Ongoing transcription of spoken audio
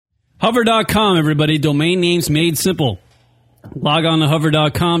Hover.com, everybody. Domain names made simple. Log on to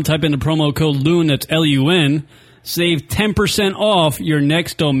hover.com, type in the promo code LUN, that's L-U-N. Save 10% off your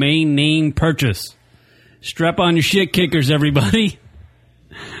next domain name purchase. Strap on your shit kickers, everybody.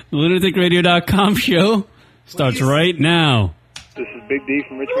 The lunaticradio.com show starts right now. This is Big D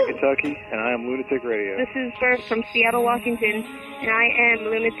from Richmond, Kentucky, and I am Lunatic Radio. This is Bert from Seattle, Washington, and I am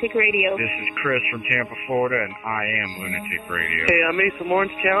Lunatic Radio. This is Chris from Tampa, Florida, and I am Lunatic Radio. Hey, I'm Ace from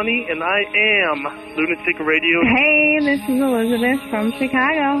Orange County, and I am Lunatic Radio. Hey, this is Elizabeth from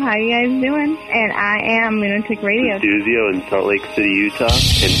Chicago. How you guys doing? And I am Lunatic Radio. Duzio in Salt Lake City, Utah,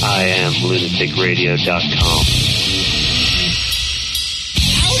 and I am lunaticradio.com.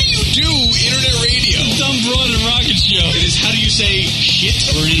 Do internet radio. Dumb Broad and Rocket Show. It is, how do you say shit?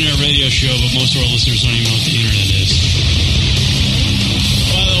 We're an internet radio show, but most of our listeners don't even know what the internet is.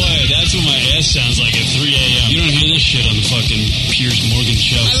 By the way, that's what my ass sounds like at 3 a.m. You don't hear this shit on the fucking Piers Morgan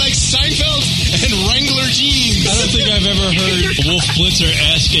show. I like Seinfeld and Wrangler jeans. I don't think I've ever heard Wolf Blitzer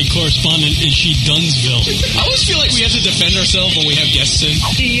ask a correspondent, is she Dunsville? I always feel like we have to defend ourselves when we have guests in.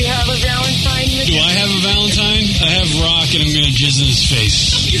 Do you have a Valentine? Do I have a Valentine? I have Rock, and I'm going to jizz in his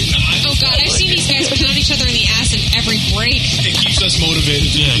face. You're not. Oh, God, I've seen these guys pound each other in the ass in every break. It keeps us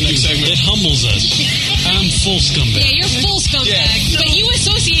motivated. Yeah, Next segment. it humbles us. I'm full scumbag. Yeah, you're full scumbag. Yeah. But you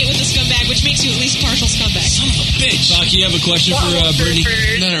associate with the scumbag, which makes you at least partial scumbag. Son of a bitch. Rock, you have a question for Brittany?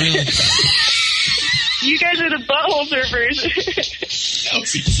 No, not really. You guys are the butthole surfers. That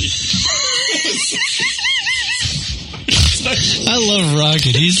was easy. I love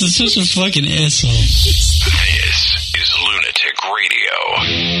Rocket. He's such a fucking asshole. This is Lunatic Radio.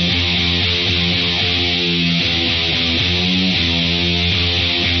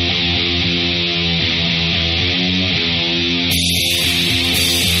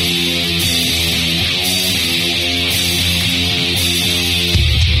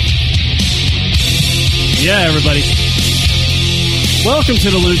 Yeah, everybody. Welcome to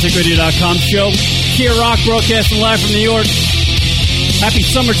the lunaticradio.com show. Kia Rock broadcasting live from New York. Happy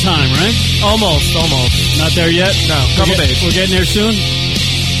summertime, right? Almost. Not there yet? No, couple days. We're getting there soon?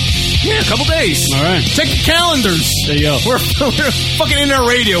 Yeah, a couple days. All right. Check your calendars. There you go. We're fucking internet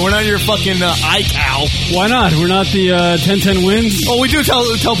radio. We're not your fucking iCal. Why not? We're not the 1010 Winds? Oh, we do tell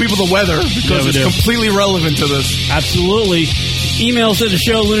people the weather because it's completely relevant to this. Absolutely. Emails at the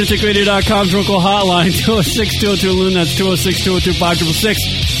show, lunaticradio.com, drunk call hotline, 206-202-LUN, that's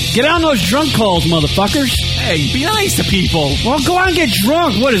 206-202-5666. Get on those drunk calls, motherfuckers. Hey, be nice to people. Well, go out and get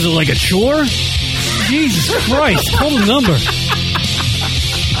drunk. What is it, like a chore? Jesus Christ. Hold the number.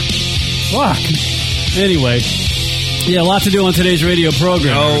 Fuck. Anyway. Yeah, a lot to do on today's radio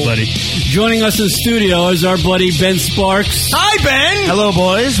program, everybody. Joining us in studio is our buddy Ben Sparks. Hi, Ben! Hello,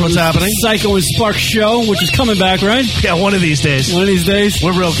 boys. What's happening? Psycho and Sparks show, which is coming back, right? Yeah, one of these days. One of these days.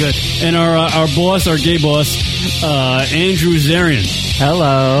 We're real good. And our boss, our gay boss, Andrew Zarian.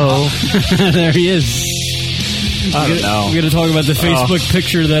 Hello. There he is. I don't know. We're going to talk about the Facebook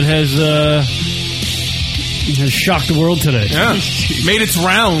picture that has shocked the world today. Yeah. Made its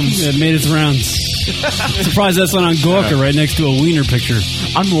rounds. Yeah, it made its rounds. Surprised that's not on Gawker right next to a wiener picture.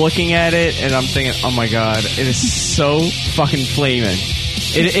 I'm looking at it and I'm thinking, oh my god, it is so fucking flaming.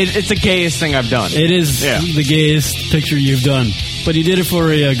 It's the gayest thing I've done. It is the gayest picture you've done. But he did it for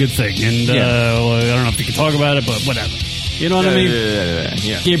a good thing. And well, I don't know if you can talk about it, but whatever. You know what I mean?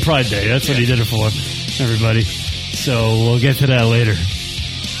 Yeah. Gay Pride Day. That's what he did it for, everybody. So we'll get to that later.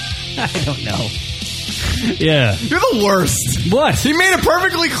 I don't know. Yeah. You're the worst. What? He made it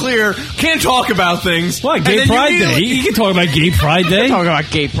perfectly clear. Can't talk about things. What? Gay Pride Day? You can talk about Gay Pride Day. Talk about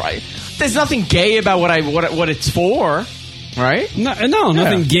Gay Pride. There's nothing gay about what it's for, right? No,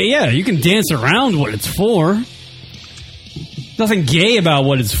 nothing gay. Yeah, you can dance around what it's for. Nothing gay about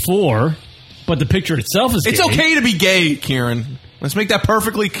what it's for, but the picture itself is gay. It's okay to be gay, Kieran. Let's make that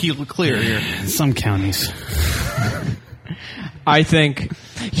perfectly clear here. Some counties. I think...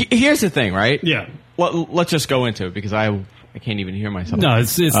 Here's the thing, right? Yeah. Well, let's just go into it because I can't even hear myself. No,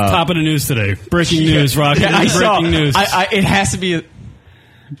 it's top of the news today. Breaking news, Rock. Yeah, breaking news. It has to be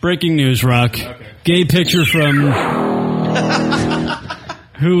breaking news, Rock. Okay. Gay picture from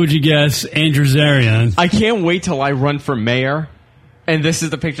who would you guess? Andrew Zarian. I can't wait till I run for mayor, and this is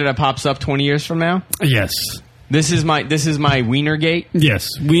the picture that pops up 20 years from now. Yes. This is my Wienergate.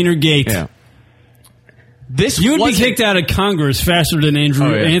 Yes, Wienergate. Yeah. You would be kicked out of Congress faster than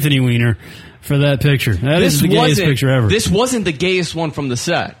Anthony Weiner for that picture. That is the gayest picture ever. This wasn't the gayest one from the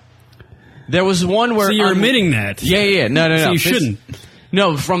set. There was one where... So you're admitting that. Yeah. No. So you shouldn't.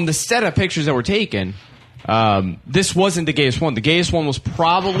 No, from the set of pictures that were taken, This wasn't the gayest one. The gayest one was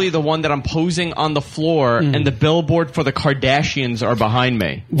probably the one that I'm posing on the floor, and the billboard for the Kardashians are behind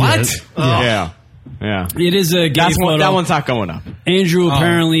me. What? Yeah. It is a gay photo. That one's not going up. Andrew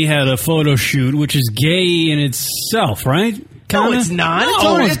apparently had a photo shoot, which is gay in itself, right? No, it's not. It's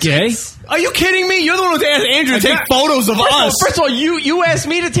almost gay. Are you kidding me? You're the one who asked Andrew to take photos of us. First of all, you asked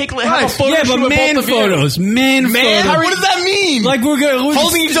me to have a photo Yeah, shoot but with man both of you. photos. Man photos. What does that mean? Like we're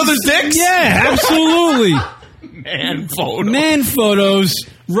holding each other's dicks? Yeah, absolutely. Man photos. Man photos.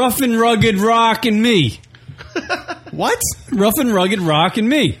 Rough and rugged rock and me. What? Rough and rugged rock and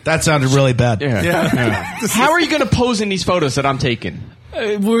me. That sounded really bad. Yeah. How are you going to pose in these photos that I'm taking?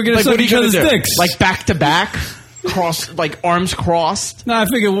 We're going to What suck are you each gonna other's do? dicks. Like back to back? Like arms crossed? No, I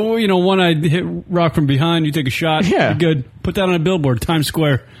figured, one I hit rock from behind, you take a shot. Yeah. You're good. Put that on a billboard, Times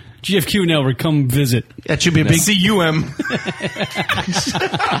Square. GFQ Network, come visit. That should be a big CUM.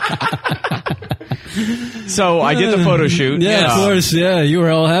 So I did the photo shoot. Yeah, of course. Yeah, you were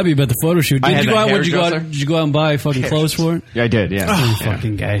all happy about the photo shoot. I had Did you the go out? Did you hairdresser. go out and buy fucking clothes for it? Yeah, I did, yeah. Oh,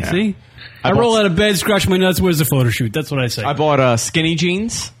 fucking guy. Yeah. See? I roll out of bed, scratch my nuts. Where's the photo shoot? That's what I say. I bought skinny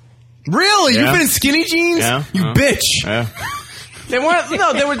jeans. Really? Yeah. You've been in skinny jeans? Yeah. You bitch. Yeah. They weren't.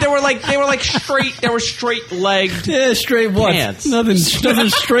 No, they were like straight. They were straight legged. Yeah, straight what? Pants. Nothing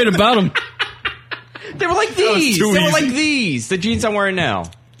straight about them. They were like these. too They were easy. like these. The jeans I'm wearing now.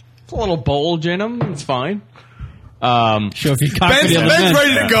 It's a little bulge in them. It's fine. Show if you cock Ben's the other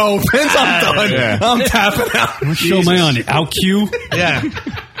ready men. to go. Ben's, I'm done. Yeah. I'm tapping out. Show my on it. Out Q. Yeah.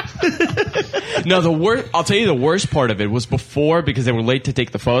 No, the worst. I'll tell you the worst part of it was before because they were late to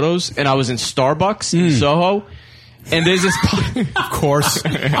take the photos, and I was in Starbucks in Soho, and there's this. Of course.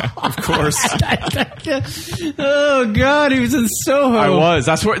 Of course. Oh God, he was in Soho. I was.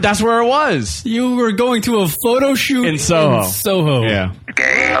 That's where it was. You were going to a photo shoot In Soho. In Soho. Yeah.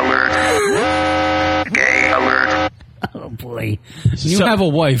 Gay alert. Gay alert. Oh boy. You have a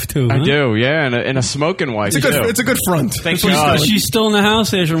wife too. I huh? do. Yeah, and a smoking wife. It's a good front. Thank Is God. she still in the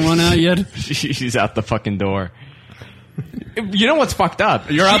house? Hasn't run out yet? She's out the fucking door. You know what's fucked up?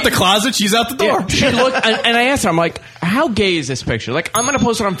 You're out the closet. She's out the door. Yeah, she looked, and I asked her, I'm like, how gay is this picture? Like, I'm going to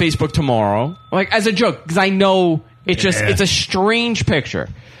post it on Facebook tomorrow, like, as a joke, because I know it's a strange picture.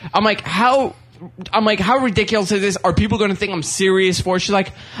 I'm like, how ridiculous is this? Are people going to think I'm serious for it? She's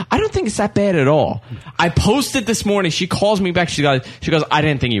like, I don't think it's that bad at all. I posted this morning. She calls me back. She goes, I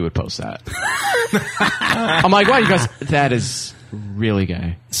didn't think you would post that. I'm like, what? She goes, that is really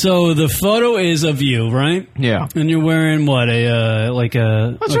gay. So the photo is of you, right? Yeah. And you're wearing what? Like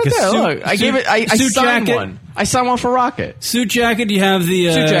a What's like right a there? suit, Look, I gave it. I suit signed jacket. one. I signed one for Rocket. Suit jacket. You have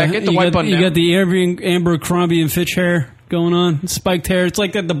the Suit jacket, the you white got, button You down. got the Amber Crombie and Fitch hair going on, spiked hair. It's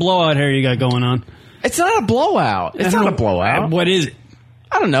like the blowout hair you got going on. It's not a blowout. It's not a blowout. What is it?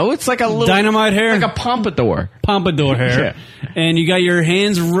 I don't know. It's like a little Dynamite hair, like a pompadour. Pompadour hair, and you got your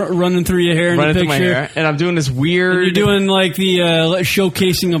hands running through your hair in Running the through my picture. hair, and I'm doing this weird. And you're doing like the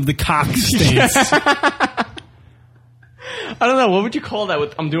showcasing of the cock stance. I don't know. What would you call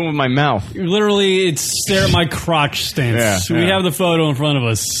that? I'm doing with my mouth. Literally, it's stare at my crotch stance. Yeah, We yeah. have the photo in front of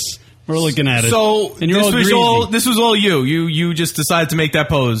us. We're looking at it. So and you're all greasy. this was all you. You just decided to make that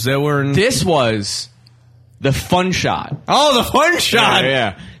pose. This was the fun shot. Oh, the fun shot.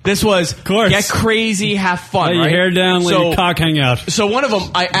 Yeah. This was get crazy, have fun. Let your right? hair down, let your cock hang out. So one of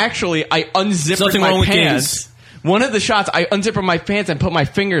them, I unzipped Something my wrong with pants. One of the shots, I unzipped my pants and put my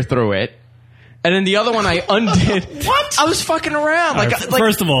finger through it. And then the other one, I undid. What? I was fucking around. All right,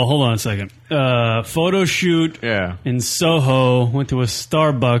 first of all, hold on a second. Photo shoot in Soho. Went to a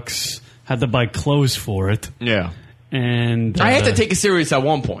Starbucks. Had to buy clothes for it. Yeah. And I had to take it serious at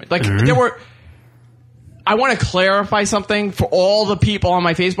one point. Like there were. I want to clarify something for all the people on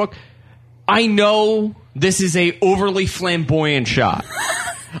my Facebook. I know this is a overly flamboyant shot.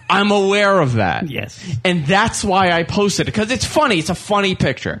 I'm aware of that. Yes. And that's why I posted it, because it's funny. It's a funny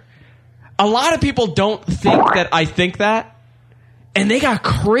picture. A lot of people don't think that I think that, and they got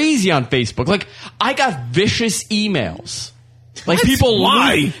crazy on Facebook. Like, I got vicious emails. Like,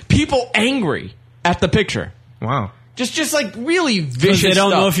 people angry at the picture. Wow. Just like really vicious they don't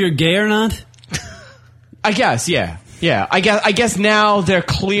stuff. know if you're gay or not? I guess, yeah. Yeah. I guess now they're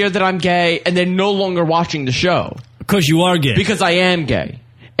clear that I'm gay, and they're no longer watching the show. Because you are gay. Because I am gay.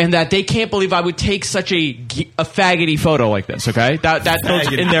 And that they can't believe I would take such a faggoty photo like this, okay?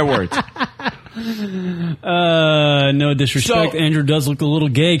 Those in their words. No disrespect. So- Andrew does look a little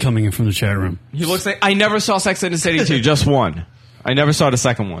gay coming in from the chat room. He looks like... I never saw Sex and the City 2, just one. I never saw the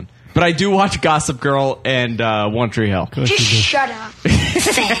second one. But I do watch Gossip Girl and One Tree Hill. Just shut up.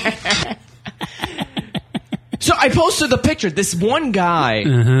 So I posted the picture. This one guy...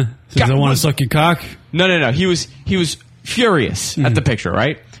 Says, I want to suck your cock? No. He was furious at the picture,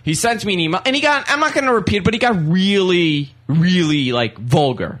 right? He sent me an email, and I'm not going to repeat it, but he got really, really, like,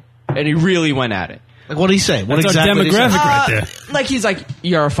 vulgar. And he really went at it. Like, what did he say? What That's exactly our demographic did he say? right there. Like, he's like,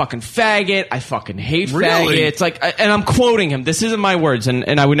 you're a fucking faggot. I fucking hate Really? faggots. Like, and I'm quoting him. This isn't my words,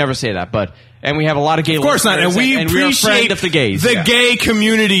 and I would never say that, but... And we have a lot of gay Of course not. And we we're a appreciate friend of the gays. the Yeah. gay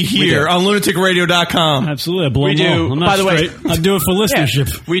community here on lunaticradio.com. Absolutely. I blow We them all. do. I'm not By the way, straight. I do it for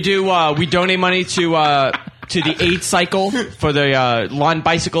listenership. we do. We donate money to the AIDS cycle for the lawn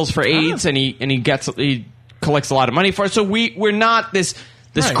bicycles for AIDS, and he collects a lot of money for it. So we're not this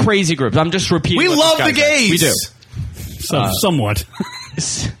Right. crazy group. I'm just repeating. We what love this the guy said. gays. We do. Somewhat.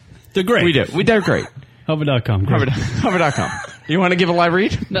 They're great. We do. They're great. Hover.com. Great. Hover.com. You want to give a live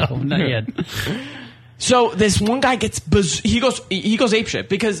read? No, not yet. So this one guy gets he goes apeshit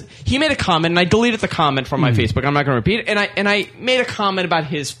because he made a comment, and I deleted the comment from my Facebook. I'm not going to repeat it. And I made a comment about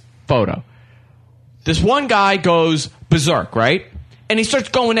his photo. This one guy goes berserk, right? And he starts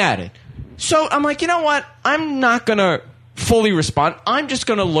going at it. So I'm like, you know what? I'm not going to fully respond. I'm just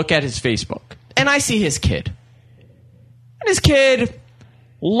going to look at his Facebook. And I see his kid. And his kid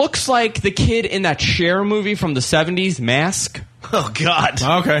looks like the kid in that Cher movie from the 70s, Mask. Oh, God.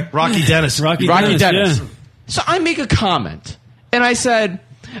 Okay. Rocky Dennis. Rocky Dennis. Yeah. So I make a comment. And I said,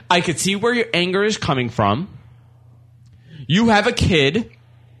 I could see where your anger is coming from. You have a kid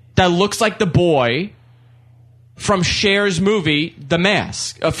that looks like the boy from Cher's movie, The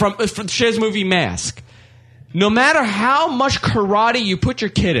Mask. From Cher's movie, Mask. No matter how much karate you put your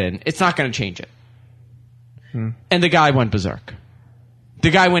kid in, it's not going to change it. And the guy went berserk. The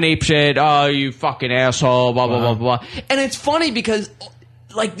guy went apeshit. Oh, you fucking asshole! Blah blah blah blah. And it's funny because,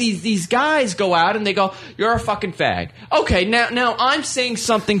 like these guys go out and they go, "You're a fucking fag." Okay, now I'm saying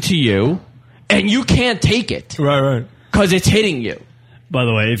something to you, and you can't take it, right, because it's hitting you. By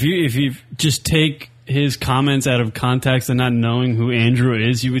the way, if you just take his comments out of context and not knowing who Andrew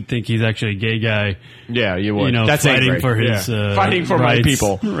is, you would think he's actually a gay guy. Yeah, you would. You know, That's fighting angry. for his fighting for rights. my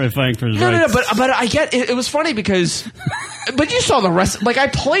people. Right, fighting for his No, rights. but I get it. It was funny because, but you saw the rest. Like I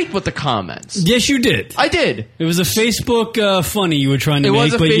played with the comments. Yes, you did. I did. It was a Facebook funny you were trying to It make,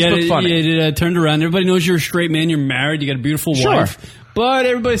 was a but Facebook yet funny. it turned around. Everybody knows you're a straight man. You're married. You got a beautiful Sure. wife, but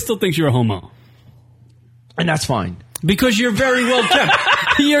everybody still thinks you're a homo, and that's fine because you're very well kept.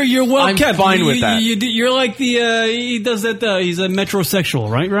 You're well I'm kept. fine with that. You're like the he does that. He's a metrosexual,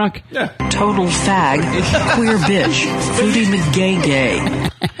 right, Rock? Yeah. Total fag, queer bitch, Fruity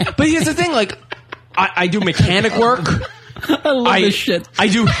McGay. But here's the thing: like, I do mechanic work. I love this shit. I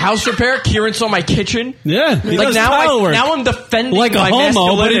do house repair. Kieran saw my kitchen. Yeah, he like does now, tile work. now I'm defending Like a my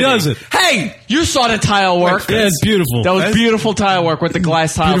homo, but he masculinity. does it. Hey, you saw the tile work? Yeah, it's beautiful. That was beautiful tile work with the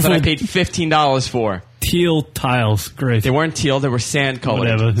glass tiles that I paid Beautiful. $15 for. Teal tiles, great. They weren't teal; they were sand colored.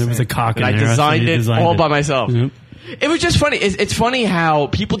 Whatever. There was a cock in And I there. designed You it designed all it. by myself. Yep. It was just funny. It's funny how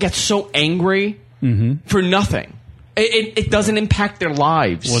people get so angry for nothing. It doesn't impact their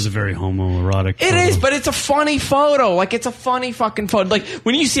lives. It was a very homoerotic. It is, but it's a funny photo. Like, it's a funny fucking photo. Like,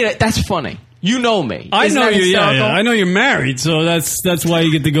 when you see that, that's funny. You know me. I Isn't know that you. Yeah, hysterical? I know you're married, so that's why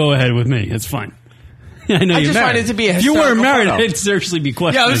you get to go ahead with me. It's fine. I know I you're just married. find it to be a If you weren't hysterical married, photo. it'd seriously be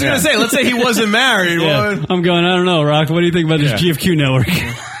questioned. Yeah, I was going to say, let's say he wasn't married. Yeah. Well, I'm going, I don't know, Rock. What do you think about this GFQ network?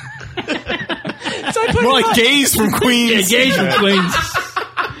 more like gays from Queens. Yeah, gays from Queens.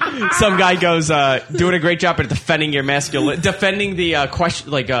 Some guy goes, doing a great job at defending your masculinity. Defending the question,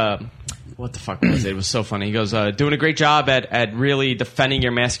 like, what the fuck was it? It was so funny. He goes, doing a great job at really defending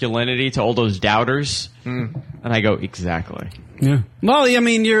your masculinity to all those doubters. And I go, exactly. Yeah. Well, I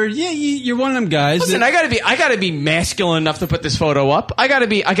mean, you're one of them guys. Listen, I gotta be masculine enough to put this photo up. I gotta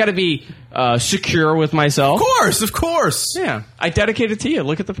be secure with myself. Of course. Yeah, I dedicate it to you.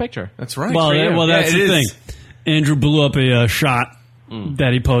 Look at the picture. That's right. Well, that's the thing. is. Andrew blew up a shot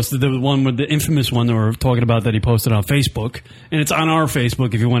that he posted. The one with the infamous one that we're talking about that he posted on Facebook. And it's on our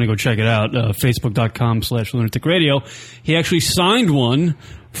Facebook if you want to go check it out. Facebook.com/lunatic radio. He actually signed one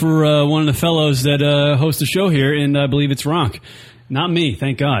for one of the fellows that host the show here, and I believe it's Rock. Not me,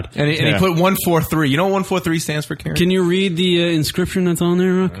 thank God. And he put 143. You know what 143 stands for, Karen? Can you read the inscription that's on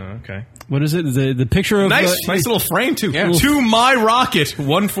there, Rock? Okay. What is it? The picture of... Nice little frame, too. Yeah. To my rocket,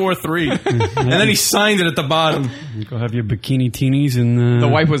 143. And then he signed it at the bottom. You go have your bikini teenies and... The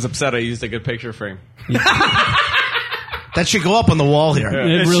wife was upset I used a good picture frame. That should go up on the wall here.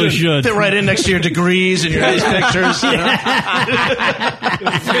 It really should. Fit right in next to your degrees and your nice pictures.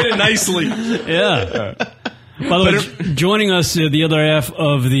 Fit it nicely. Yeah. By the way, joining us, the other half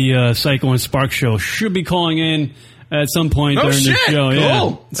of the Psycho and Spark show should be calling in at some point during the show.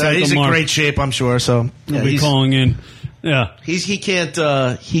 Cool. Yeah, He's in great shape, I'm sure. So he'll be calling in. Yeah, he can't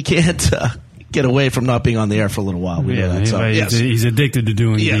get away from not being on the air for a little while. We know that. So, right. yes. He's addicted to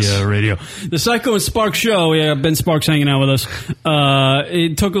doing the radio. The Psycho and Sparks show, Ben Sparks hanging out with us.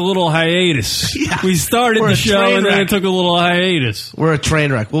 It took a little hiatus. We started the show and then it took a little hiatus. We're a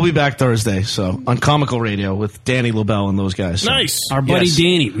train wreck. We'll be back Thursday, so on Comical Radio with Danny LaBelle and those guys. So. Nice. Our buddy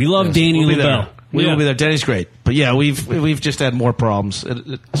Danny. We love Danny LaBelle. We will be there. Danny's great. But yeah, we've just had more problems.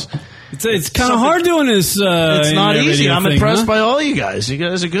 It's kind of hard doing this. It's not easy. I'm impressed by all you guys. You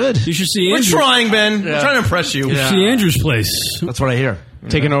guys are good. You should see We're Andrew. trying, Ben. We're trying to impress you. You should see Andrew's place. That's what I hear.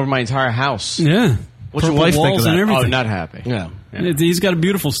 Taking over my entire house. Yeah. What's your Purple wife think walls of that? and everything. Oh, not happy. Yeah. He's got a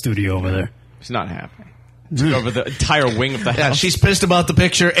beautiful studio over there. He's not happy. Took over the entire wing of the house. Yeah, she's pissed about the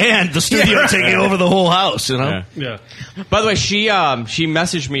picture and the studio taking over the whole house, you know? Yeah. By the way, she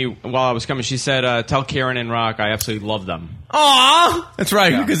messaged me while I was coming. She said, tell Karen and Rock I absolutely love them. Aw! That's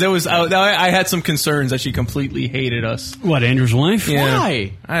right, because there was I had some concerns that she completely hated us. What, Andrew's wife? Yeah.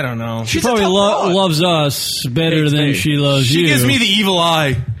 Why? I don't know. She probably loves us better than she loves you. She gives me the evil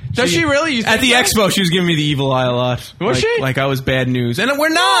eye. Does she really? At the expo, she was giving me the evil eye a lot. Was she? Like I was bad news. And we're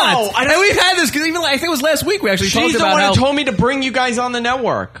not! No, and we've had this, because even I think it was last week we actually talked She's the about one how... who told me to bring you guys on the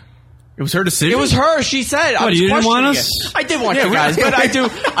network. It was her decision? It was her. She said. What, you didn't want us? I did want you guys, but I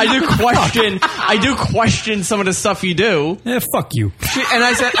do question some of the stuff you do. Yeah, fuck you. And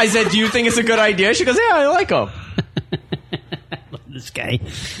I said, do you think it's a good idea? She goes, yeah, I like them. This guy.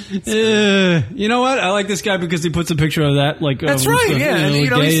 You know what? I like this guy because he puts a picture of that. That's right, yeah.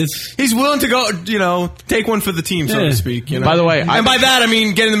 And, he's willing to go, take one for the team, so to speak. You know? By the way, and by that I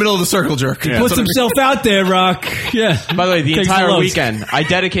mean get in the middle of the circle jerk. He puts himself out there, Rock. Yeah. By the way, the Takes entire the weekend, I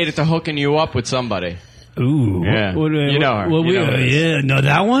dedicated to hooking you up with somebody. Ooh. Yeah. You know her. Yeah. No,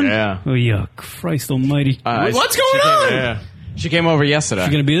 that one? Yeah. Oh, yeah. Christ almighty. What's going on? Yeah. She came over yesterday.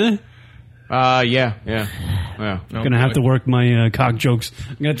 You going to be there? Yeah. I'm going to have to work my cock jokes.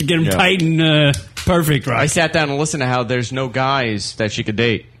 I'm going to have to get them tight and perfect, right? I sat down and listened to how there's no guys that she could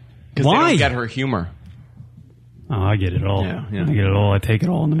date. Because they don't get her humor. Oh, I get it all. Yeah. I get it all. I take it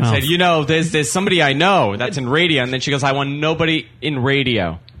all in the mouth. I said, there's somebody I know that's in radio. And then she goes, I want nobody in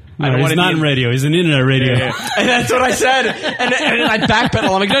radio. No, he's not in radio. He's in internet radio. Yeah. And that's what I said. And I backpedal.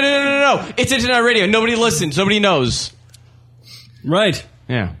 I'm like, no. It's internet radio. Nobody listens. Nobody knows. Right.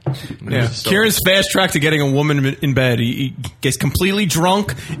 Yeah. Kieran's fast track to getting a woman in bed. He gets completely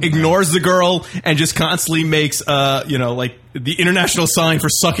drunk, ignores the girl, and just constantly makes, like the international sign for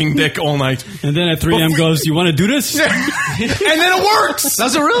sucking dick all night. And then at 3 a.m. goes, "You want to do this?" And then it works.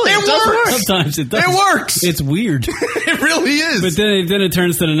 Does it really? It does work. Sometimes it does. It works. It's weird. It really is. But then it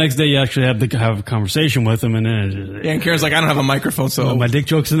turns to the next day you actually have a conversation with him, and then and Kieran's like, I don't have a microphone, so my dick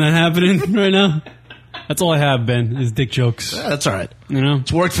jokes not happening right now. That's all I have, Ben, is dick jokes. Yeah, that's all right. You know?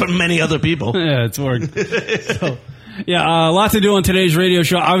 It's worked for many other people. Yeah, it's worked. So, a lot to do on today's radio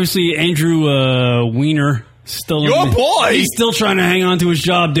show. Obviously, Andrew Weiner still boy. He's still trying to hang on to his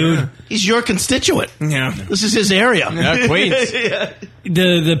job, dude. Yeah. He's your constituent. Yeah. This is his area. Yeah, Queens.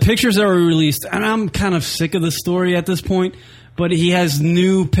 The pictures that were released, and I'm kind of sick of the story at this point, but he has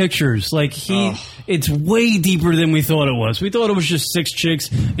new pictures. Like, it's way deeper than we thought it was. We thought it was just 6 chicks,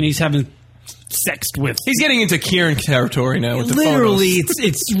 and he's having sexed with. He's getting into Kieran territory now with the literally, photos.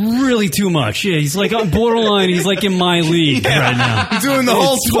 it's really too much. Yeah, he's like on borderline. He's like in my league right now. He's doing the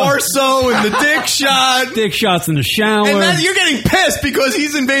whole torso and the dick shot. Dick shots in the shower. And you're getting pissed because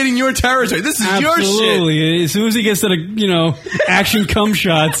he's invading your territory. This is your shit. Absolutely. As soon as he gets to the, action cum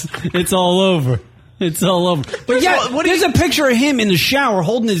shots, it's all over. It's all over. But there's a picture of him in the shower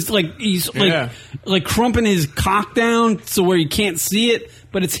holding his, like crumping his cock down so where you can't see it.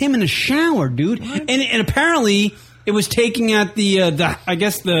 But it's him in the shower, dude. And apparently it was taking at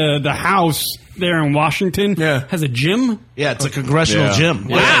the house there in Washington. Yeah. Has a gym. Yeah, it's a congressional gym.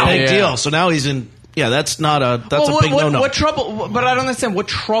 Wow. Big deal. So now he's in. Yeah, that's a big no-no. What trouble? But I don't understand. What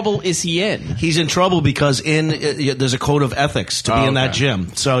trouble is he in? He's in trouble because there's a code of ethics to be in that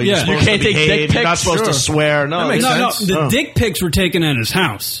gym. So you're supposed you can't to take behave. dick pics. You're not supposed to swear. No, That makes sense. The dick pics were taken at his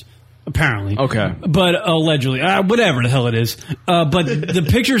house, apparently. Okay. But allegedly. Whatever the hell it is. But the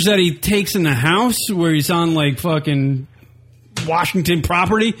pictures that he takes in the house where he's on, like, fucking Washington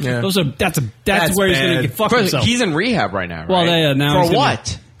property, that's where he's going to fuck himself. He's in rehab right now, right? Well, now For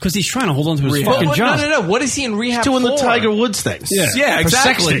what? Because he's trying to hold on to his fucking job. No. What is he in rehab He's doing for? the Tiger Woods things. Yeah,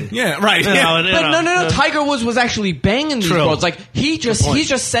 exactly. Sexting. Yeah, right. But no. Tiger Woods was actually banging these girls. Like he's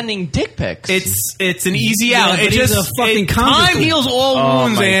just sending dick pics. It's an easy out. But he's a fucking time heals all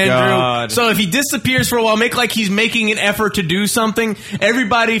wounds, my Andrew. God. So if he disappears for a while, make like he's making an effort to do something.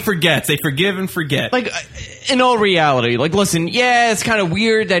 Everybody forgets. They forgive and forget. Like in all reality, like listen, it's kind of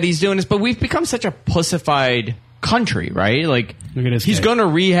weird that he's doing this, but we've become such a pussified country, right? Like, look at this he's guy. going to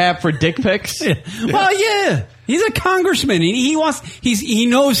rehab for dick pics. Well, yeah, he's a congressman. He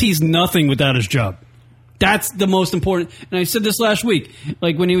knows he's nothing without his job. That's the most important. And I said this last week,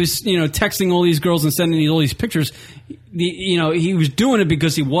 like when he was, texting all these girls and sending all these pictures. He was doing it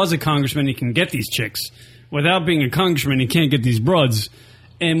because he was a congressman. He can get these chicks. Without being a congressman, he can't get these broads.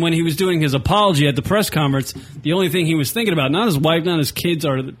 And when he was doing his apology at the press conference, the only thing he was thinking about, not his wife, not his kids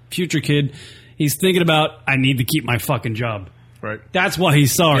or the future kid, he's thinking about, I need to keep my fucking job. Right. That's why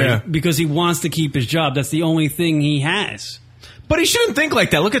he's sorry, Yeah. because he wants to keep his job. That's the only thing he has. But he shouldn't think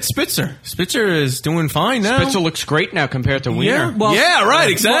like that. Look at Spitzer. Spitzer is doing fine now. Spitzer looks great now compared to Wiener. Yeah, right,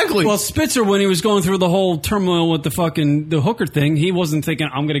 exactly. Well, Spitzer, when he was going through the whole turmoil with the hooker thing, he wasn't thinking,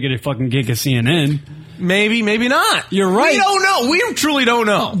 I'm going to get a fucking gig at CNN. Maybe, maybe not. You're right. We don't know. We truly don't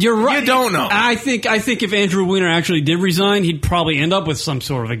know. You're right. You don't know. I think if Andrew Weiner actually did resign, he'd probably end up with some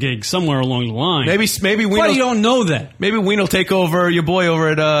sort of a gig somewhere along the line. Maybe Weiner. But you don't know that. Maybe Weiner will take over your boy over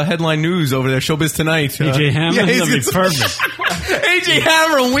at Headline News over there, Showbiz Tonight. AJ Hammer? Yeah, That'd be perfect. AJ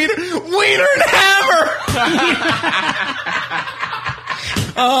Hammer and Weiner and Hammer.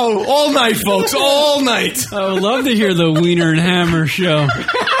 Oh, all night, folks. All night. I would love to hear the Weiner and Hammer show.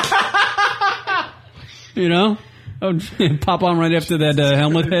 I would pop on right after that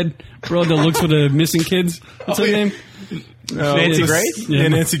helmet head bro that looks for the missing kids. What's her name? Nancy Grace? Yeah,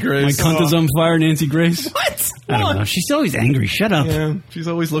 Nancy Grace. My cunt is on fire, Nancy Grace. What? I don't know. She's always angry. Shut up. Yeah, she's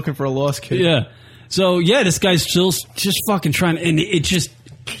always looking for a lost kid. Yeah. So, yeah, this guy's still just fucking trying to... And it just...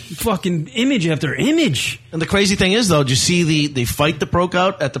 Fucking image after image. And the crazy thing is, though, did you see the fight that broke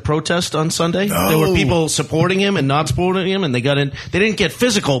out at the protest on Sunday? No. There were people supporting him and not supporting him, and they got in. They didn't get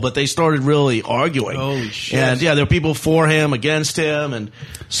physical, but they started really arguing. Holy shit. And, yeah, there were people for him, against him, and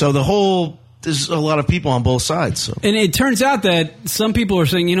so there's a lot of people on both sides. So. And it turns out that some people are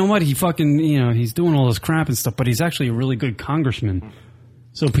saying, you know what, he fucking, he's doing all this crap and stuff, but he's actually a really good congressman.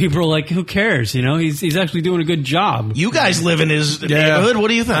 So people are like, who cares? He's actually doing a good job. You guys live in his neighborhood. What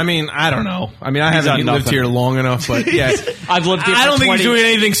do you think? I mean, I don't know. I mean, I haven't lived here long enough, but yeah. I've lived here I don't for think he's 20 doing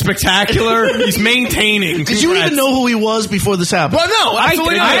anything spectacular. He's maintaining. Did you even know who he was before this happened? Well, no,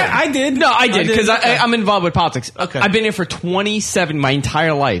 absolutely not. I did. No, I did, because I'm involved with politics. Okay. I've been here for 27, my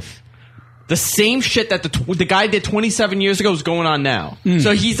entire life. The same shit that the guy did 27 years ago is going on now.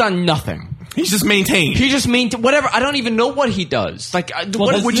 So he's on nothing. He's just maintained. He just maintained whatever. I don't even know what he does. Like,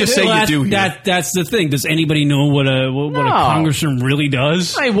 what would you say you do here? That's the thing. Does anybody know what a congressman really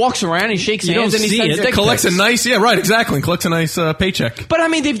does? He walks around, he shakes hands, and he sends dick collects pics. a nice, exactly. Collects a nice paycheck. But I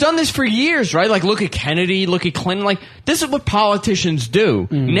mean, they've done this for years, right? Like, look at Kennedy, look at Clinton. Like, this is what politicians do.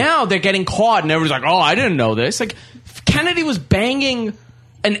 Now they're getting caught, and everyone's like, "Oh, I didn't know this." Like, Kennedy was banging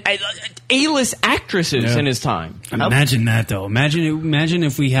A-list actresses in his time. Imagine that, though. Imagine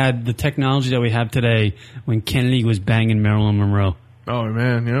if we had the technology that we have today when Kennedy was banging Marilyn Monroe. Oh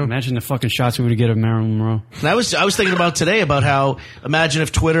man, yeah. Imagine the fucking shots we would get of Marilyn Monroe. And I was thinking about today about how, imagine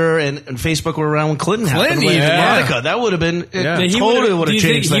if Twitter and Facebook were around when Clinton happened with Monica. That would have been totally would have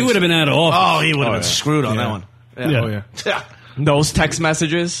changed things. He would have been out of office. Oh, he would have been screwed on that one. Yeah. Oh yeah. Those text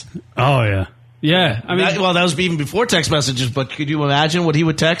messages. Oh yeah. Yeah, I mean, that was even before text messages. But could you imagine what he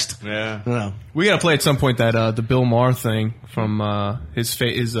would text? Yeah, no. We got to play at some point that the Bill Maher thing from his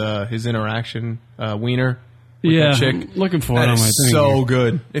interaction, Wiener. With that chick. I'm looking for it on my thing. So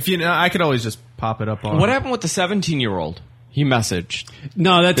good. If I could always just pop it up on. What happened with the 17-year-old? He messaged.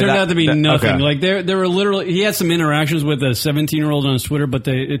 No, that turned out to be nothing. Okay. Like there were literally, he had some interactions with a 17-year-old on his Twitter, but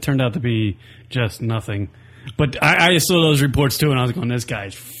it turned out to be just nothing. But I saw those reports too, and I was going, "This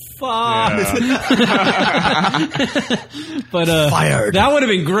guy's fucked." But fired. That would have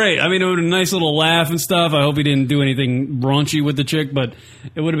been great. I mean, it would have been a nice little laugh and stuff. I hope he didn't do anything raunchy with the chick, but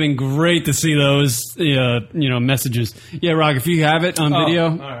it would have been great to see those, messages. Yeah, Rock, if you have it on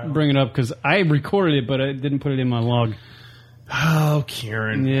video, right. Bring it up, because I recorded it, but I didn't put it in my log. Oh,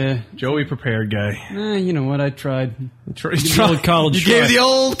 Kieran. Yeah. Joey prepared guy. You know what? I tried. The old college You gave the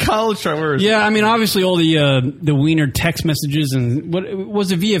old college try. Yeah, I mean, obviously all the Wiener text messages, and what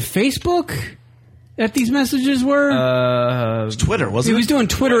was it via Facebook that these messages were? It was Twitter, wasn't it? He was doing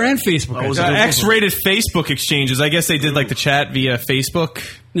Twitter and Facebook. X-rated Facebook exchanges. I guess they did like the chat via Facebook.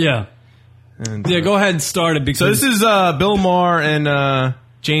 Yeah. And, yeah, go ahead and start it. Because so this is Bill Maher and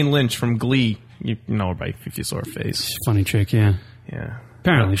Jane Lynch from Glee. You know her by if you saw her face. Funny chick, yeah. Yeah.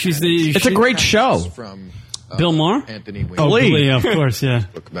 Apparently, It's a great show. From Bill Maher? Anthony Weiner. Oh, Glee, of course, yeah.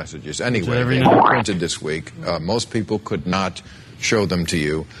 Book messages. Anyway, they were printed this week. Most people could not show them to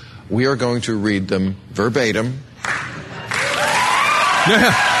you. We are going to read them verbatim.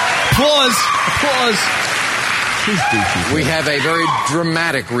 Yeah. Applause. We have a very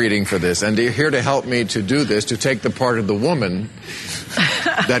dramatic reading for this, and here to help me to do this, to take the part of the woman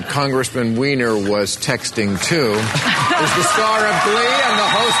that Congressman Weiner was texting to, is the star of Glee and the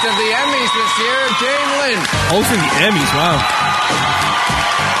host of the Emmys this year, Jane Lynch. Hosting the Emmys, wow.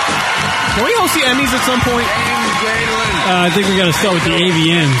 Can we host the Emmys at some point? Jane Lynch. I think we got to start with the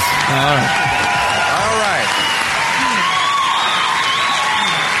AVNs. All right.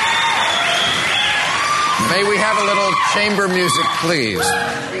 May we have a little chamber music, please?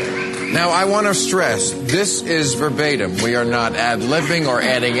 Now, I want to stress, this is verbatim. We are not ad-libbing or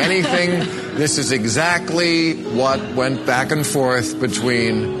adding anything. This is exactly what went back and forth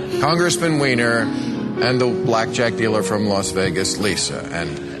between Congressman Weiner and the blackjack dealer from Las Vegas, Lisa.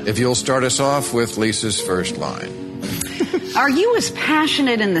 And if you'll start us off with Lisa's first line. Are you as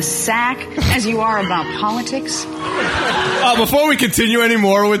passionate in the sack as you are about politics? Before we continue any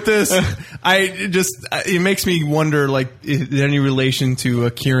more with this, it makes me wonder, like, is there any relation to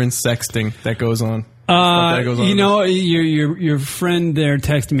Kieran sexting that goes on? You know, your friend there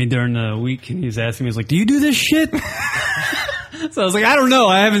texted me during the week, and he was asking me, he's like, "Do you do this shit?" So I was like, I don't know.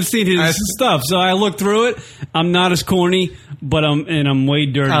 I haven't seen his stuff. So I looked through it. I'm not as corny, but I'm way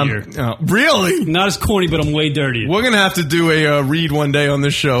dirtier. Really? Not as corny, but I'm way dirtier. We're gonna have to do a read one day on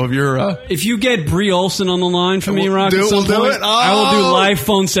this show. If you get Brie Olson on the line for me, Rock, at some point, I will do live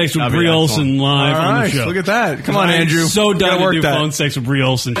phone sex with Brie Olson live on the show. Look at that! Come on, Andrew. I'm so done to do phone sex with Brie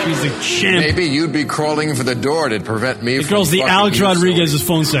Olson. She's the champ. Maybe you'd be crawling for the door to prevent me. The girl's the Alex Rodriguez's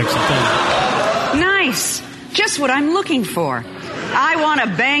phone sex. Nice. Just what I'm looking for. I want to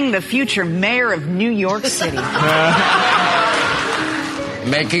bang the future mayor of New York City.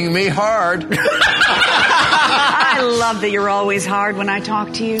 Making me hard. I love that you're always hard when I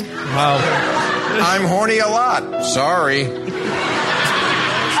talk to you. Wow. I'm horny a lot. Sorry.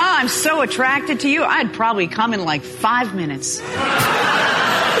 Oh, I'm so attracted to you, I'd probably come in like 5 minutes.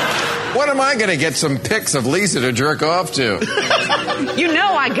 What am I going to get some pics of Lisa to jerk off to? You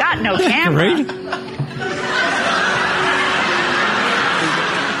know I got no camera.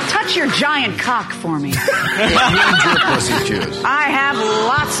 Touch your giant cock for me. I have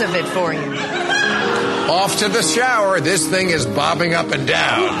lots of it for you. Off to the shower. This thing is bobbing up and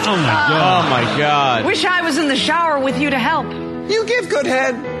down. Oh, my God. Oh, my God. Wish I was in the shower with you to help. You give good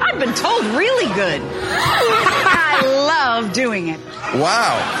head. I've been told really good. I love doing it.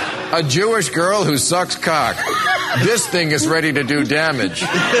 Wow. A Jewish girl who sucks cock. This thing is ready to do damage. Oh,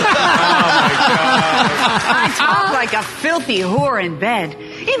 my God. I talk like a filthy whore in bed,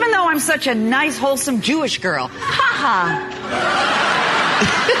 even though I'm such a nice, wholesome Jewish girl. Ha ha.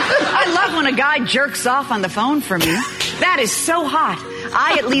 I love when a guy jerks off on the phone for me. That is so hot.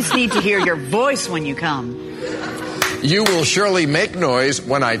 I at least need to hear your voice when you come. You will surely make noise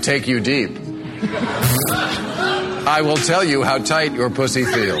when I take you deep. I will tell you how tight your pussy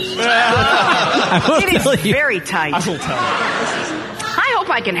feels. It is very tight. I will tell you. I hope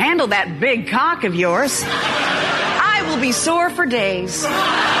I can handle that big cock of yours. I will be sore for days.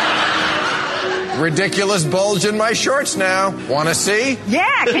 Ridiculous bulge in my shorts now. Want to see?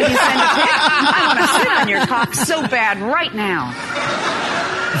 Yeah, can you send a pic? I want to sit on your cock so bad right now.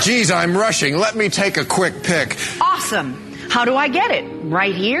 Geez, I'm rushing. Let me take a quick pic. Awesome. How do I get it?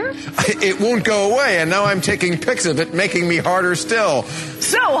 Right here? It won't go away, and now I'm taking pics of it, making me harder still.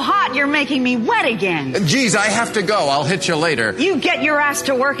 So hot, you're making me wet again. Geez, I have to go. I'll hit you later. You get your ass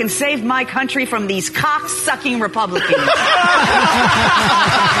to work and save my country from these cock-sucking Republicans.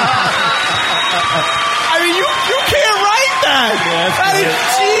 I mean, you can't write that. That is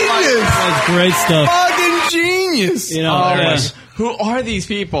genius. That's great stuff. Fucking genius. You know, Who are these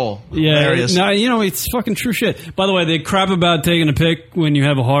people? Yeah, no, you know, it's fucking true shit. By the way, they crap about taking a pic when you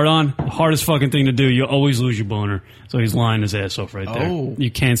have a hard-on. Hardest fucking thing to do. You always lose your boner. So he's lying his ass off right there. Oh.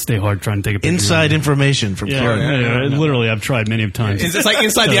 You can't stay hard trying to take a picture. Inside information from Kieran. Literally, I've tried many times. It's like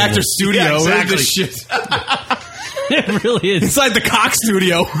inside the actor's studio. Yeah, exactly. This shit. It really is. Inside the cock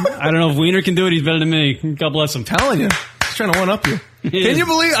studio. I don't know if Weiner can do it. He's better than me. God bless him. I'm telling you. He's trying to one-up you. Can you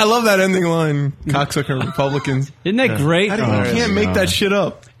believe? I love that ending line. Cocksucker Republicans. Isn't that great? You can't make that shit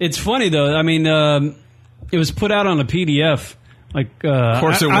up. It's funny though. I mean, it was put out on a PDF. Like, of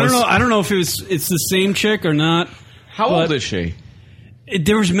course it was. I don't know if it's the same chick or not. How old is she?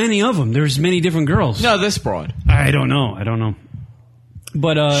 There was many of them. There's many different girls. No, this broad. I don't know.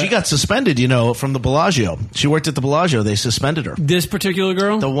 But she got suspended, from the Bellagio. She worked at the Bellagio. They suspended her. This particular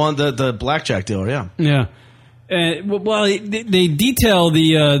girl, the blackjack dealer. Yeah. Yeah. Well, they detail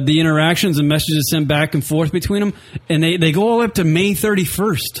the interactions and messages sent back and forth between them, and they go all the way up to May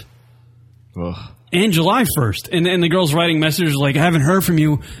 31st. Ugh. and July 1st. And the girl's writing messages like, I haven't heard from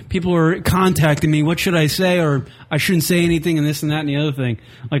you. People are contacting me. What should I say? Or I shouldn't say anything and this and that and the other thing.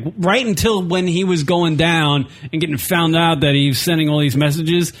 Like, right until when he was going down and getting found out that he was sending all these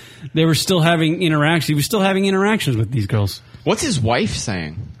messages, they were still having interactions. He was still having interactions with these girls. What's his wife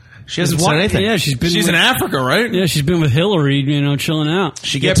saying? She hasn't said anything. Yeah, she's in Africa, right? Yeah, she's been with Hillary, chilling out.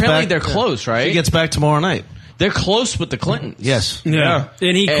 Apparently they're close, right? She gets back tomorrow night. They're close with the Clintons. Yes. Yeah.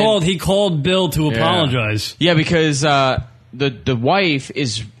 And he called Bill to apologize. Yeah, because the wife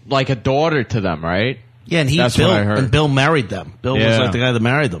is like a daughter to them, right? Yeah, and That's what I heard. Bill married them. Bill was like the guy that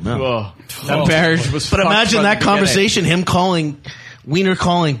married them. Yeah. That marriage was. But imagine that conversation, him calling. Wiener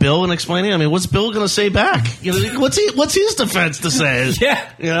calling Bill and explaining. I mean, what's Bill going to say back? What's his defense to say? Yeah,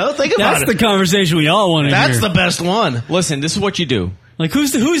 think about it. That's the conversation we all want to hear. That's the best one. Listen, this is what you do. Like,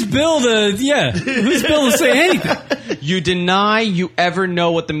 who's Bill who's Bill to say anything? You deny you ever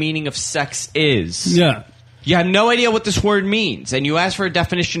know what the meaning of sex is. Yeah. You have no idea what this word means, and you ask for a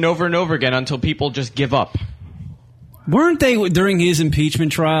definition over and over again until people just give up. Weren't they, during his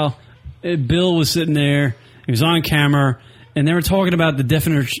impeachment trial, Bill was sitting there, he was on camera, and they were talking about the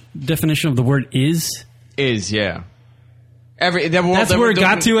definition of the word is? Is, yeah. That's where it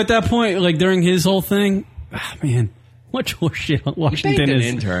got to at that point, like during his whole thing. Ah, man, what horseshit Washington an is.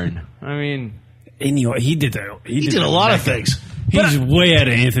 intern. I mean, he did that. He did a lot of things. He's way out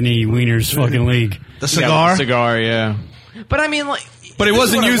of Anthony Weiner's fucking league. The cigar? Yeah, the cigar, yeah. But I mean, like... But he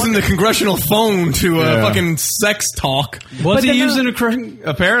wasn't using the congressional phone to fucking sex talk. Was he using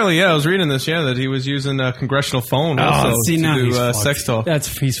Apparently, yeah. I was reading this, that he was using a congressional phone also to do sex talk.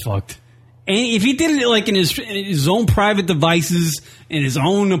 He's fucked. And if he did it like in his own private devices, in his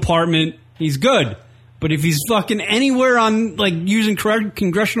own apartment, he's good. But if he's fucking anywhere on, like, using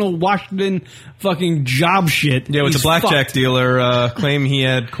congressional Washington fucking job shit... Yeah, with the blackjack dealer claim he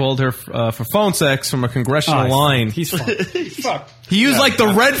had called her for phone sex from a congressional line. He's fucked. He's fucked. He used, like, the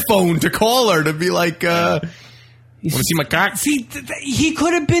red phone to call her to be like, want to see my cock? See, he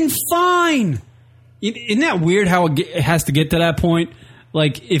could have been fine. Isn't that weird how it has to get to that point?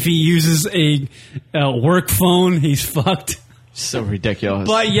 Like, if he uses a work phone, he's fucked. So ridiculous.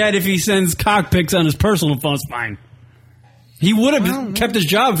 But yet, if he sends cock pics on his personal phone, it's fine. He would have kept his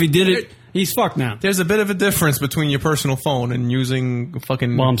job if he did it. He's fucked now. There's a bit of a difference between your personal phone and using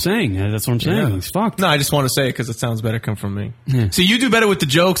fucking... Well, I'm saying. That's what I'm saying. Yeah. He's fucked. No, I just want to say it because it sounds better come from me. Yeah. See, you do better with the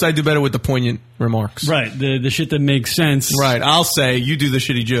jokes. I do better with the poignant remarks. Right. The shit that makes sense. Right. I'll say you do the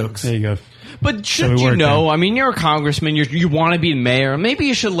shitty jokes. There you go. But should you know, I mean, you're a congressman. You want to be mayor. Maybe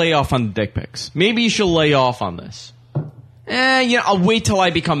you should lay off on the dick pics. Maybe you should lay off on this. I'll wait till I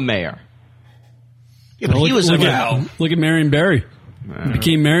become mayor. Yeah, but he was look at Marion Barry. He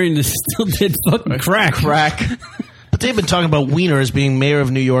became mayor and still did fucking crack. But they've been talking about Wiener as being mayor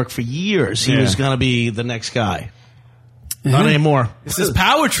of New York for years. He was going to be the next guy. Not anymore. It's these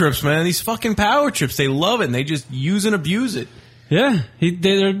power trips, man. These fucking power trips. They love it and they just use and abuse it. Yeah.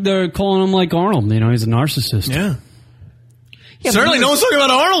 They're calling him like Arnold. He's a narcissist. Yeah. Certainly no one's talking about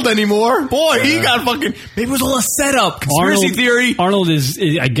Arnold anymore. Boy, he got fucking... Maybe it was all a setup. Conspiracy theory. Arnold is,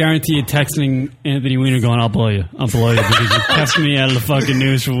 I guarantee you, texting Anthony Weiner going, I'll blow you because you kept me out of the fucking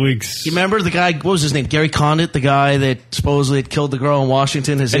news for weeks. You remember the guy, what was his name? Gary Condit, the guy that supposedly had killed the girl in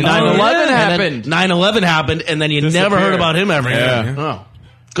Washington. 9/11 happened. 9/11 happened, and then you never heard about him ever again. Oh.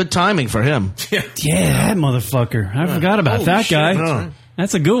 Good timing for him. Yeah, that motherfucker. I forgot about that guy. Oh.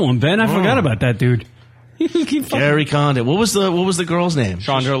 That's a good one, Ben. I forgot about that dude. Gary Condit. What was the girl's name?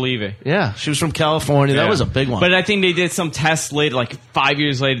 Chandra Levy. Yeah, she was from California. That was a big one. But I think they did some tests later, like 5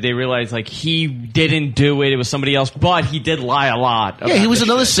 years later, they realized like he didn't do it. It was somebody else, but he did lie a lot. Yeah, he was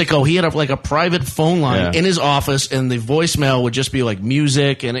another sicko. He had a private phone line in his office, and the voicemail would just be like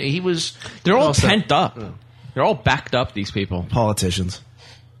music, and he was... They're all pent up. They're all backed up, these people. Politicians.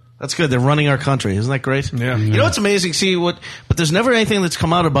 That's good. They're running our country. Isn't that great? Yeah. You know what's amazing? But there's never anything that's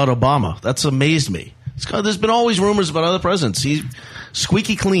come out about Obama. That's amazed me. There's been always rumors about other presidents. He's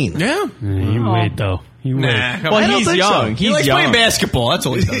squeaky clean. Yeah. You wait, though. Well, he's young. He likes playing basketball. That's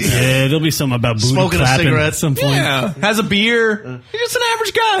all he does. Yeah, there'll be something about booty smoking a cigarette at some point. Yeah. Has a beer. He's just an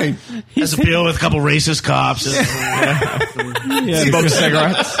average guy. Has a beer with a couple racist cops. Smokes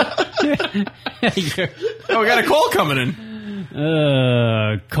cigarettes. We got a call coming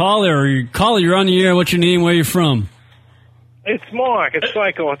in. Caller, you're on the air. What's your name? Where you from? It's Mark. It's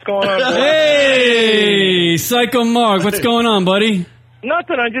Psycho. What's going on, boy? Hey, Psycho Mark. What's going on, buddy?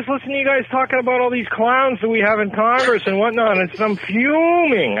 Nothing. I just listen to you guys talking about all these clowns that we have in Congress and whatnot. I'm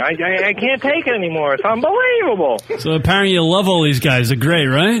fuming. I can't take it anymore. It's unbelievable. So apparently you love all these guys. They're great,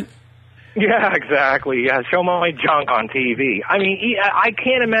 right? Yeah, exactly. Yeah, show my junk on TV. I mean, I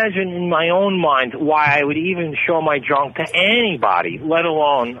can't imagine in my own mind why I would even show my junk to anybody, let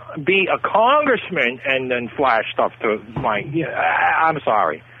alone be a congressman and then flash stuff to my... I'm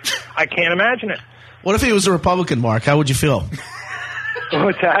sorry. I can't imagine it. What if he was a Republican, Mark? How would you feel?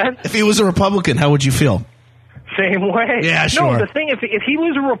 What's that? If he was a Republican, how would you feel? Same way. Yeah, sure. No, the thing, if he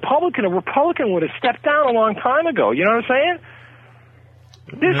was a Republican would have stepped down a long time ago. You know what I'm saying?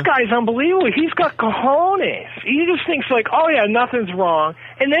 This guy's unbelievable. He's got cojones. He just thinks like, oh yeah, nothing's wrong.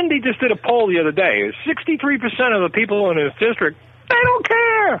 And then they just did a poll the other day. 63% of the people in his district, they don't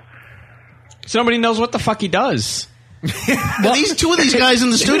care. So nobody knows what the fuck he does. Well, two of these guys in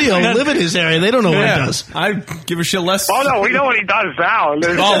the studio live in his area. They don't know what he does. I give a shit less. Oh, no, we know what he does now.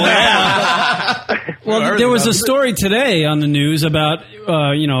 Well, there was a story today on the news about,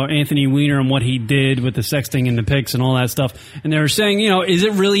 Anthony Weiner and what he did with the sexting and the pics and all that stuff. And they were saying, is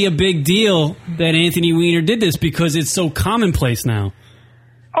it really a big deal that Anthony Weiner did this because it's so commonplace now?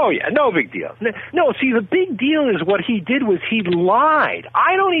 Oh, yeah, no big deal. No, see, the big deal is what he did was he lied.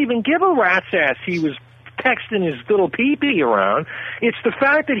 I don't even give a rat's ass he was texting his little pee-pee around. It's the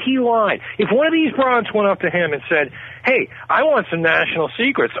fact that he lied. If one of these broads went up to him and said, hey, I want some national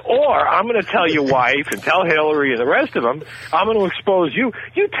secrets, or I'm going to tell your wife and tell Hillary and the rest of them, I'm going to expose you.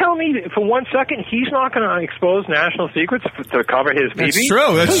 You tell me for 1 second he's not going to expose national secrets to cover his pee-pee? That's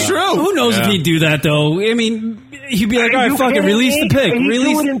true. That's true. Who knows if he'd do that, though? I mean, he'd be like, all right, fuck it, release the pic. He'd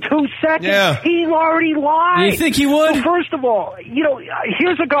do it in 2 seconds. Yeah. He already lied. You think he would? Well, first of all,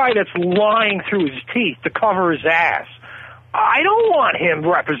 here's a guy that's lying through his teeth to cover his ass. I don't want him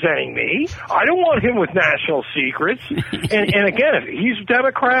representing me. I don't want him with national secrets. And again, if he's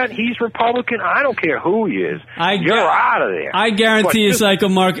Democrat, he's Republican, I don't care who he is. You're out of there. I guarantee you, Psycho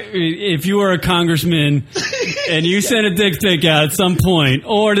Mark, if you were a congressman and you sent a dick pic out at some point,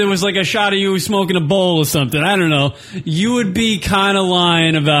 or there was like a shot of you smoking a bowl or something, I don't know, you would be kind of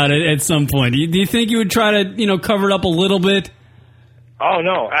lying about it at some point. Do you think you would try to, cover it up a little bit? Oh,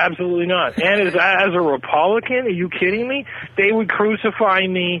 no, absolutely not. And as a Republican, are you kidding me? They would crucify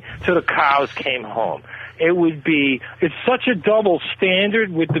me till the cows came home. It's such a double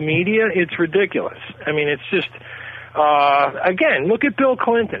standard with the media, it's ridiculous. I mean, it's just, again, look at Bill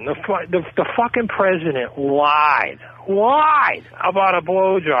Clinton. The fucking president lied about a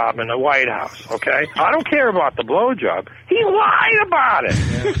blowjob in the White House, okay? I don't care about the blowjob. He lied about it.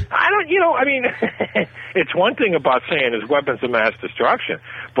 Yeah. It's one thing about saying it's weapons of mass destruction,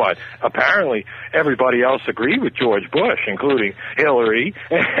 but apparently everybody else agreed with George Bush, including Hillary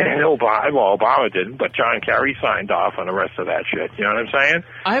and Obama. Well, Obama didn't, but John Kerry signed off on the rest of that shit. You know what I'm saying?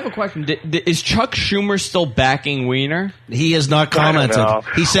 I have a question. Is Chuck Schumer still backing Weiner? He has not commented.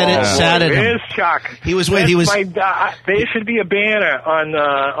 He said it saddened him. Where's Chuck? There should be a banner on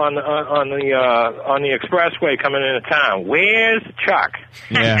the expressway coming into town. Where's Chuck?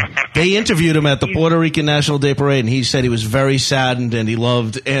 Yeah. They interviewed him at the Puerto Rican National Day Parade, and he said he was very saddened and he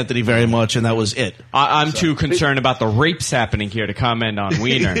loved Anthony very much, and that was it. I'm too concerned about the rapes happening here to comment on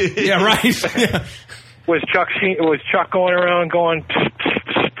Weiner. Yeah, right. Yeah. Was Chuck going around going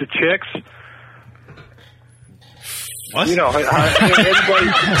to chicks? What?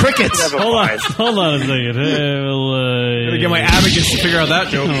 Crickets. Hold on a second. Gotta get my abacus to figure out that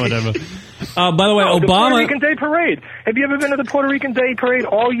joke. Whatever. By the way, The Puerto Obama. Rican Day Parade. Have you ever been to the Puerto Rican Day Parade?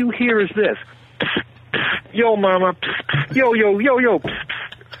 All you hear is this. Yo, mama. Yo, yo, yo, yo.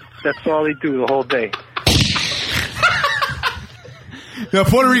 That's all they do the whole day. No,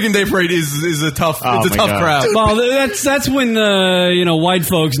 Puerto Rican Day Parade is a tough. It's a tough crowd. Well, that's when white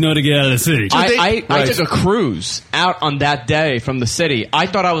folks know to get out of the city. I took a cruise out on that day from the city. I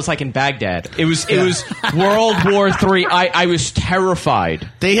thought I was like in Baghdad. It was World War III. I was terrified.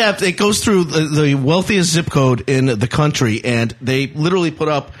 It goes through the wealthiest zip code in the country, and they literally put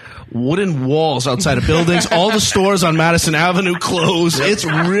up wooden walls outside of buildings. All the stores on Madison Avenue closed. It's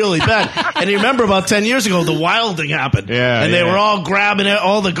really bad. And you remember about 10 years ago, the wilding happened. Yeah, and they were all grabbing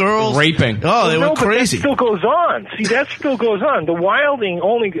all the girls. Raping. Oh, they were crazy. But that still goes on. See, that still goes on. The wilding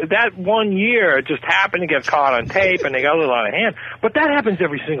that 1 year just happened to get caught on tape, and they got a little out of hand. But that happens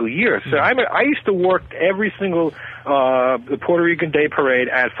every single year. So I used to work every single the Puerto Rican Day Parade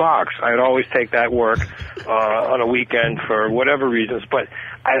at Fox. I'd always take that work on a weekend for whatever reasons, but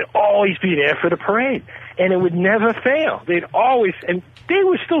I'd always be there for the parade, and it would never fail. And they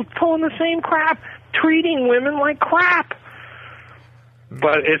were still pulling the same crap, treating women like crap.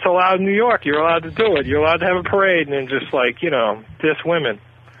 But it's allowed in New York. You're allowed to do it. You're allowed to have a parade and then just diss women.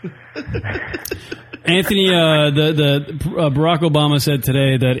 Anthony, Barack Obama said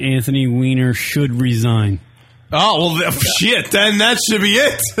today that Anthony Weiner should resign. Oh, well, shit, then that should be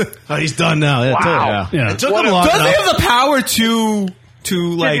it. Oh, he's done now. Yeah, Wow. It took him long Doesn't he enough. have the power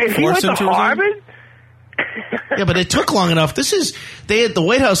to like, If he force went him to to Harvard? Yeah, but it took long enough. The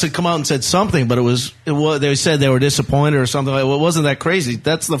White House had come out and said something, but it was they said they were disappointed or something. Well, it wasn't that crazy.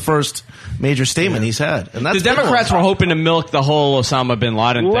 That's the first major statement he's had, and that's The Democrats were hoping to milk the whole Osama bin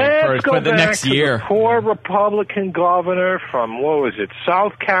Laden thing Let's go for the back next to year. the poor Republican governor from, what was it,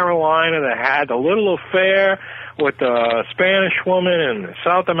 South Carolina that had a little affair with the Spanish woman in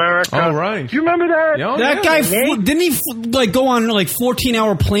South America. Oh, right. Do you remember that? That guy, didn't he like go on like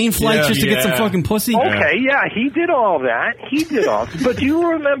 14-hour plane flights just to get some fucking pussy? Okay, yeah, he did all that. But do you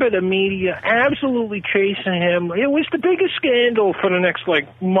remember the media absolutely chasing him? It was the biggest scandal for the next,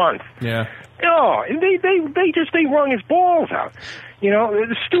 month. Yeah. Oh, they wrung his balls out. You know,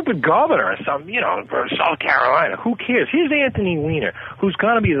 the stupid governor or something, for South Carolina. Who cares? Here's Anthony Weiner, who's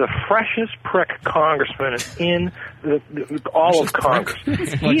going to be the freshest prick congressman in all of Congress.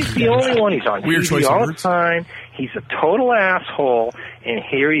 He's the only one he's on Weird TV choice of all the words. time. He's a total asshole, and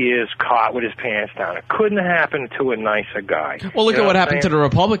here he is caught with his pants down. It couldn't happen to a nicer guy. Well, look You know at what I'm happened to saying? the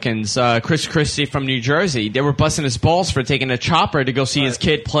Republicans. Chris Christie from New Jersey. They were busting his balls for taking a chopper to go see his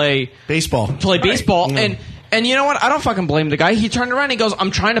kid play baseball. And you know what? I don't fucking blame the guy. He turned around and he goes,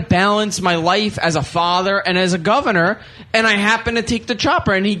 I'm trying to balance my life as a father and as a governor, and I happen to take the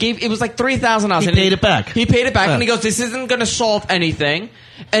chopper. And it was like $3,000. He paid it back. He paid it back, Yeah. and he goes, this isn't going to solve anything.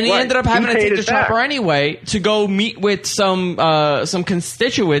 And he Right. ended up He having to paid take the it back. chopper anyway to go meet with some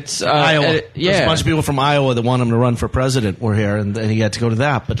constituents. Iowa. There's yeah. a bunch of people from Iowa that want him to run for president were here, and he had to go to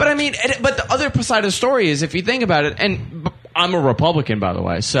that. But I mean, but the other side of the story is, if you think about it, and I'm a Republican, by the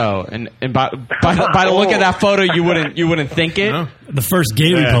way. So, and by the look of that photo, you wouldn't think it. No. The first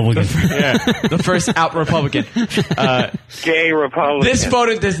gay Republican. The first out Republican. Gay Republican. This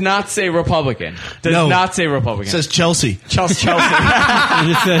photo does not say Republican. Does not say Republican. It says Chelsea. Chelsea.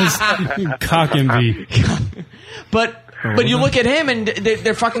 It says cock and bee. But you look at him and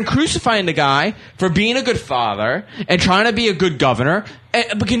they're fucking crucifying the guy for being a good father and trying to be a good governor.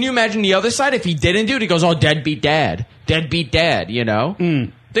 But can you imagine the other side? If he didn't do it, he goes, "Oh, deadbeat dad, deadbeat dad." You know,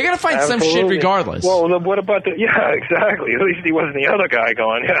 they're gonna find some shit Absolutely. regardless. Well, what about the? Yeah, exactly. At least he wasn't the other guy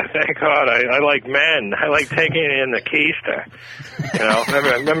going. Yeah, thank God. I like men. I like taking it in the keister. You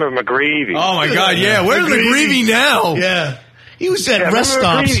know, remember McGreevy? Oh my God, yeah. Where's McGreevy now? Yeah. He was at rest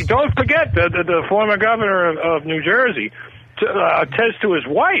remember stops. McGreevy? Don't forget the former governor of New Jersey. Says to his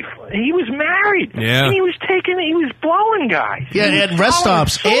wife, he was married. Yeah. And he was blowing guys. Yeah, He at was rest following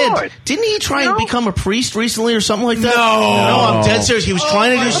stops. sword. And didn't he try and become a priest recently or something like that? No. I'm dead serious. He was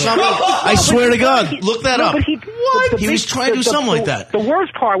trying to do something. I swear to God. Look that up. But He was trying to do something like that. The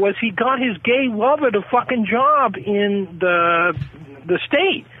worst part was he got his gay lover the fucking job in the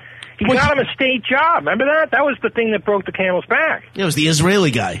state. He got him a state job. Remember that? That was the thing that broke the camel's back. It was the Israeli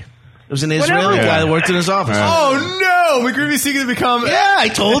guy. It was an Israeli Whatever. guy that worked in his office. Oh no, McGreevy's seeking to become Yeah, I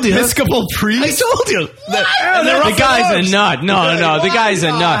told you. Episcopal priest. I told you. The guy's a nut. No, the guy's a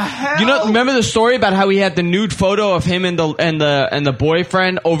nut. You know, remember the story about how he had the nude photo of him and the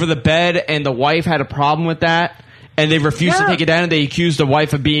boyfriend over the bed, and the wife had a problem with that, and they refused to take it down, and they accused the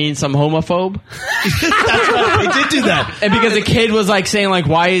wife of being some homophobe. That's right. They did do that. And because the kid was like saying like,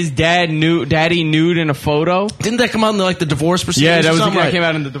 why is daddy nude in a photo? Didn't that come out in like the divorce proceedings? Yeah, that or was the something? guy that came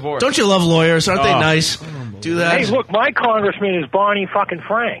out in the divorce. Don't you love lawyers? Aren't they Oh. nice? Do that. Hey, look, my congressman is Barney fucking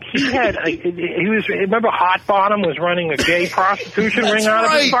Frank. He was. Remember, Hot Bottom was running a gay prostitution ring out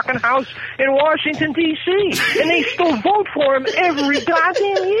of his fucking house in Washington D.C. and they still vote for him every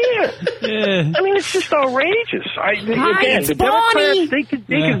goddamn year. Yeah. I mean, it's just outrageous. Again, the Democrats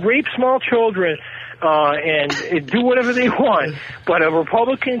they could rape small children. And do whatever they want, but a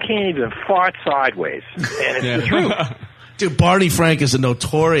Republican can't even fart sideways, and it's the truth. Dude, Barney Frank is a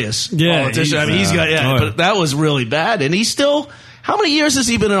notorious politician. I mean, he's got but that was really bad. And he's still. How many years has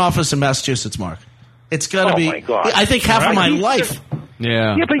he been in office in Massachusetts, Mark? It's got to be. My God. I think half of my life.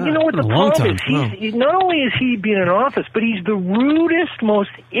 Yeah. Yeah, but you know what the problem is? He's not only has he been in office, but he's the rudest, most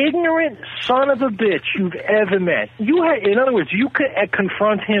ignorant son of a bitch you've ever met. In other words, you could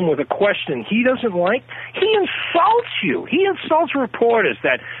confront him with a question he doesn't like. He insults you. He insults reporters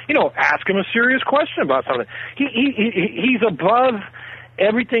that ask him a serious question about something. He's above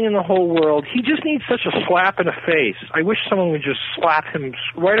everything in the whole world. He just needs such a slap in the face. I wish someone would just slap him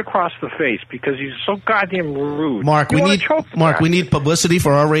right across the face because he's so goddamn rude. Mark, we need publicity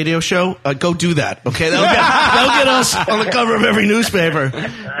for our radio show. Go do that, okay? That'll get us on the cover of every newspaper.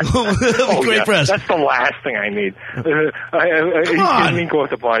 That'll be great press. That's the last thing I need. He didn't mean go up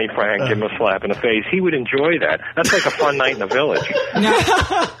to Bonnie Frank, give him a slap in the face. He would enjoy that. That's like a fun night in the village.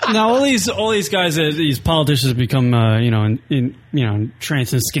 Now all these guys, these politicians become,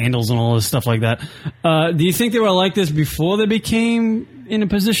 entranced in scandals and all this stuff like that. Do you think they were like this before they became in a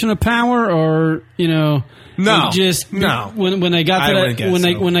position of power, or No. When they got to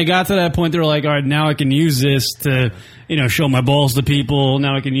that when they got to that point, they were like, all right, now I can use this to show my balls to people.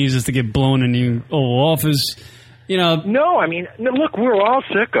 Now I can use this to get blown in the Oval Office. No, I mean, look, we're all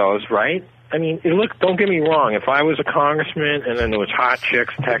sickos, right? I mean, look, don't get me wrong. If I was a congressman and then there was hot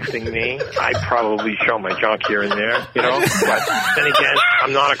chicks texting me, I'd probably show my junk here and there, But then again,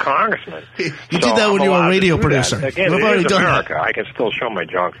 I'm not a congressman. You did that when you were a radio producer. Again, it is America. I can still show my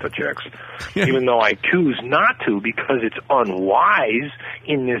junk to chicks, even though I choose not to because it's unwise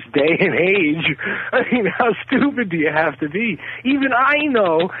in this day and age. I mean, how stupid do you have to be? Even I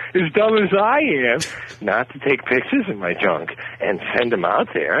know, as dumb as I am, not to take pictures of my junk and send them out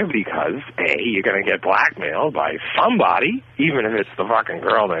there because you're going to get blackmailed by somebody, even if it's the fucking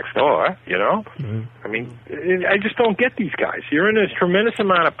girl next door, Mm-hmm. I mean, I just don't get these guys. You're in this tremendous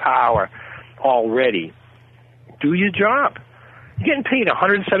amount of power already. Do your job. You're getting paid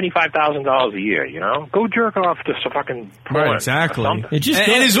 $175,000 a year, Go jerk off to some fucking porn. Right, exactly. Or something.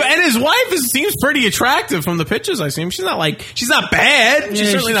 And his wife seems pretty attractive from the pictures I see. She's not bad.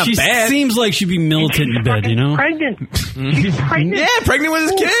 She's certainly not bad. She seems like she'd be militant in bed, Pregnant. She's pregnant. Yeah, pregnant with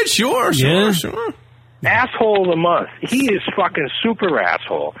his kid. Sure. Asshole of the month. He is fucking super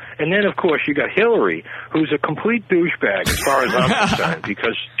asshole. And then, of course, you got Hillary, who's a complete douchebag as far as I'm concerned,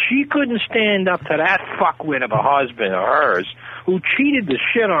 because she couldn't stand up to that fuckwit of a husband of hers who cheated the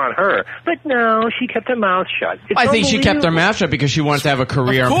shit on her. But no, she kept her mouth shut. I think she kept her mouth shut because she wanted to have a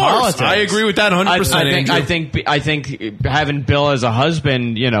career in politics. I agree with that 100%. I think having Bill as a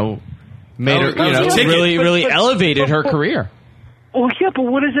husband, made her, really elevated her career. Well, yeah, but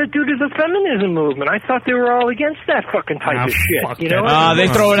what does that do to the feminism movement? I thought they were all against that fucking type of shit. They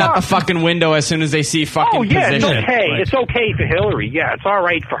throw it out the fucking window as soon as they see fucking position. It's okay. It's okay for Hillary. Yeah, it's all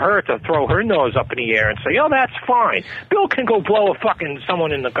right for her to throw her nose up in the air and say, "Oh, that's fine." Bill can go blow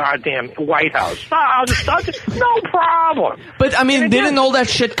someone in the goddamn White House. No problem. But I mean, didn't all that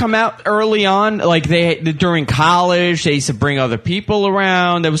shit come out early on? Like during college, they used to bring other people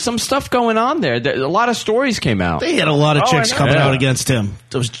around. There was some stuff going on there. A lot of stories came out. They had a lot of chicks coming out against him.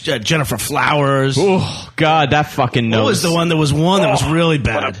 There was Jennifer Flowers. Oh God, that fucking nose. What was the one that was that was really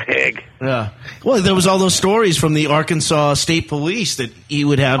bad? What a pig. Yeah. Well, there was all those stories from the Arkansas State Police that he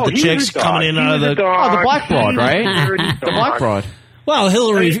would have the chicks coming in out of the Black Broad, right? The Black Broad. Well,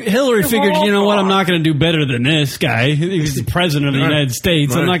 Hillary figured, you know what, I'm not going to do better than this guy. He's the president of the United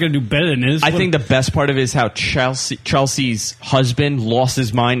States. I'm not going to do better than this. I think the best part of it is how Chelsea's husband lost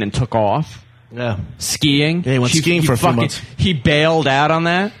his mind and took off. Yeah. Skiing. Yeah, he went skiing for a few months. He bailed out on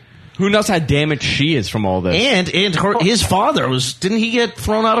that. Who knows how damaged she is from all this? And his father didn't he get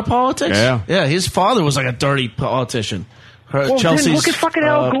thrown out of politics? Yeah. Yeah, his father was like a dirty politician. Chelsea's, then look at fucking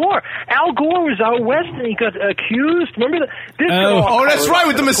Al Gore. Al Gore was out west and he got accused. Remember this? That's right,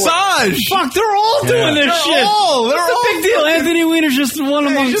 with the massage. Fuck, they're all doing this shit. What's the big deal? Anthony Weiner's just one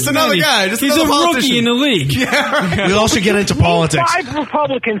among just another guy. He's a rookie in the league. Yeah. We also get into politics. 5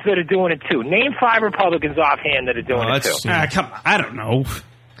 Republicans that are doing it too. Name 5 Republicans offhand that are doing it too. Come on, I don't know.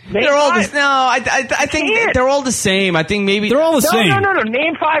 They're all I think they're all the same. I think maybe they're all the same. No.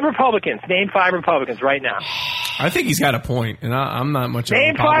 Name 5 Republicans. Name 5 Republicans right now. I think he's got a point, and I'm not much.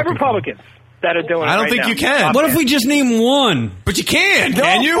 Name 5 Republicans that are doing it. I don't think now. you can. What if we just name one? But you can. No,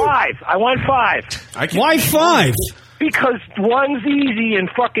 Can you? 5. I want 5. Why 5? Because 1's easy and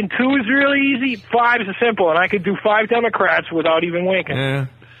fucking 2 is really easy. 5 is simple, and I could do 5 Democrats without even winking. Yeah.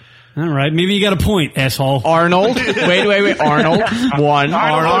 All right, maybe you got a point, asshole. Arnold. Wait. Arnold. 1.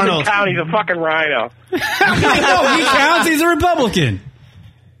 Arnold doesn't count. He's a fucking rhino. No, he counts. He's a Republican.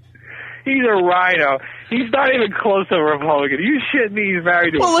 He's a rhino. He's not even close to a Republican. You shitting me? He's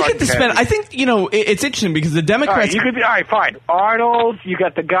married to a Well, look at the fucking spin. I think, it's interesting because the Democrats... All right, fine. Arnold, you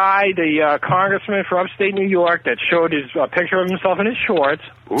got the guy, the congressman from upstate New York that showed his picture of himself in his shorts.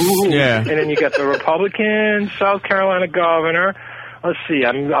 Ooh. Yeah. And then you got the Republican South Carolina governor. Let's see.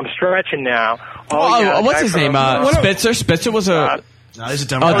 I'm stretching now. What's his name? Spitzer? Spitzer was a... No, he's a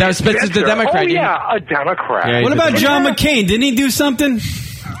Democrat. Oh, Spitzer's the Democrat. Oh, yeah, a Democrat. Yeah, what about John McCain? Didn't he do something?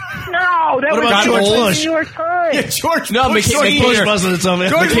 No, No, that What was about George George Bush. Bush? New York Times. Yeah, George No, Bush. McCain- Bush wasn't something.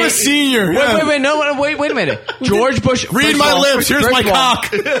 George Bush Senior. Yeah. Wait a minute. George Bush. Read first my of all- lips. Here's first my of all,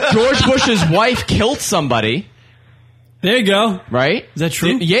 cock. George Bush's wife killed somebody. There you go. Right? Is that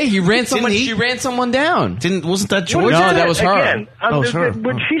true? Yeah, he ran someone. he? She ran someone down. Wasn't that What George? is No, that was her. Again, Oh, it was her.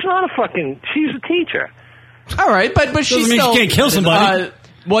 But she's not a fucking. She's a teacher. All right, but she's Doesn't mean still. she can't kill somebody.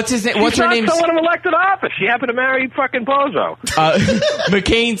 What's his name? She's What's her not name? someone in elected office. She happened to marry fucking Bozo.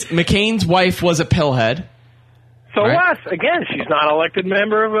 McCain's wife was a pillhead. So Right. what? Again, she's not an elected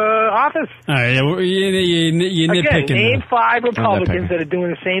member of office. All right, you're Again, nitpicking. name now. 5 Republicans that are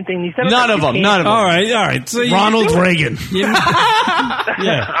doing the same thing. These Democrats, None of you them. can't- None of them. All right. So Ronald Reagan. Yeah.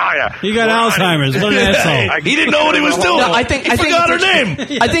 Oh, yeah. He got Alzheimer's. What an asshole. He didn't know what he was doing. No, I think forgot her name.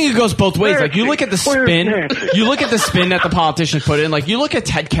 I think it goes both ways. Like you look at the spin, you look at the spin that the politicians put in. Like you look at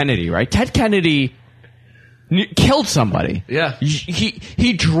Ted Kennedy, right? Ted Kennedy killed somebody. Yeah.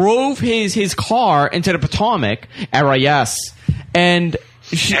 He drove his car into the Potomac era, yes, and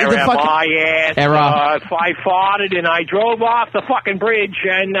I farted and I drove off the fucking bridge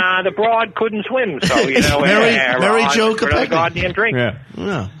and the broad couldn't swim. So you know, Mary Jo for the Kopechne. goddamn drink.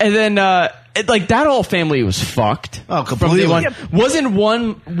 Yeah. And then, like that whole family was fucked. Oh, From completely. day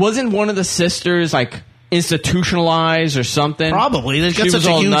one. Wasn't one of the sisters like institutionalized or something? Probably. They've got She such was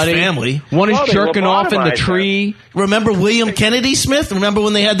a all huge nutty. family. One is Well, they jerking off in the lobotomized tree. Remember William Kennedy Smith? Remember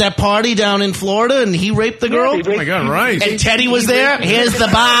when they had that party down in Florida and he raped the girl? he raped- Oh my God, right. And Teddy was there. Here's the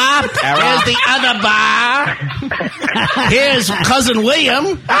bar. Here's the other bar. Here's cousin William.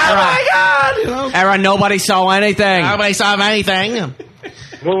 Oh my God! You know, Era, nobody saw anything. nobody saw anything.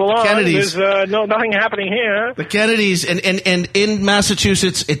 Move along. Kennedys. There's nothing happening here. The Kennedys, and in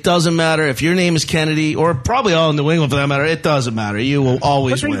Massachusetts, it doesn't matter if your name is Kennedy, or probably all in New England for that matter. It doesn't matter. You will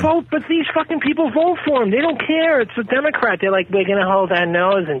always But they win. vote. But these fucking people vote for him. They don't care. It's a Democrat. They're like, we're gonna hold our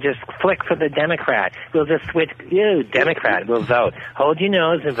nose and just flick for the Democrat. We'll just switch. You Democrat. We'll vote. Hold your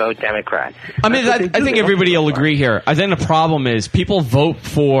nose and vote Democrat. I mean, That's what they I do. think They everybody don't will give a agree here. I think the problem is people vote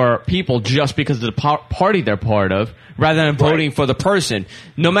for people just because of the party they're part of, rather than voting for the person.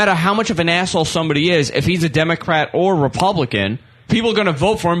 No matter how much of an asshole somebody is, if he's a Democrat or Republican, people are going to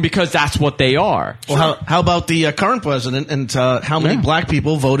vote for him because that's what they are. Well, how about the current president and how many black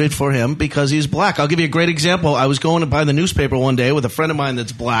people voted for him because he's black? I'll give you a great example. I was going to buy the newspaper one day with a friend of mine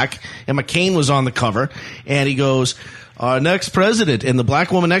that's black, and McCain was on the cover, and he goes, our next president, and the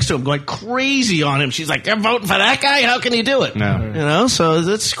black woman next to him going crazy on him. She's like, they're voting for that guy? How can you do it? No. You know, so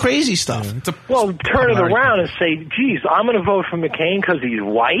that's crazy stuff. Well, turn it around and say, geez, I'm going to vote for McCain because he's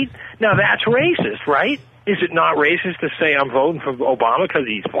white. Now, that's racist, right? Is it not racist to say I'm voting for Obama because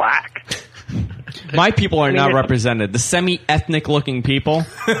he's black? My people are not it's- represented. The semi-ethnic looking people.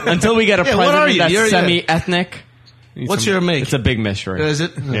 Until we get a Yeah, what are president you? that's You're- semi-ethnic. What's your make? It's a big mystery. Is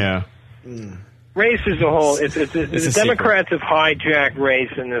it? Yeah. Race is a whole. The a Democrats have hijacked race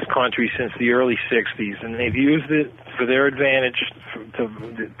in this country since the early '60s, and they've used it for their advantage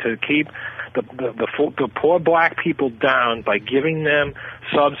to keep the poor black people down by giving them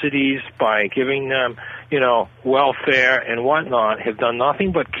subsidies, by giving them welfare and whatnot. Have done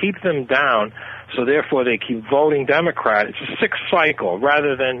nothing but keep them down. So therefore, they keep voting Democrat. It's a sick cycle.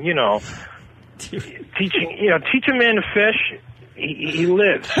 Rather than teach a man to fish. He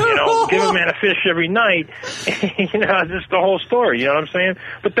lives, give a man a fish every night, it's just the whole story, you know what I'm saying?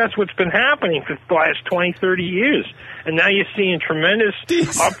 But that's what's been happening for the last 20, 30 years. And now you're seeing tremendous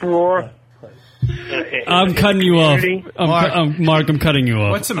uproar. I'm cutting you off. Mark, I'm cutting you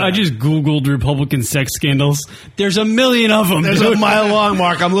off. What's the matter? I just Googled Republican sex scandals. There's a million of them. There's a mile long,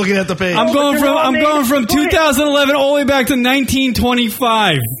 Mark. I'm looking at the page. I'm going from 2011 all the way back to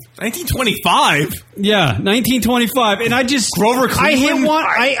 1925. 1925? Yeah, 1925. And I just Grover I hit Cleveland? one.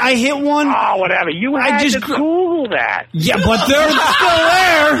 I hit one. Oh, whatever. You had to Google that. Yeah, but they're still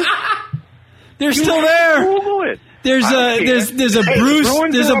there. They're still there. Google it. There's a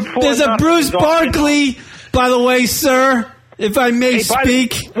Bruce Barkley, by the way, sir, if I may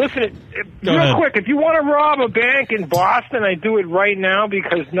speak. Listen, Go real ahead. quick, if you want to rob a bank in Boston, I do it right now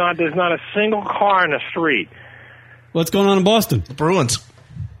because there's not a single car in the street. What's going on in Boston? Bruins.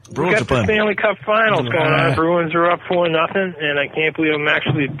 We Bruins are got the playing. Stanley Cup Finals going on. Bruins are up 4-0, and I can't believe I'm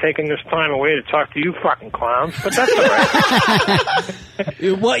actually taking this time away to talk to you fucking clowns. But that's all right.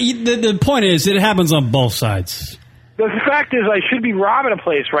 Well, the point is, it happens on both sides. The fact is, I should be robbing a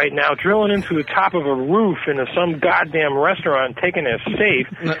place right now, drilling into the top of a roof in some goddamn restaurant, taking a safe,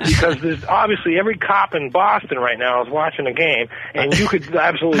 because there's obviously every cop in Boston right now is watching a game, and you could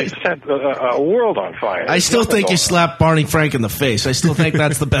absolutely set a world on fire. I still think you slapped Barney Frank in the face. I still think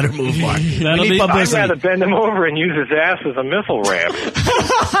that's the better move, Mark. We need I'd publicity. rather bend him over and use his ass as a missile ramp.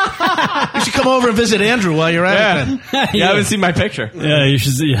 You should come over and visit Andrew while you're at it. Then. You haven't seen my picture. Yeah, you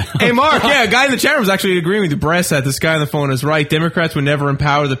should see. Yeah. Hey, Mark, a guy in the chat room is actually agreeing with you. Brass said this guy on the phone is right. Democrats would never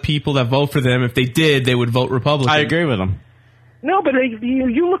empower the people that vote for them. If they did, they would vote Republican. I agree with him. No, but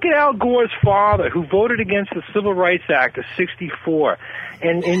you look at Al Gore's father, who voted against the Civil Rights Act of '64,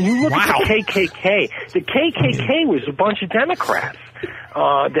 and you look at the KKK. The KKK was a bunch of Democrats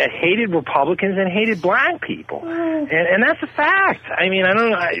that hated Republicans and hated black people, and that's a fact. I mean, I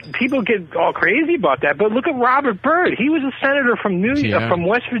don't know. People get all crazy about that, but look at Robert Byrd. He was a senator from from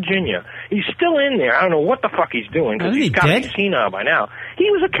West Virginia. He's still in there. I don't know what the fuck he's doing because he's got to be senile by now.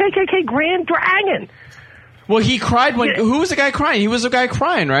 He was a KKK Grand Dragon. Well, he cried when... Who was the guy crying? He was the guy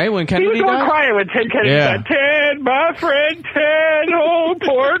crying, right? When Kennedy died? He was the one crying when Ted Kennedy died. Ted, my friend Ted. Oh,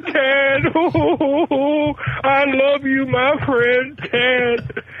 poor Ted. Oh, I love you, my friend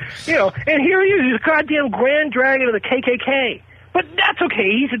Ted. You know, and here he is. He's a goddamn Grand Dragon of the KKK. But that's okay.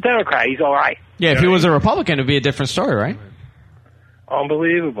 He's a Democrat. He's all right. Yeah, if he was a Republican, it would be a different story, right?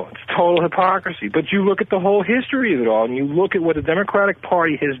 Unbelievable. It's total hypocrisy. But you look at the whole history of it all, and you look at what the Democratic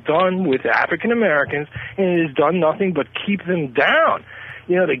Party has done with African Americans, and it has done nothing but keep them down.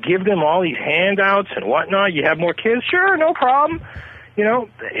 You know, they give them all these handouts and whatnot. You have more kids? Sure, no problem. You know,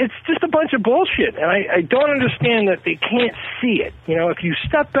 it's just a bunch of bullshit. And I don't understand that they can't see it. You know, if you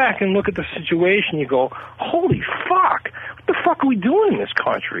step back and look at the situation, you go, holy fuck, what the fuck are we doing in this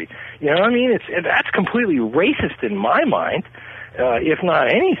country? You know what I mean? That's completely racist in my mind. If not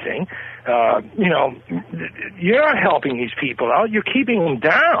anything, you know, you're not helping these people out. You're keeping them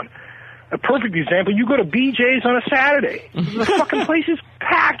down. A perfect example, you go to BJ's on a Saturday. The fucking place is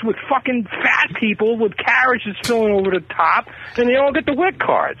packed with fucking fat people with carriages filling over the top, and they all get the WIC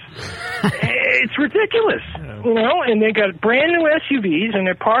cards. It's ridiculous, you know, and they got brand new SUVs, and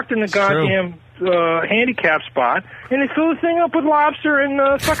they're parked in the goddamn handicap spot, and they fill the thing up with lobster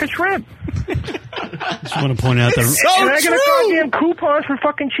and fucking shrimp. Just want to point out that and I got a goddamn coupon for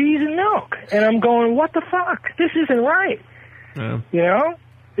fucking cheese and milk, and I'm going, what the fuck? This isn't right. Yeah. You know,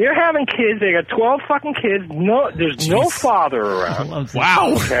 they're having kids. They got 12 fucking kids. No, there's no father around.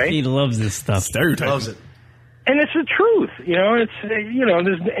 Wow, okay, he loves this stuff. Stereotype. Loves it. And it's the truth, you know. It's you know,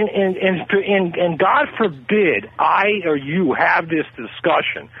 there's and God forbid I or you have this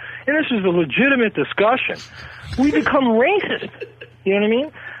discussion, and this is a legitimate discussion. We become racist. You know what I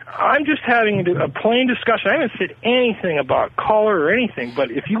mean? I'm just having a plain discussion. I haven't said anything about color or anything, but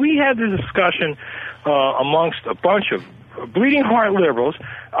if we had this discussion amongst a bunch of bleeding heart liberals,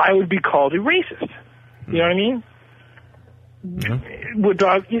 I would be called a racist. You know what I mean? Yeah.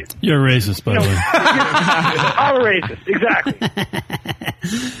 You're a racist, by the way. I'm a racist, exactly.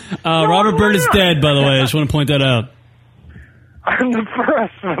 Robert Byrd is dead, by the way. I just want to point that out. I'm the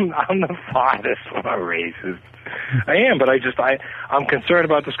first one. I'm the farthest from a racist. I am, but I'm concerned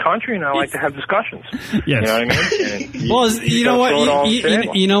about this country, and I like to have discussions. Yes. You know what I mean? And Well, you know what?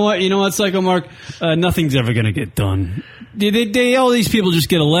 You know what? You know what, Psycho Mark? Nothing's ever going to get done. All these people just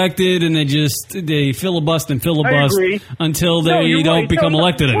get elected, and they filibuster and filibust until they don't become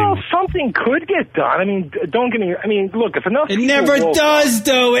elected anymore. Well, something could get done. I mean, don't get me. I mean, look, if enough. It people never vote, does,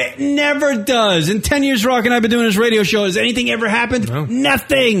 though. It never does. In 10 years, Rock and I've been doing this radio show. Has anything ever happened? No.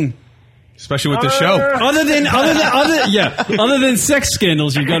 Nothing. Especially with the show. Other than sex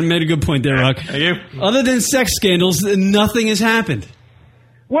scandals, you've made a good point there, Rock. Thank you. Other than sex scandals, nothing has happened.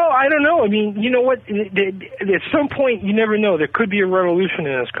 Well, I don't know. I mean, you know what? At some point, you never know. There could be a revolution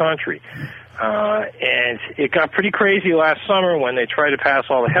in this country. And it got pretty crazy last summer when they tried to pass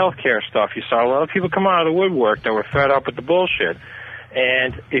all the health care stuff. You saw a lot of people come out of the woodwork that were fed up with the bullshit.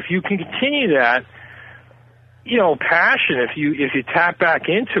 And if you can continue that, you know, passion, if you tap back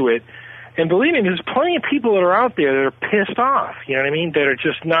into it, and believe me, there's plenty of people that are out there that are pissed off, you know what I mean, that are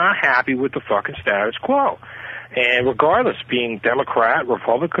just not happy with the fucking status quo. And regardless, being Democrat,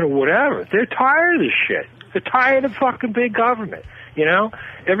 Republican, or whatever, they're tired of this shit. They're tired of fucking big government, you know?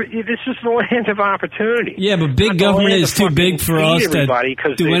 It's just the land of opportunity. Yeah, but big government is too big for us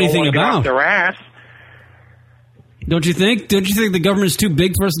to do anything about. Their ass. Don't you think? Don't you think the government is too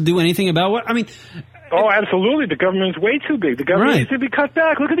big for us to do anything about? What I mean... Oh, absolutely. The government's way too big. The government needs to be cut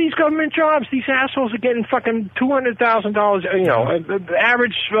back. Look at these government jobs. These assholes are getting fucking $200,000. You know, the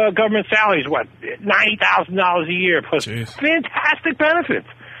average government salary is what, $90,000 a year plus fantastic benefits.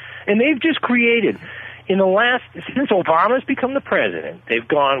 And they've just created, since Obama's become the president, they've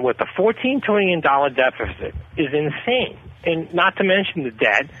gone with the $14 trillion deficit is insane. And not to mention the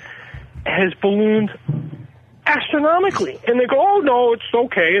debt has ballooned astronomically, and they go, oh no, it's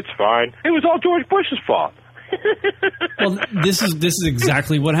okay, it's fine. It was all George Bush's fault. Well, this is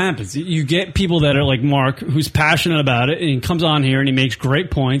exactly what happens. You get people that are like Mark, who's passionate about it, and he comes on here and he makes great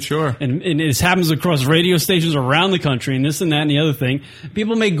points. Sure. And this happens across radio stations around the country, and this and that and the other thing.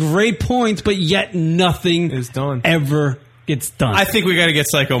 People make great points, but yet nothing is done. Ever gets done. I think we got to get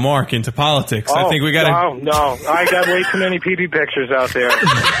Psycho Mark into politics. I think we got to. No, I got way too many pee-pee pictures out there.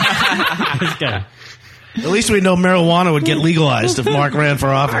 This guy. At least we know marijuana would get legalized if Mark ran for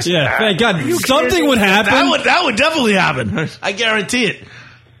office. Yeah, thank God. Something would happen. That would definitely happen. I guarantee it.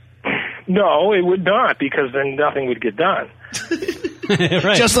 No, it would not, because then nothing would get done.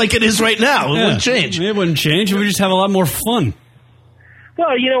 Right. Just like it is right now. It wouldn't change. It wouldn't change. We just have a lot more fun.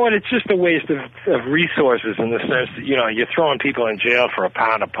 Well, you know what? It's just a waste of resources in the sense that, you're throwing people in jail for a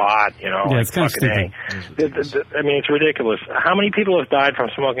pound of pot, Yeah, it's kind of stupid. I mean, it's ridiculous. How many people have died from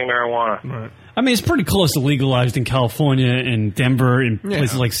smoking marijuana? Right. I mean, it's pretty close to legalized in California and Denver and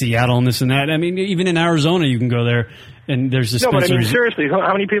places like Seattle and this and that. I mean, even in Arizona, you can go there and there's dispensaries. No, but I mean, seriously,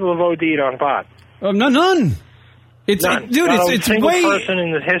 how many people have OD'd on pot? None. It's None. Dude, Not it's a single way. person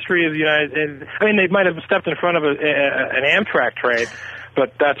in the history of the United. I mean, they might have stepped in front of an Amtrak train,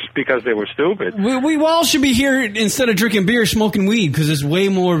 but that's because they were stupid. We all should be here instead of drinking beer, smoking weed, because it's way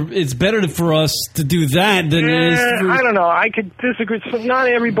more. It's better for us to do that than it is. I don't know. I could disagree. Not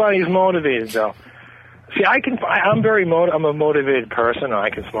everybody's motivated, though. See, I'm very I'm a motivated person. I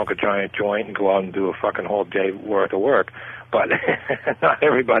can smoke a giant joint and go out and do a fucking whole day worth of work, but not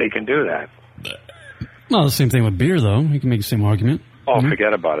everybody can do that. Well, the same thing with beer, though. You can make the same argument. Oh,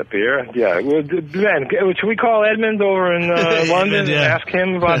 forget about it, beer. Yeah, well, Ben, should we call Edmund over in London and ask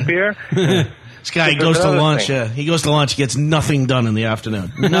him about beer? This guy goes to lunch. He goes to lunch. He gets nothing done in the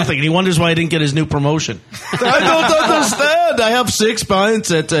afternoon. Nothing. And he wonders why he didn't get his new promotion. I don't understand. I have 6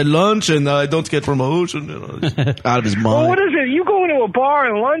 pints at lunch and I don't get promotion. Out of his mind. Well, what is it? You go into a bar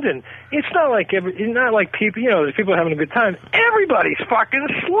in London. It's not like people. There's people having a good time. Everybody's fucking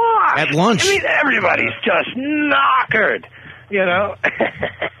sloshed at lunch. I mean, everybody's just knockered.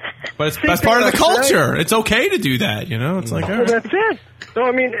 But that's part of the culture. It's okay to do that, It's like, all right. That's it. No,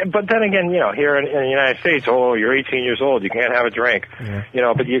 I mean, but then again, here in the United States, you're 18 years old, you can't have a drink,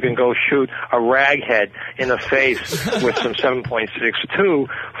 but you can go shoot a raghead in the face with some 7.62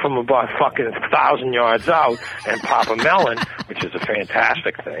 from about fucking 1,000 yards out and pop a melon, which is a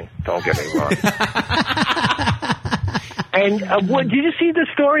fantastic thing. Don't get me wrong. And did you see the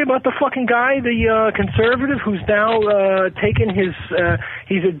story about the fucking guy, the conservative, who's now taken he's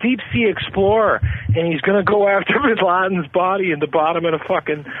a deep sea explorer, and he's going to go after Bin Laden's body in the bottom of the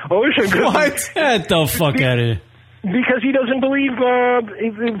fucking ocean. What? Get the fuck out of here. Because he doesn't believe,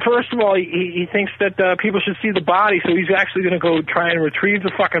 first of all, he thinks that people should see the body, so he's actually going to go try and retrieve the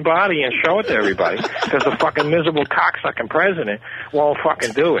fucking body and show it to everybody, because the fucking miserable cocksucking president won't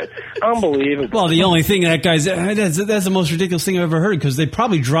fucking do it. Unbelievable. Well, the only thing that's the most ridiculous thing I've ever heard, because they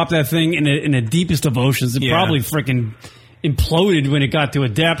probably dropped that thing in the deepest of oceans. It probably freaking imploded when it got to a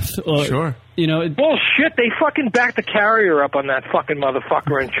depth. Sure. Bullshit, they fucking backed the carrier up on that fucking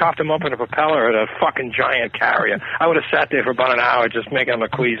motherfucker and chopped him up in a propeller at a fucking giant carrier. I would have sat there for about an hour just making him a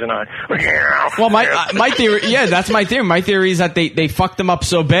Cuisinart. Well, my theory, that's my theory. My theory is that they fucked them up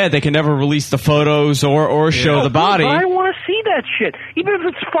so bad they can never release the photos or show the body. I want to see that shit. Even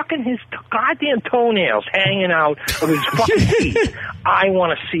if it's fucking his goddamn toenails hanging out of his fucking feet. I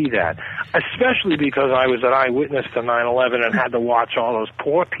want to see that. Especially because I was an eyewitness to 9/11 and had to watch all those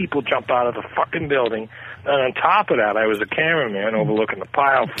poor people jump out of the fucking building. And on top of that, I was a cameraman overlooking the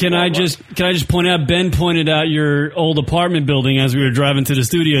pile. Can I just point out, Ben pointed out your old apartment building as we were driving to the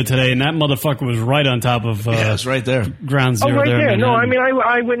studio today, and that motherfucker was right on top of it's right there. Ground Zero. Oh, right there. No, I Manhattan. mean,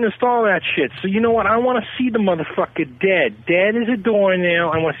 I witnessed all that shit. So you know what? I want to see the motherfucker dead. Dead as a doornail.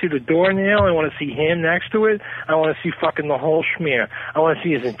 I want to see the doornail. I want to see him next to it. I want to see fucking the whole schmear. I want to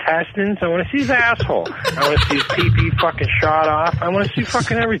see his intestines. I want to see his asshole. I want to see his pee-pee fucking shot off. I want to see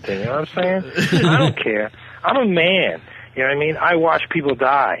fucking everything. You know what I'm saying? I don't care. I'm a man. You know what I mean? I watch people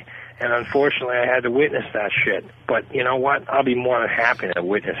die. And unfortunately, I had to witness that shit. But you know what? I'll be more than happy to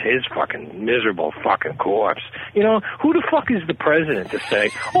witness his fucking miserable fucking corpse. Who the fuck is the president to say,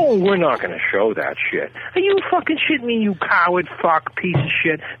 oh, we're not going to show that shit? Are you fucking shitting me, you coward fuck piece of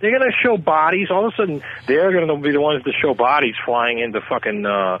shit? They're going to show bodies. All of a sudden, they're going to be the ones to show bodies flying into fucking,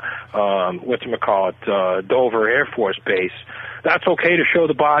 Dover Air Force Base. That's okay to show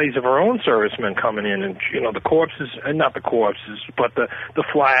the bodies of our own servicemen coming in and, the corpses, not the corpses, but the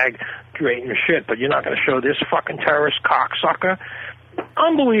flag, great and shit. But you're not going to show this fucking terrorist cocksucker?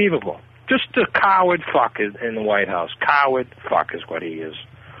 Unbelievable. Just a coward fuck in the White House. Coward fuck is what he is.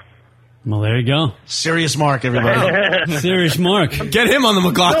 Well, there you go. Serious Mark, everybody. Serious Mark. Get him on the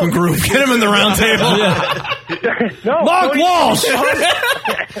McLaughlin group. Get him in the round table. Yeah. No, Mark Walsh!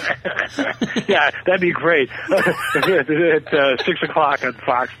 Yeah, that'd be great. At 6 o'clock on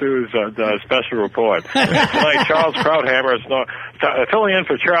Fox News, the special report. Tonight, Charles Krauthammer is filling in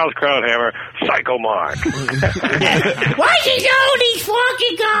for Charles Krauthammer, Psycho Mark. Why'd you know these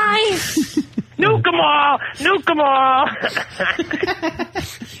fucking guys? Nuke them all! Nuke them all!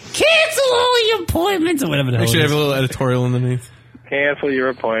 Cancel all your appointments. Or whatever the hell They should it have is. a little editorial underneath. Cancel your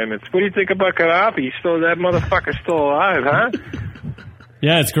appointments. What do you think about Gaddafi? That motherfucker's still alive, huh?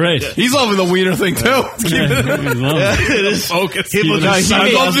 Yeah, it's great. He's loving the wiener thing, too. It is. Focus. I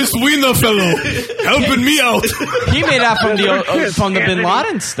love this wiener fellow. Helping me out. He made that from the Bin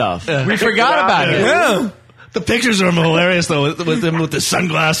Laden stuff. We forgot about it. Yeah. The pictures of him are hilarious, though, with him with the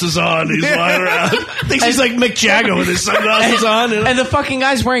sunglasses on. He's lying around. Thinks he's like Mick Jagger with his sunglasses on. And the fucking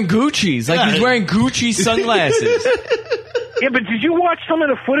guy's wearing Gucci's. Like, he's wearing Gucci sunglasses. Yeah, but did you watch some of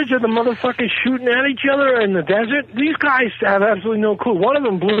the footage of the motherfuckers shooting at each other in the desert? These guys have absolutely no clue. One of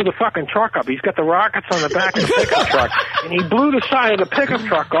them blew the fucking truck up. He's got the rockets on the back of the pickup truck, and he blew the side of the pickup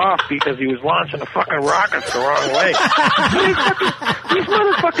truck off because he was launching the fucking rockets the wrong way. These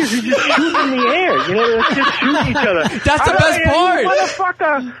motherfuckers are just shooting in the air. You know, they're just shooting each other. That's the best part.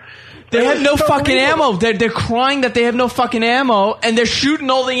 Motherfucker. They have no fucking ammo. They're crying that they have no fucking ammo, and they're shooting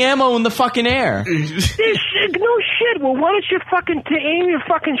all the ammo in the fucking air. No shit. Well, why don't you fucking aim your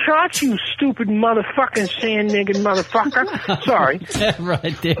fucking shots, you stupid motherfucking sand nigga motherfucker? Sorry.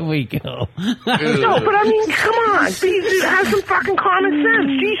 Right, there we go. No, but I mean, come on. Have some fucking common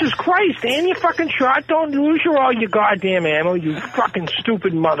sense. Jesus Christ. Aim your fucking shot. Don't lose all your goddamn ammo, you fucking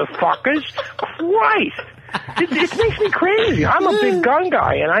stupid motherfuckers. Christ. It makes me crazy. I'm a big gun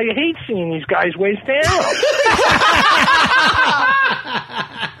guy, and I hate seeing these guys waste ammo.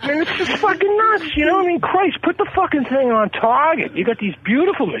 I mean, it's just fucking nuts, you know? I mean, Christ, put the fucking thing on target. You got these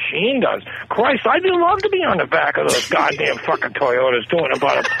beautiful machine guns. Christ, I'd love to be on the back of those goddamn fucking Toyotas doing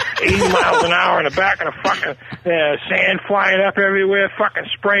about 80 miles an hour in the back of the fucking sand flying up everywhere, fucking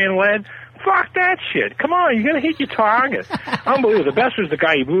spraying lead. Fuck that shit. Come on, you're going to hit your target. Unbelievable. The best was the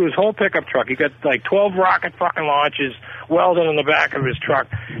guy, he blew his whole pickup truck. He got like 12 rocket fucking launches welded in the back of his truck,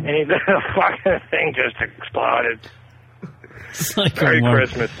 and the fucking thing just exploded. Merry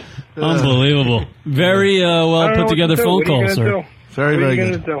Christmas. Unbelievable. Very well put together phone call, sir. Very, very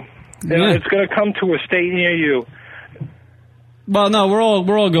good. Yeah. It's going to come to a state near you. Well, no, we're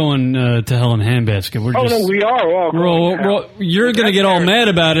all going to hell in a handbasket. We're just, no, we are. You're going to get all mad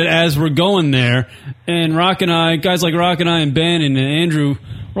about it as we're going there, and Rock and I, guys like Rock and I, and Ben and Andrew,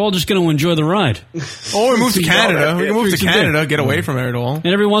 we're all just going to enjoy the ride. Or we move to Canada. We can move to Canada, get away from it all. And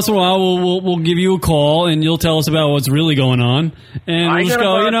every once in a while, we'll give you a call, and you'll tell us about what's really going on, and we'll just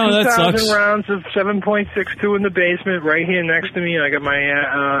go, that sucks. 2,000 rounds of 7.62 in the basement right here next to me. I got my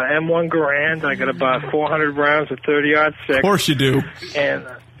M1 Garand. I got about 400 rounds of 30-06. Of course you do. And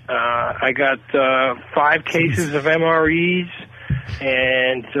I got 5 cases of MREs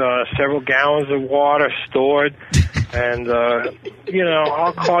and several gallons of water stored. And,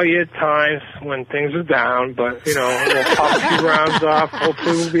 I'll call you at times when things are down, but, we'll pop a few rounds off.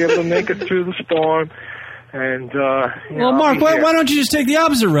 Hopefully we'll be able to make it through the storm. And, well, Mark, why don't you just take the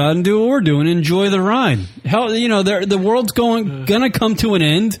opposite route and do what we're doing? Enjoy the ride. Hell, the world's gonna come to an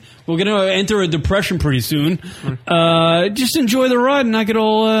end. We're gonna enter a depression pretty soon. Just enjoy the ride and not get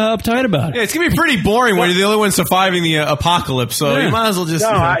all uptight about it. Yeah, it's gonna be pretty boring when you're the only one surviving the apocalypse. So you might as well just. No,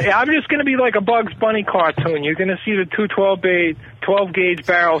 I'm just gonna be like a Bugs Bunny cartoon. You're gonna see the 12 gauge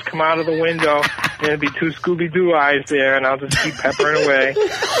barrels come out of the window, and it'll be 2 Scooby-Doo eyes there, and I'll just keep peppering away.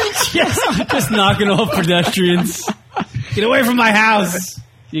 Just knocking off pedestrians. Get away from my house,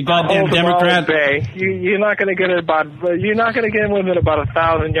 you goddamn Democrat. Bay. You're not going to get You're not going to get within about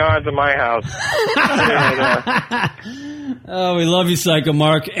 1,000 yards of my house. Oh, we love you, Psycho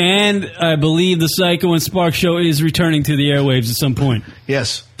Mark, and I believe the Psycho and Spark show is returning to the airwaves at some point.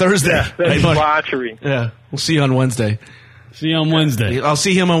 Yes, Thursday. Yeah, that's debauchery. Yeah, we'll see you on Wednesday. See you on Wednesday. I'll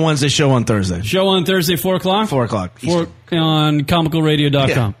see him on Wednesday. Show on Thursday. Show on Thursday, 4 o'clock? 4 o'clock. On comicalradio.com.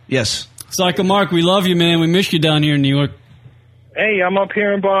 Yeah. Yes. Psycho Mark, we love you, man. We miss you down here in New York. Hey, I'm up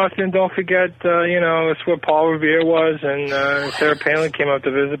here in Boston. Don't forget, it's where Paul Revere was, and Sarah Palin came up to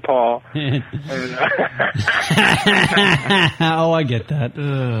visit Paul. Oh, I get that.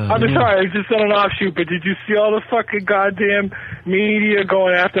 I'm sorry, I was just on an offshoot, but did you see all the fucking goddamn media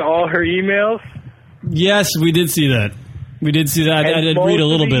going after all her emails? Yes, we did see that. We did see that. I did read a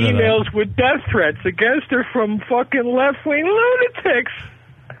little bit of that. Emails with death threats against her from fucking left-wing lunatics.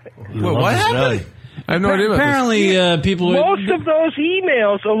 Wait, what happened? I have no idea about Apparently, people... Most of those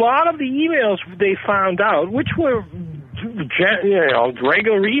emails, a lot of the emails they found out, which were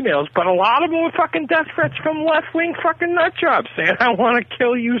regular emails, but a lot of them were fucking death threats from left-wing fucking nut jobs saying, I want to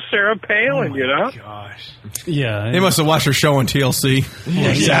kill you, Sarah Palin, you know? Yeah. They must have watched her show on TLC. Yeah,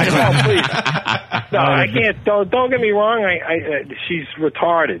 exactly. No, please. No, I can't. Don't get me wrong. She's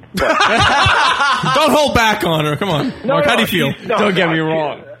retarded. But. Don't hold back on her. Come on. Mark, how do you feel? Don't get me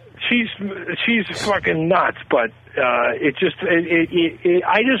wrong. She's fucking nuts, but I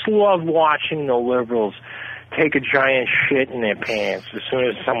just love watching the liberals take a giant shit in their pants as soon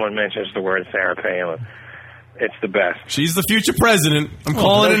as someone mentions the word Sarah Palin. It's the best. She's the future president. I'm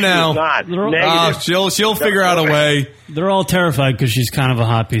calling it now. She's not. She'll figure out a way. They're all terrified because she's kind of a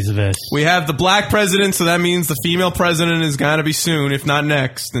hot piece of ass. We have the black president, so that means the female president is going to be soon, if not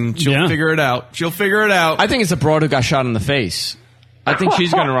next, and she'll figure it out. She'll figure it out. I think it's a broad who got shot in the face. I think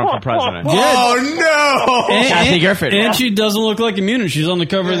she's going to run for president. Oh, no! Kathy Griffin. And she doesn't look like immunity. She's on the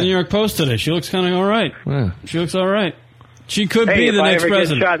cover of the New York Post today. She looks kind of all right. Yeah. She looks all right. She could be the next president. If I ever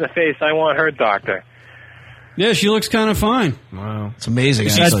president. get shot in the face, I want her doctor. Yeah, she looks kind of fine. Wow. It's amazing.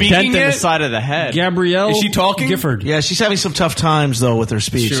 Is she speaking in the side of the head? Gabrielle Is she talking? Gifford. Yeah, she's having some tough times, though, with her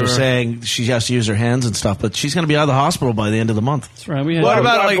speech. Sure. So saying she has to use her hands and stuff, but she's going to be out of the hospital by the end of the month. That's right.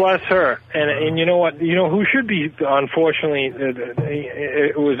 God bless her. And you know what? You know who should be, unfortunately,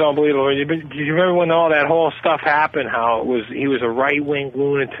 it was unbelievable. Do you remember when all that whole stuff happened, how he was a right-wing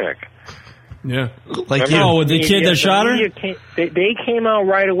lunatic? Yeah. Like Remember? Oh, with the kid that shot her? They came out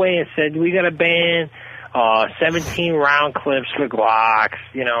right away and said, we got to ban 17 round clips for Glocks,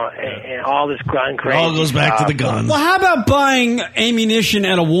 and all this gun crazy. It all goes back to the guns. Well, how about buying ammunition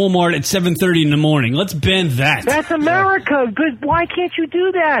at a Walmart at 7:30 in the morning? Let's ban that. That's America. Good. Why can't you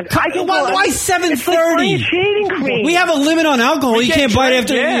do that? Why 7:30? It's like shading cream. We have a limit on alcohol. You can't buy it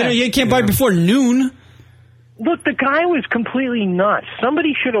after. Yeah. You can't buy it before noon. Look, the guy was completely nuts.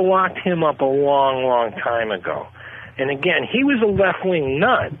 Somebody should have locked him up a long, long time ago. And again, he was a left-wing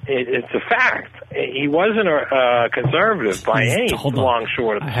nut. It's a fact. He wasn't a conservative by any long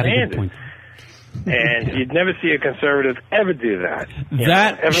short of the standard. And you'd never see a conservative ever do that.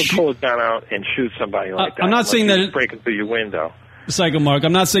 Ever pull a gun out and shoot somebody like that. I'm not saying that it breaking through your window. Psycho Mark,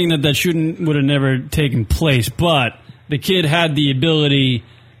 I'm not saying that would have never taken place, but the kid had the ability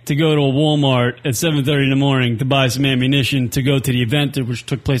to go to a Walmart at 7:30 in the morning to buy some ammunition to go to the event, which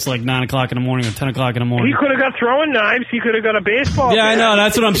took place like 9 o'clock in the morning or 10 o'clock in the morning. He could have got throwing knives. He could have got a baseball. Yeah, I know.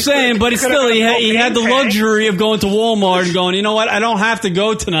 That's what I'm saying. But he had the luxury of going to Walmart and going, you know what? I don't have to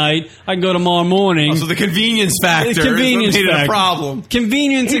go tonight. I can go tomorrow morning. So the convenience factor Convenience made it factor. a problem.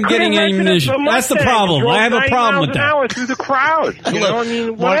 Convenience in getting ammunition. That's the problem. I have a problem with that. Through the crowd. You know, I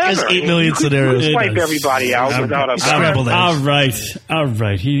mean, Mark has whatever. 8 million scenarios. You wipe everybody out without a scrambled eggs. All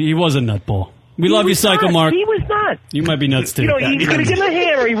right. He was a nutball. We love you, Psycho nuts. Mark. He was nuts. You might be nuts too. You could have given a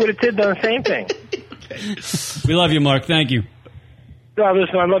hammer. He would have done the same thing. We love you, Mark. Thank you.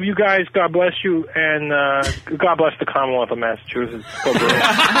 Listen, I love you guys. God bless you, and God bless the Commonwealth of Massachusetts.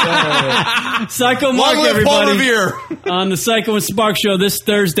 Psycho Mark, everybody, on the Psycho and Spark Show this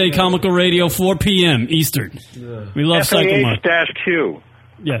Thursday, Comical Radio, 4 p.m. Eastern. We love Psycho Mark. FAH-Q.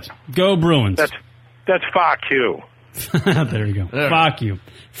 Yes. Go Bruins. That's fuck you. There you go. Fuck you.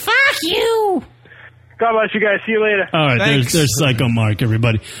 Fuck you. God bless you guys. See you later. All right, there's Psycho Mark,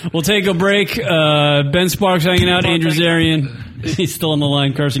 everybody. We'll take a break. Ben Sparks hanging out. Andrew Zarian, he's still on the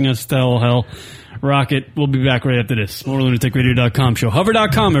line, cursing us to hell. Rocket. We'll be back right after this. More lunaticradio.com show.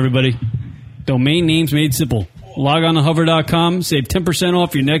 Hover.com, everybody. Domain names made simple. Log on to hover.com. Save 10%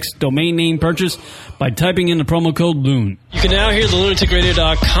 off your next domain name purchase by typing in the promo code LOON. You can now hear the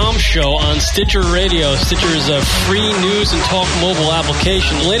lunaticradio.com show on Stitcher Radio. Stitcher is a free news and talk mobile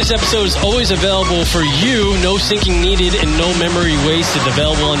application. The latest episode is always available for you. No syncing needed and no memory wasted.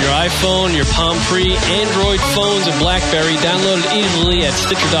 Available on your iPhone, your Palm Pre, Android phones, and BlackBerry. Download it easily at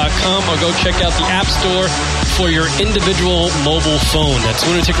Stitcher.com or go check out the App Store for your individual mobile phone. That's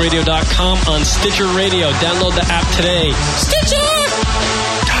lunaticradio.com on Stitcher Radio. Download the app today. Stitcher.com.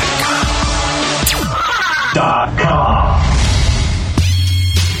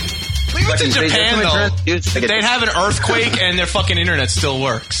 We went to Japan, though. They'd have an earthquake and their fucking internet still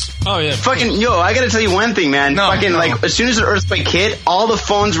works. Oh, yeah. I gotta tell you one thing, man. Like, as soon as the earthquake hit, all the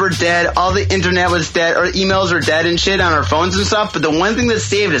phones were dead, all the internet was dead, or emails were dead and shit on our phones and stuff, but the one thing that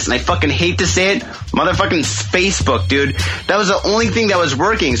saved us, and I fucking hate to say it, motherfucking Facebook, dude. That was the only thing that was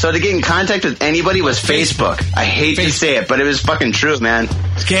working, so to get in contact with anybody was Facebook. I hate to say it, but it was fucking true, man.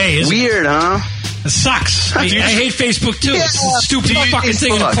 It's gay, isn't it? Weird, huh? It sucks. I hate Facebook too. Yeah. It's the stupidest fucking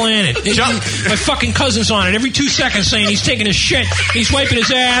thing on the planet. My fucking cousin's on it every 2 seconds saying he's taking his shit, he's wiping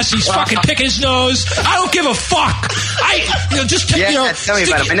his ass, he's fucking picking his nose. I don't give a fuck. Tell me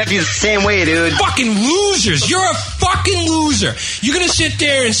about it. My nephew's the same way, dude. Fucking losers. You're a fucking loser. You're gonna sit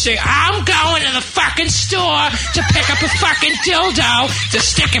there and say, I'm going to the fucking store to pick up a fucking dildo to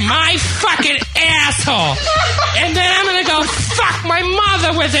stick in my fucking asshole. And then I'm gonna go fuck my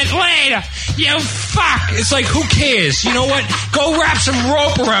mother with it later. You fuck. It's like, who cares? You know what? Go wrap some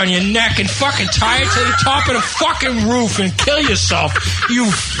rope around your neck and fucking tie it to the top of the fucking roof and kill yourself.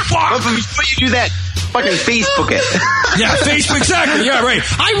 You fuck. But before you do that, fucking Facebook it. Yeah, Facebook, exactly. Yeah, right.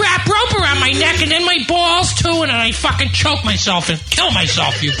 I wrap rope around my neck and then my balls too, and then I fucking choke myself and kill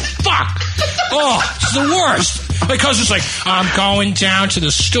myself. You fuck. Oh, it's the worst. My cousin's like, I'm going down to the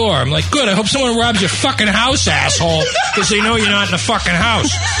store. I'm like, good. I hope someone robs your fucking house, asshole, because they know you're not in the fucking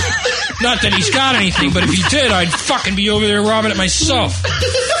house. Not that he's got anything, but if he did, I'd fucking be over there robbing it myself.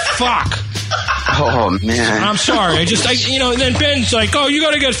 Fuck. Oh, man. I'm sorry. And then Ben's like, oh, you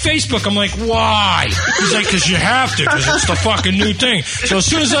got to get Facebook. I'm like, why? He's like, because you have to, because it's the fucking new thing. So as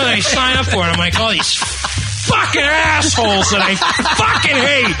soon as I sign up for it, I'm like, oh, these fucking assholes that I fucking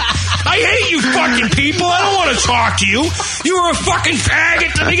hate. I hate you fucking people. I don't want to talk to you. You were a fucking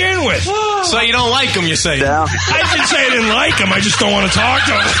faggot to begin with. So you don't like him, you say? Yeah. I didn't say I didn't like him. I just don't want to talk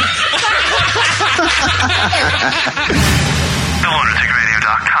to him.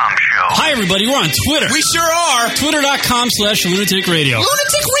 TheLunaticRadio.com show. Hi, everybody. We're on Twitter. We sure are. Twitter.com/Lunatic Radio.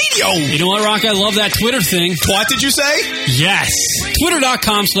 Lunatic Radio. You know what, Rock? I love that Twitter thing. What did you say? Yes.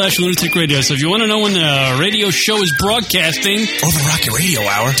 Twitter.com/Lunatic Radio. So if you want to know when the radio show is broadcasting. Oh, the Rocket Radio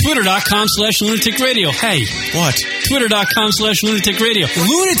Hour. Twitter.com/Lunatic Radio. Hey. What? Twitter.com/Lunatic Radio.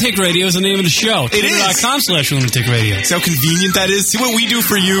 Lunatic Radio is the name of the show. It is. Twitter.com/Lunatic Radio. See how convenient that is? See what we do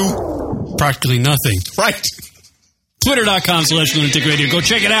for you? Practically nothing. Right. Twitter.com/Lunatic Radio. Go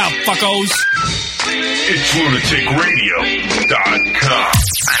check it out, fuckos. It's lunaticradio.com. And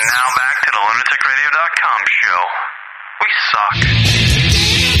now back to the lunaticradio.com show. We suck.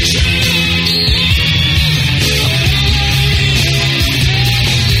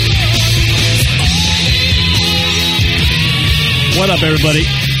 What up, everybody?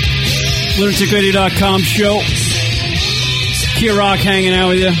 lunaticradio.com show. Kia Rock hanging out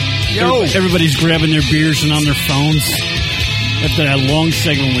with you. Yo. Everybody's grabbing their beers and on their phones after that long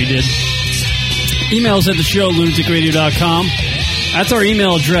segment we did. Emails at the show, lunaticradio.com. That's our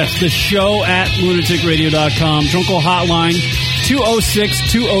email address, the show at lunaticradio.com. Drunkle hotline,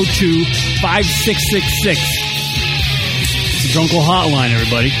 206-202-5666. It's the Drunkle hotline,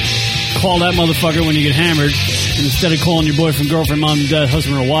 everybody. Call that motherfucker when you get hammered. And instead of calling your boyfriend, girlfriend, mom, dad,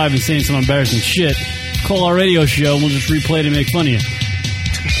 husband, or wife and saying some embarrassing shit, call our radio show and we'll just replay it and make fun of you.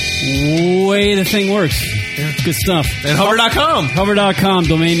 Way the thing works. Yeah. Good stuff. And hover.com. Hover.com.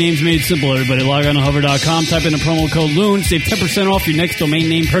 Domain names made simple, everybody. Log on to hover.com. Type in the promo code LOON. Save 10% off your next domain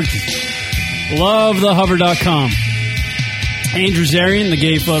name purchase. Love the hover.com. Andrew Zarian, the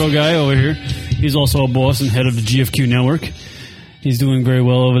gay photo guy over here. He's also a boss and head of the GFQ network. He's doing very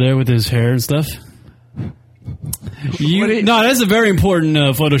well over there with his hair and stuff. No, that's a very important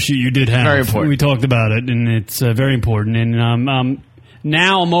photo shoot you did have. Very important. We talked about it, and it's very important. And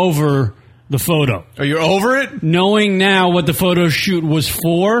now I'm over the photo. Are you over it? Knowing now what the photo shoot was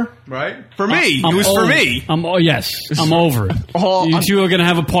for. Right. For me. It was for me. Yes, I'm over it. You two are going to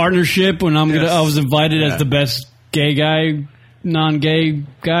have a partnership when I was invited as the best gay guy, non-gay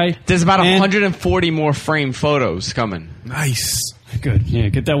guy. There's about 140 more framed photos coming. Nice. Good. Yeah,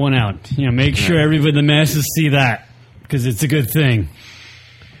 get that one out. Make sure everybody, the masses see that, because it's a good thing.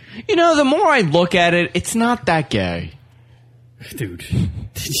 The more I look at it, it's not that gay. Dude.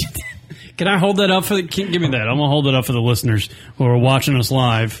 Can I hold that up for give me that. I'm going to hold it up for the listeners who are watching us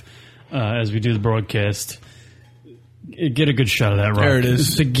live as we do the broadcast. Get a good shot of that, Rock. There it is.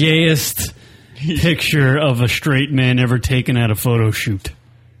 It's the gayest picture of a straight man ever taken at a photo shoot.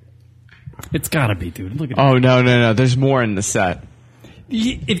 It's got to be, dude. Look at that. Oh, no. There's more in the set.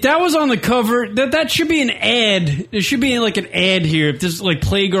 If that was on the cover, that should be an ad. There should be like an ad here. If this is like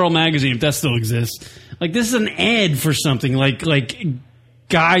Playgirl magazine, if that still exists. Like this is an ad for something like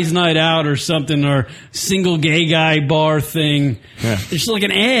Guys Night Out or something, or single gay guy bar thing. Yeah. It's like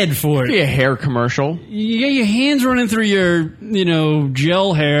an ad for it. Be a hair commercial. You got your hands running through your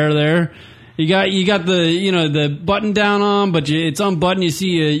gel hair there. You got the button down on, but it's unbuttoned. You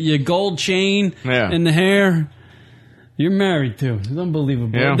see your gold chain in the hair. You're married too. It's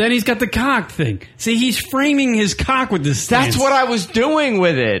unbelievable. Yeah. Then he's got the cock thing. See, he's framing his cock with this stance. That's what I was doing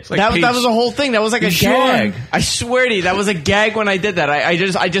with it. Like that was a whole thing. That was like a gag. I swear to you, that was a gag when I did that.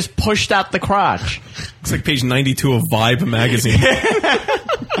 I just pushed out the crotch. It's like page 92 of Vibe magazine.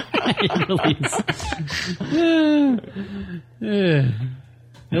 It really is. Yeah.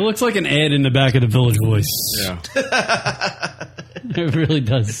 It looks like an ad in the back of the Village Voice. Yeah. It really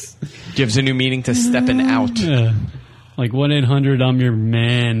does. Gives a new meaning to stepping out. Yeah. Like 1-800 I'm your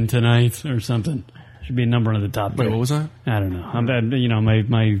man tonight or something. Should be a number on the top. Wait, what was that? I don't know. I'm bad. You know, my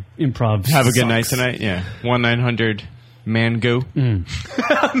improv. Have a good sucks. night tonight. Yeah, 1-900 man goo.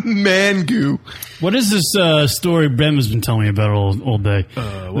 Man goo. What is this story Ben has been telling me about all day?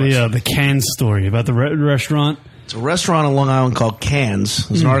 The Cannes story about the restaurant. It's a restaurant in Long Island called Cannes.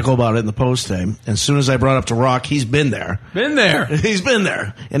 There's an article about it in the Post today. And as soon as I brought it up to Rock, he's been there. Been there. He's been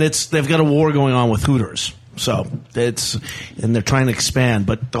there. And they've got a war going on with Hooters. So and they're trying to expand.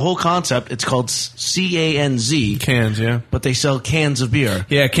 But the whole concept, it's called CANZ. Cans, yeah. But they sell cans of beer.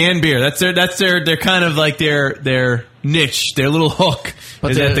 Yeah, canned beer. They're kind of like their niche, their little hook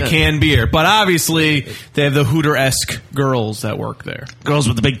is at the canned beer. But obviously, they have the Hooter-esque girls that work there. Girls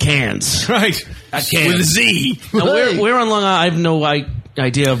with the big cans. Right. With a Z. Now, where on Long Island? I have no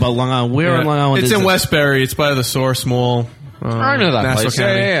idea about Long Island. Where on Long Island it's is in it? Westbury. It's by the Source Mall. I know that Nassau place.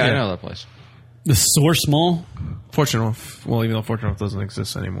 County. Yeah, I know that place. The Source Mall? Fortune. Well, even though Fortune doesn't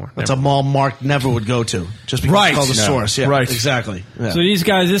exist anymore. That's a mall Mark never would go to. Just because it's called the Source. Yeah, right. Exactly. Yeah. So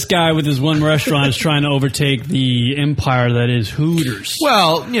this guy with his one restaurant is trying to overtake the empire that is Hooters.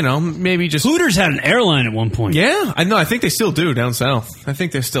 Well, maybe just Hooters had an airline at one point. Yeah, I know. I think they still do down south. I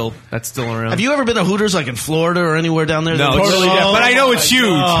think that's still around. Have you ever been to Hooters like in Florida or anywhere down there? No, totally different. But I know it's huge.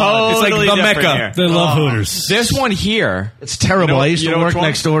 It's like the Mecca. Here. They love Hooters. This one here. It's terrible. I used to work which one?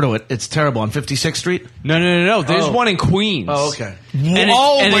 next door to it. It's terrible on 56th Street. No. There's one in Queens. Oh, okay.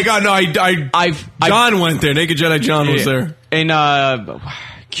 My God! No, John went there. Naked Jedi John was there in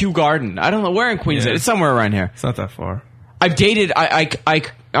Kew Garden. I don't know where in Queens. It's somewhere around here. It's not that far. I've dated.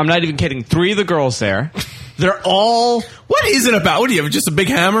 I'm not even kidding. 3 of the girls there. They're all. What is it about? What do you have? Just a big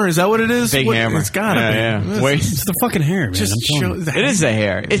hammer? Is that what it is? Big hammer. It's gotta be. Yeah. Wait, it's the fucking hair, man. It is the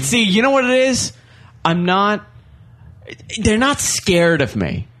hair. It's you know what it is? They're not scared of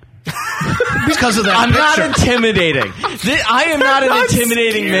me. Because of that I'm picture. not intimidating. I am not an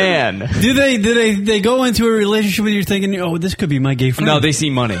intimidating man. Do they go into a relationship with you thinking, oh, this could be my gay friend? No, they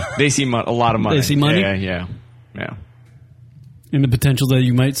see money. They see a lot of money. They see money? Yeah. And the potential that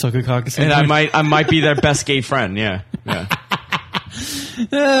you might suck a cock at some And point? I might be their best gay friend. Yeah.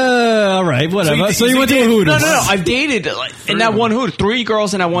 All right, whatever. So you went to a Hooters. No. I've dated in that one Hooters. 3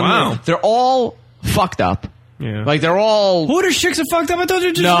 girls in that one Hooters. They're all fucked up. Yeah. Like they're all Hooters chicks are fucked up. I thought they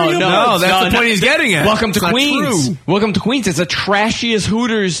were just No, that's the point he's getting at. Welcome to It's not Queens. true. Welcome to Queens. It's the trashiest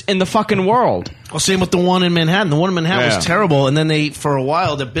Hooters in the fucking world. Well, same with the one in Manhattan. The one in Manhattan was terrible, and then for a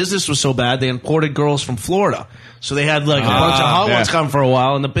while, the business was so bad they imported girls from Florida. So they had like a bunch of hot ones come for a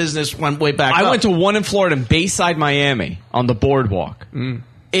while, and the business went way back I up. went to one in Florida, in Bayside, Miami, on the boardwalk.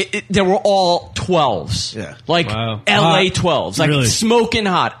 They were all 12s. Yeah. Like LA 12s. Like Really? smoking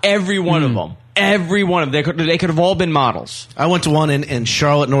hot. Every one of them. Every one of them. They could have all been models. I went to one in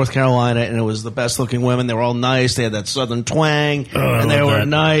Charlotte, North Carolina, and it was the best looking women. They were all nice. They had that southern twang, and they were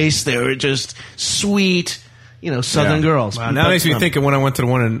nice. They were just sweet, southern girls. Wow, now it makes me think of when I went to the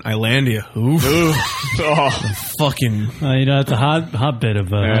one in Islandia. Oof. Fucking. That's a hotbed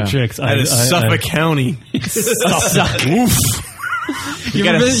of chicks. That is Suffolk County. Oof. You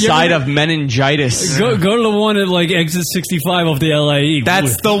got a side of meningitis. Go to the one at like exit 65 off the LAE.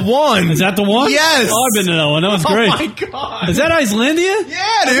 That's the one. Is that the one? Yes. Oh, I've been to that one. That was great. Oh my God. Is that Icelandia? Yeah,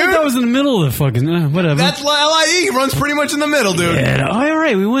 I dude. thought that was in the middle of the fucking whatever. That's LIE. Runs pretty much in the middle, dude. Yeah. Oh, all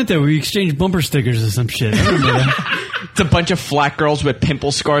right. We went there. We exchanged bumper stickers or some shit. I remember that. It's a bunch of flat girls with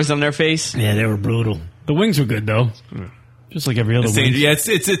pimple scars on their face. Yeah, they were brutal. The wings were good though. Just like every other wing. Yeah,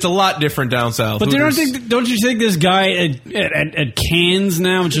 it's a lot different down south. But don't you think this guy at Cannes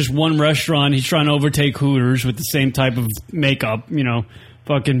now, it's just one restaurant, he's trying to overtake Hooters with the same type of makeup,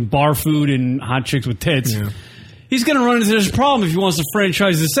 fucking bar food and hot chicks with tits. Yeah. He's going to run into this problem if he wants to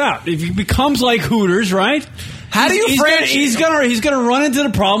franchise this out. If he becomes like Hooters, right? How do you franchise? He's gonna run into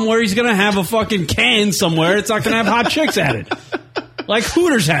the problem where he's gonna have a fucking can somewhere. It's not gonna have hot chicks at it. Like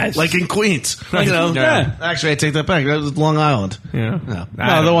Hooters has. Like in Queens. Yeah. Actually, I take that back. That was Long Island. Yeah.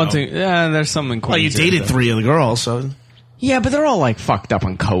 No, the one thing. Yeah, there's some in Queens. Well, you dated 3 of the girls, so. Yeah, but they're all like fucked up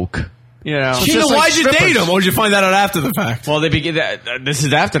on coke. Why'd you date them? Or did you find that out after the fact? Well, this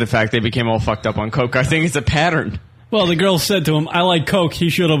is after the fact. They became all fucked up on coke. I think it's a pattern. Well, the girl said to him, I like Coke. He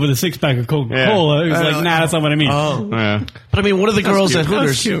showed up with a 6-pack of Coca-Cola. Yeah. He was like, nah, that's not what I mean. Oh. Yeah. But I mean, what are the girls at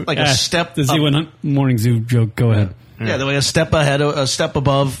Hooters? Like a step the Z1 Morning Zoo joke. Go ahead. Yeah, they're like a step ahead, a step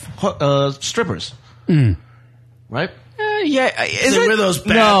above strippers. Right? Yeah. Is They it? wear those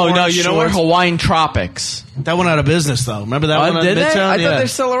bad no, orange you know what? shorts. Hawaiian Tropics. That went out of business, though. Remember that one on did they? Midtown? I thought they're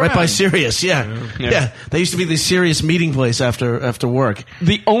still Right by around. Sirius, yeah. They used to be the Sirius meeting place after work.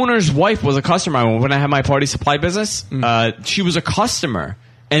 The owner's wife was a customer when I had my party supply business. She was a customer,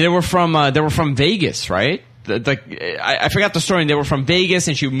 and they were from Vegas, right? I forgot the story. And they were from Vegas,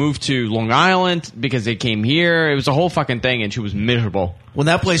 and she moved to Long Island because they came here. It was a whole fucking thing, and she was miserable. When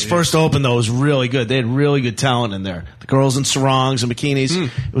that place first opened, though, it was really good. They had really good talent in there. The girls in sarongs and bikinis.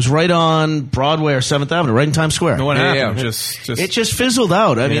 It was right on Broadway or 7th Avenue, right in Times Square. What happened? Yeah. It just fizzled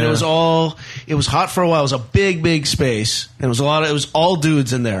out. I mean, it was hot for a while. It was a big, big space. And it was all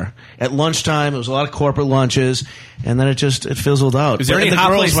dudes in there. At lunchtime, it was a lot of corporate lunches. And then it fizzled out. Is there any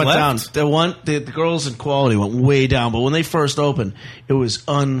hot place left? The girls in quality went way down. But when they first opened, it was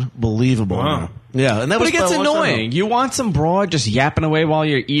unbelievable. Wow. Yeah, and that But was it gets about one time. annoying. You want some broad just yapping away while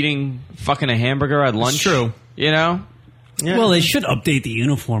you're eating fucking a hamburger at lunch? It's true. You know? Yeah. Well, they should update the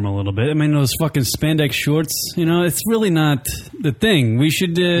uniform a little bit. I mean, those fucking spandex shorts, it's really not the thing. We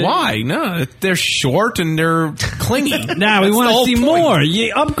should... Why? No, they're short and they're clingy. Nah, we want to see more.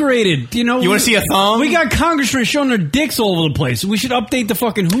 You upgraded. You want to see a thong? We got congressmen showing their dicks all over the place. We should update the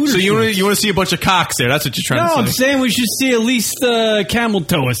fucking Hooters. So you want to see a bunch of cocks there? That's what you're trying to say. No, I'm saying we should see at least camel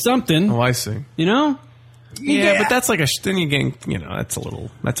toe or something. Oh, I see. You know? Yeah, but that's like then you're getting, that's a little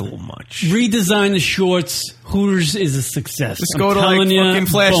much. Redesign the shorts. Hooters is a success. Just go to fucking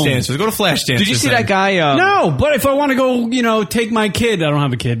Flash Dancers. Go to Flash Dancers. Did you see that guy? No, but if I want to go, take my kid. I don't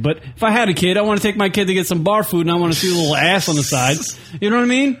have a kid, but if I had a kid, I want to take my kid to get some bar food, and I want to see a little ass on the side. You know what I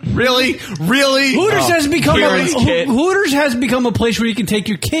mean? Really? Hooters has become Hooters has become a place where you can take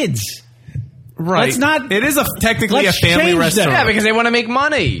your kids. Right. Let's not. It is technically a family change restaurant. that. Yeah, because they want to make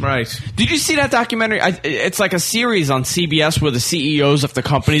money. Right. Did you see that documentary? It's like a series on CBS where the CEOs of the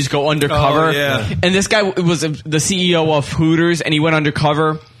companies go undercover. Oh, yeah. And this guy was the CEO of Hooters, and he went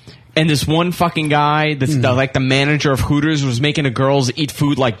undercover. And this one fucking guy, like the manager of Hooters, was making the girls eat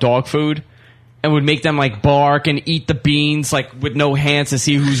food like dog food. And would make them like bark and eat the beans like with no hands to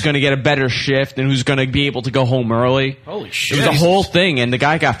see who's going to get a better shift and who's going to be able to go home early. Holy shit. It was a whole thing, and the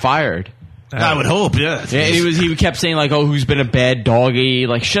guy got fired. I would hope, yeah. Yeah, and he kept saying like, "Oh, who's been a bad doggy?"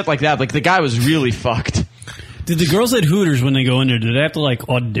 Like shit like that. Like the guy was really fucked. Did the girls at Hooters when they go in there? Do they have to like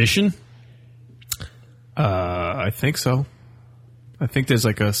audition? I think so. I think there's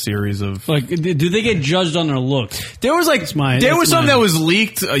like a series of do they get judged on their looks? There was something that was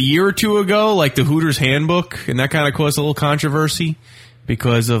leaked a year or two ago, like the Hooters handbook, and that kind of caused a little controversy.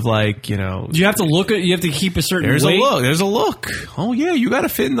 Because of you have to look at, you have to keep a certain weight. There's a look. Oh yeah, you got to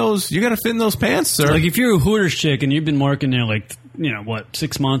fit in those. You got to fit in those pants, sir. Like if you're a Hooters chick and you've been working there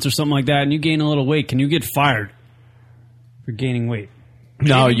 6 months or something like that, and you gain a little weight, can you get fired for gaining weight?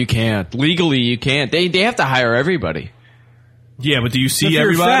 No, you can't. Legally, you can't. They have to hire everybody. Yeah, but do you see if you're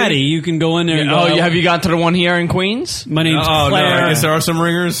everybody? Fatty, you can go in there. And have you gone to the one here in Queens? My name's Claire. No, I guess there are some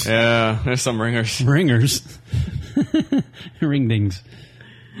ringers. Yeah, there's some ringers. Ringers. Ring dings.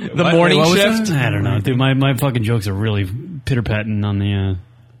 The morning shift? I don't know, dude. My fucking jokes are really pitter patting on the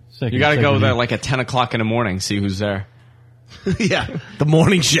second. You got to go there like at 10 o'clock in the morning, see who's there. Yeah, the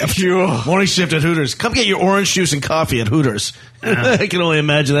morning shift. Morning shift at Hooters. Come get your orange juice and coffee at Hooters. I can only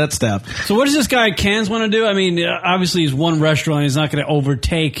imagine that staff. So what does this guy at Cannes want to do? I mean, obviously he's one restaurant. He's not going to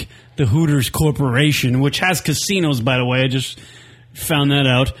overtake the Hooters Corporation, which has casinos, by the way. I just found that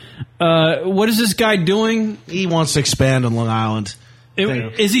out. What is this guy doing? He wants to expand on Long Island.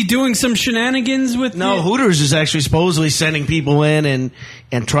 Is he doing some shenanigans with... Hooters is actually supposedly sending people in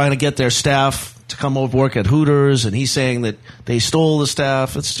and trying to get their staff to come over work at Hooters, and he's saying that they stole the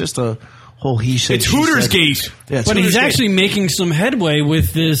staff. It's just a whole he said. It's Hooters Gate. Yeah, but he's actually making some headway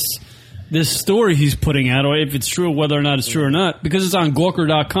with this story he's putting out, or if it's true, whether or not it's true or not, because it's on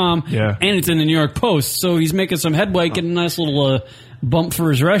Gawker.com and it's in the New York Post. So he's making some headway, getting a nice little bump for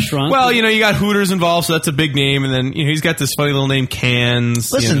his restaurant. Well, you got Hooters involved, so that's a big name, and then he's got this funny little name,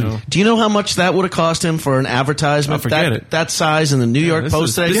 Cans. Listen, do you know how much that would have cost him for an advertisement? Forget it. That size in the New York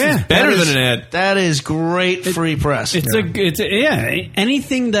Post. This is better than an ad. That is great free press.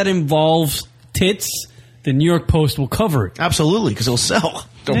 Anything that involves tits, the New York Post will cover it. Absolutely, because it'll sell.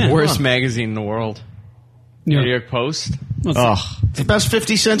 The worst magazine in the world. New York Post. It's the best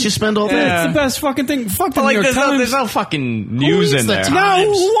 50 cents you spend all day. Yeah. It's the best fucking thing. Fuck the New York Times. There's no fucking news in there. No,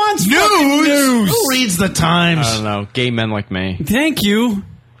 who wants news? Who reads the Times? I don't know. Gay men like me. Thank you.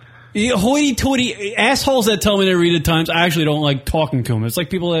 Hoity-toity assholes that tell me they read the Times. I actually don't like talking to them. It's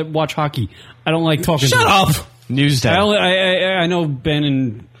like people that watch hockey. I don't like talking to them. Shut up. News day. I know Ben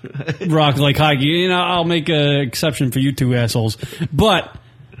and Rock like hockey. I'll make an exception for you two assholes. But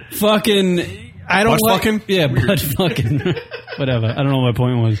fucking... I don't like... fucking? Yeah, but fucking... Whatever. I don't know what my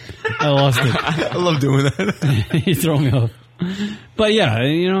point was. I lost it. I love doing that. You throw me off. But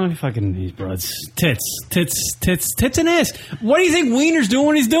yeah, fucking these broads. Tits and ass. What do you think Wiener's doing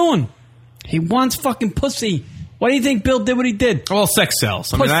what he's doing? He wants fucking pussy. Why do you think Bill did what he did? Well, sex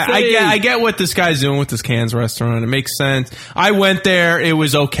sells. I mean, Pussy. I get what this guy's doing with this Cannes restaurant. It makes sense. I went there. It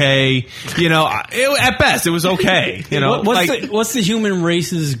was okay. You know, at best, it was okay. You know, what's the human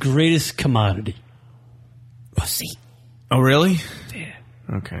race's greatest commodity? Pussy. Oh, really? Yeah.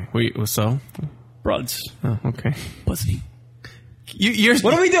 Okay. Wait, so? Broads. Oh, okay. Pussy.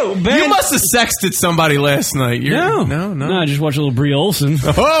 What do we do, Ben? You must have sexted somebody last night. No. I just watched a little Brie Olson.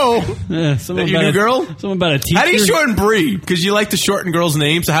 Oh, yeah, that your new girl? Something about a teacher. How do you shorten Brie? Because you like to shorten girls'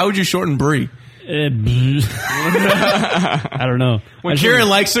 names. So how would you shorten Brie? I don't know. When Kieran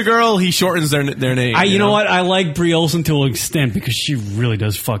likes a girl, he shortens their name. You know what? I like Brie Olson to an extent because she really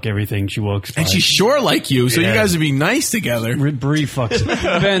does fuck everything she walks by. And she's sure like you, so you guys would be nice together. Brie fucks.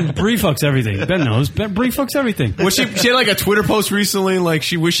 Ben, Brie fucks everything. Ben knows. Brie fucks everything. She had like a Twitter post recently, like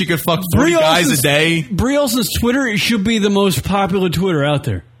she wished she could fuck 3 guys a day. Brie Olson's Twitter should be the most popular Twitter out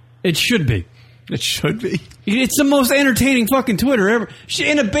there. It should be. It should be. It's the most entertaining fucking Twitter ever. She's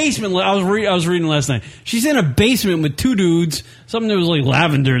in a basement. I was reading last night. She's in a basement with 2 dudes. Something that was like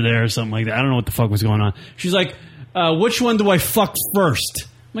lavender there or something like that. I don't know what the fuck was going on. She's like, which one do I fuck first? I'm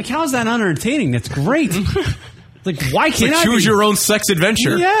like, how is that unentertaining? That's great. Like, why can't I choose your own sex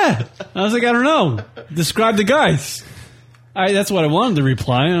adventure? Yeah. I was like, I don't know. Describe the guys. That's what I wanted to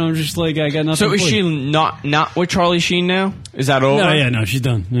reply, and I was just like, I got nothing. So is she not with Charlie Sheen now? Is that over? No, she's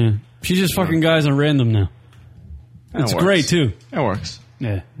done. Yeah. She's just fucking guys on random now. It's great, too. That works.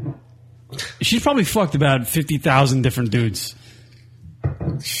 Yeah. She's probably fucked about 50,000 different dudes.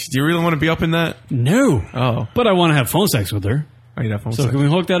 Do you really want to be up in that? No. Oh. But I want to have phone sex with her. Oh, you'd have phone so sex. can we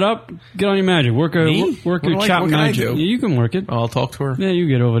hook that up? Get on your magic. Work a chat magic. Yeah, you can work it. I'll talk to her. Yeah, you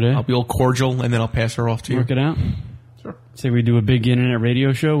get over there. I'll be all cordial, and then I'll pass her off to you. Work it out. Sure. Say we do a big internet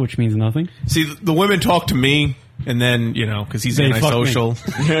radio show, which means nothing. See, the women talk to me, and then, because he's antisocial.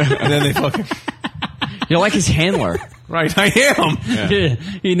 And then they fucking... You're like his handler. Right, I am. Yeah.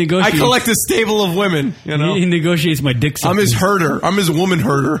 He negotiates. I collect a stable of women, He negotiates my dick size. I'm his herder. I'm his woman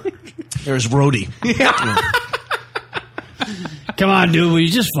herder. There's Rhodey. Come on, dude. Will you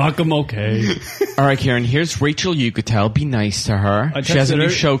just fuck him? Okay. All right, Karen. Here's Rachel Yucatel. Be nice to her. She has a new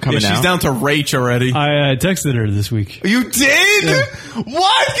show coming out. She's down to Rach already. I texted her this week. You did? Yeah.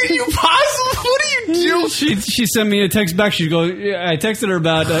 What? Can you possibly? What do you do? She sent me a text back. She goes, I texted her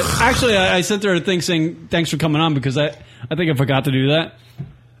about. Actually, I sent her a thing saying thanks for coming on because I think I forgot to do that.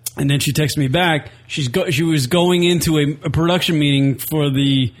 And then she texted me back. She was going into a production meeting for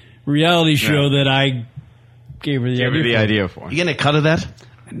the reality show that I gave her the idea for. You getting a cut of that?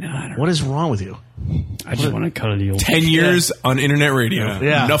 No, I don't What is wrong with you? I just want to cut the old 10 years on internet radio.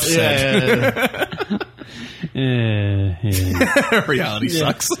 Yeah. Enough said. Reality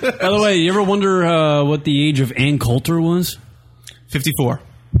sucks. By the way, you ever wonder what the age of Ann Coulter was? 54.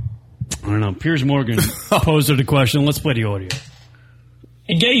 I don't know. Piers Morgan posed her the question. Let's play the audio.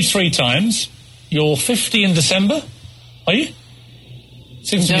 Engaged 3 times. You're 50 in December, are you?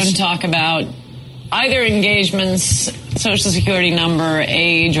 Don't talk about either engagements, social security number,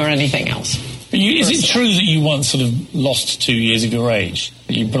 age, or anything else. Is it true that you once sort of lost 2 years of your age?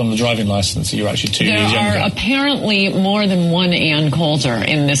 That you put on the driving license that you're actually 2 years younger? There are apparently more than one Ann Coulter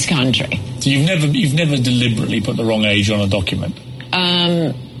in this country. So you've never deliberately put the wrong age on a document?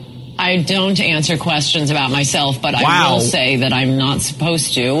 I don't answer questions about myself, but I will say that I'm not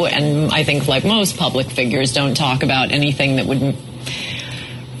supposed to, and I think like most public figures don't talk about anything that would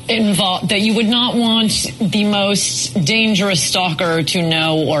involve, that you would not want the most dangerous stalker to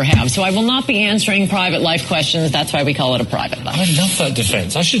know or have. So I will not be answering private life questions. That's why we call it a private life. I love that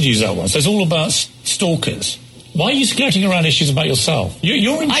defense. I should use that one. So it's all about stalkers. Why are you skirting around issues about yourself?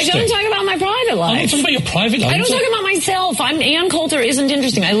 You're interesting. I don't talk about my private life. I'm not talking about your private life. I don't talk about myself. Ann Coulter isn't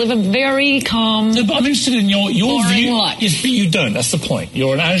interesting. I live a very calm. No, but I'm interested in your view. Life. Yes, but you don't. That's the point.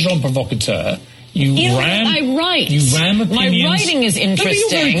 You're an agent provocateur. I write. You ram opinions. My writing is interesting. No, but you're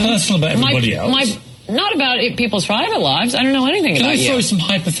very personal about everybody else. Not about people's private lives. I don't know anything about you. Can I throw some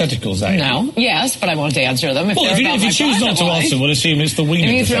hypotheticals at you? No. Yes, but I won't answer them. If you choose not to answer, we'll assume it's the wiener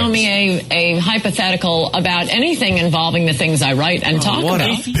defense. If you throw me a hypothetical about anything involving the things I write and talk what about.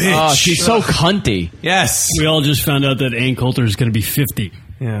 A bitch. Oh, she's so cunty. Yes. We all just found out that Ann Coulter is going to be 50.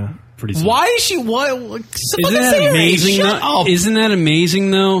 Yeah. Pretty soon. Why is she? Isn't that amazing? Isn't that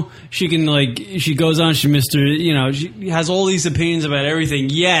amazing? Though she can she goes on. She she has all these opinions about everything.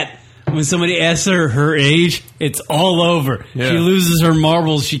 Yet when somebody asks her age, it's all over. Yeah. She loses her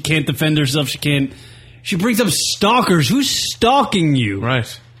marbles. She can't defend herself. She can't. She brings up stalkers. Who's stalking you?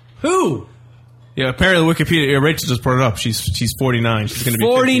 Right. Who? Yeah, apparently Wikipedia. Rachel just brought it up. She's 49. She's going to be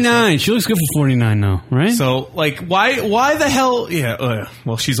 49. She looks good for 49 now, right? So, like, why the hell? Yeah.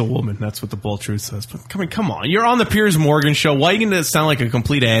 Well, she's a woman. That's what the bold truth says. But come on. You're on the Piers Morgan show. Why are you going to sound like a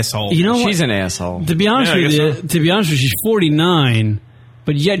complete asshole? You know what? She's an asshole. To be honest with you, she's 49,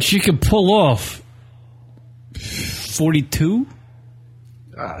 but yet she could pull off 42.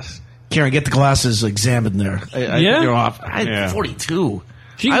 Karen, get the glasses examined there. You're off. 42.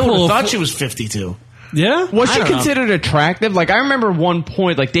 I would have thought she was 52. Yeah? Was she considered attractive? Like, I remember one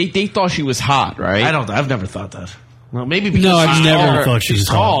point, like, they thought she was hot, right? I've never thought that. Well, maybe because I've never thought she was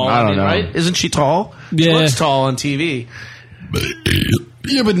tall. hot. I don't know. Right? Isn't she tall? Yeah. She looks tall on TV.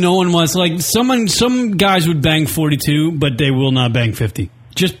 Yeah, but no one wants, like, some guys would bang 42, but they will not bang 50.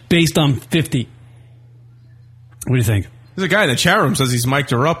 Just based on 50. What do you think? There's a guy in the chat room says he's mic'd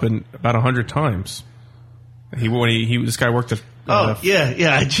her up about 100 times. This guy worked at...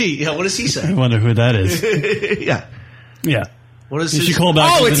 Gee, what does he say? I wonder who that is. Yeah. What is she call back?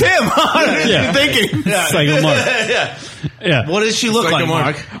 Oh, it's him! Yeah. Thinking. Psycho Mark. Yeah. What does she look like,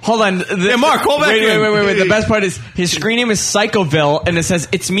 Mark? Hold on. Mark, call back in. Wait. The best part is his screen name is Psychoville, and it says,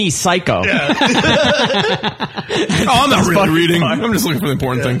 "It's me, Psycho." Yeah. I'm not really reading. I'm just looking for the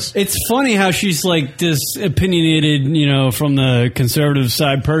important things. It's funny how she's like this opinionated, from the conservative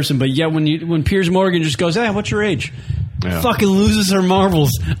side person, but yet when Piers Morgan just goes, "Hey, what's your age?" Fucking loses her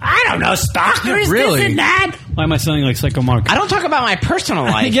marbles. I don't know, stalkers, really? this and that. Why am I sounding like Psycho Mark? I don't talk about my personal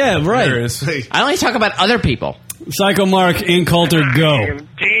life. Yeah, right. There is. I only talk about other people. Psycho Mark, Ann Coulter, go.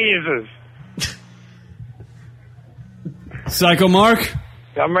 Jesus. Psycho Mark?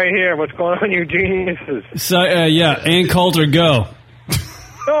 I'm right here. What's going on, you geniuses? Ann Coulter, go.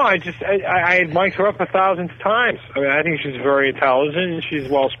 No, I had mic'd her up 1,000 times. I mean, I think she's very intelligent and she's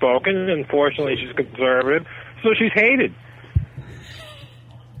well-spoken. Unfortunately, she's conservative, so she's hated.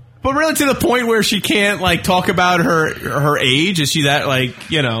 But really to the point where she can't, like, talk about her age? Is she that, like,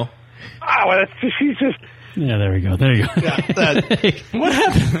 Oh, well, she's just... Yeah, there we go. There you go. What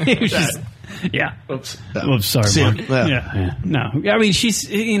happened? Oops. Oops, sorry, Mark. Yeah. No. I mean, she's,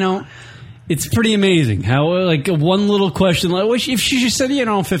 it's pretty amazing how, like, one little question, like, if she just said,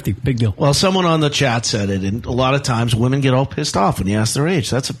 50, big deal. Well, someone on the chat said it, and a lot of times women get all pissed off when you ask their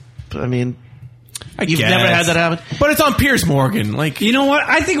age. You've never had that happen? But it's on Piers Morgan. Like, you know what?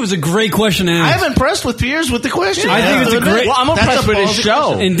 I think it was a great question to ask. I'm impressed with Piers with the question. I think it's a great... Well, I'm impressed with his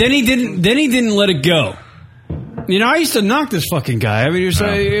show. And then he didn't let it go. I used to knock this fucking guy. I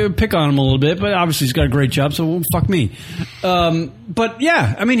mean, pick on him a little bit, but obviously he's got a great job, so fuck me. But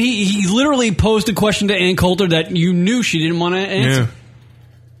yeah, I mean, he literally posed a question to Ann Coulter that you knew she didn't want to answer. Yeah.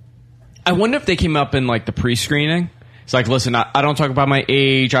 I wonder if they came up in, like, the pre-screening. It's like, listen, I don't talk about my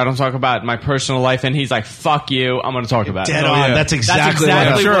age. I don't talk about my personal life. And he's like, fuck you. I'm going to talk about it. Dead on. That's exactly what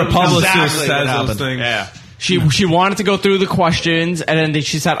I'm sure a publicist exactly says happened. those things. Yeah. She wanted to go through the questions, and then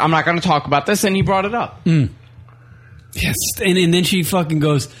she said, I'm not going to talk about this, and he brought it up. Yes. And then she fucking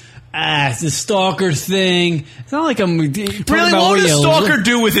goes, it's the stalker thing. It's not like I'm... Really? What does a stalker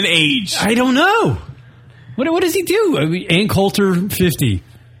do with an age? I don't know. What does he do? I mean, Ann Coulter, 50.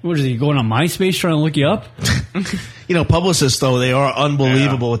 What is he, going on MySpace trying to look you up? Publicists, though, they are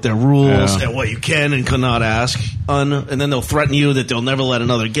unbelievable with their rules and what you can and cannot ask. And then they'll threaten you that they'll never let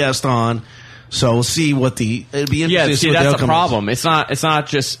another guest on. So we'll see what it'd be interesting to see what the that's outcome the problem. It's not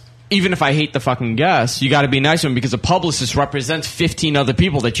just, even if I hate the fucking guest, you got to be nice to him because a publicist represents 15 other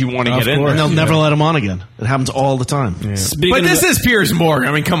people that you want to get in. And they'll never let him on again. It happens all the time. Yeah. But this is Piers Morgan.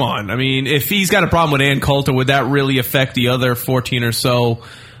 I mean, come on. I mean, if he's got a problem with Ann Coulter, would that really affect the other 14 or so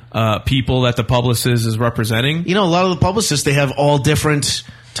people that the publicist is representing? A lot of the publicists, they have all different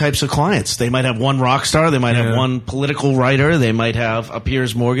types of clients. They might have one rock star. They might have one political writer. They might have a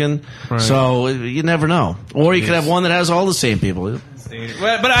Piers Morgan. Right. So you never know. Or you could have one that has all the same people.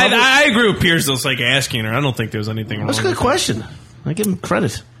 But I agree with Piers. It's like asking her. I don't think there's anything wrong. That's a good question. I give him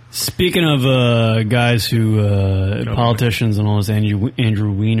credit. Speaking of guys who politicians and all this,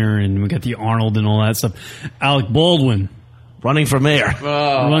 Andrew Weiner, and we got the Arnold and all that stuff. Alec Baldwin running for mayor.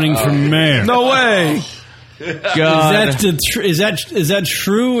 Running for mayor. No way. God. Is that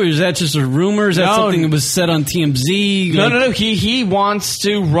true? Or is that just a rumor? Is that something that was said on TMZ? No. He wants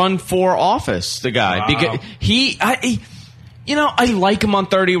to run for office. The guy, because I like him on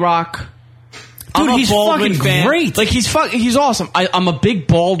 30 Rock. Dude, he's fucking fan. Great. Like he's awesome. I'm a big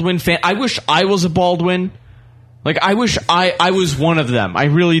Baldwin fan. I wish I was a Baldwin. Like I wish I was one of them. I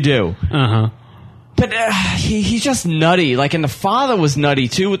really do. But he's just nutty. Like, and the father was nutty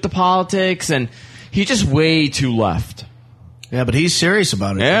too with the politics, and he's just way too left. Yeah, but he's serious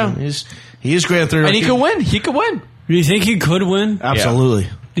about it. Yeah, he is great. And he could win. He could win. Do you think he could win? Absolutely.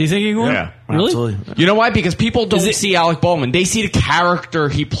 Do you think he won? Yeah. Really? Absolutely. You know why? Because people don't see Alec Baldwin. They see the character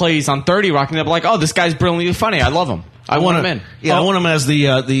he plays on 30 Rock, and they're like, "Oh, this guy's brilliantly funny. I love him. I want him in." Yeah, I want him as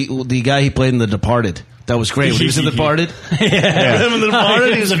the guy he played in The Departed. That was great. When he was in The Departed. Him in The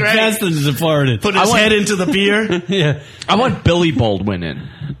Departed, he was the great. best in The Departed. Put his head into the pier. Yeah. I want Billy Baldwin in.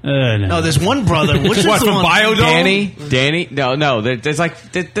 No, there's one brother. Which is What, the from one? Biodome? Danny? No. There's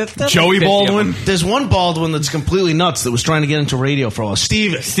like Joey Baldwin? There's one Baldwin that's completely nuts that was trying to get into radio for a while.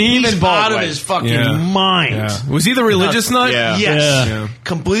 Steven Baldwin. out of his fucking mind. Yeah. Was he the religious nut? Yeah. Yes. Yeah.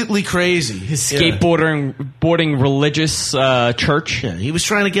 Completely crazy. His skateboarding religious church. Yeah, he was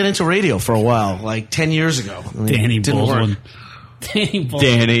trying to get into radio for a while, like 10 years ago. Danny Didn't Baldwin. work.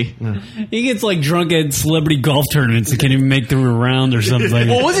 Danny. He gets like drunk at celebrity golf tournaments and can't even make through a round or something.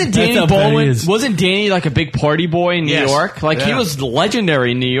 Well, wasn't That's Danny how bad he Baldwin? is. Wasn't Danny like a big party boy in New Yes. York? Like he Yeah. was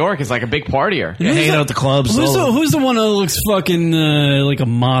legendary in New York as like a big partier. Yeah, hanging out at the clubs. Who's the one that looks fucking like a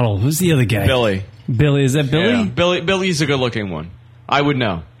model? Who's the other guy? Billy. Billy, is that Billy? Yeah. Billy's a good looking one. I would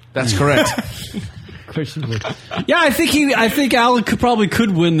know. That's correct. Yeah, I think Alec probably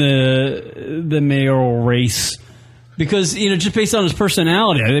could win the mayoral race because just based on his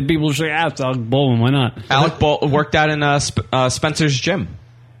personality, I think people are just like, it's Alec Baldwin. Why not? Alec worked out in Spencer's gym.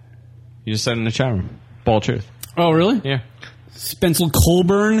 You just said in the chat room. Ball Truth. Oh, really? Yeah. Spencer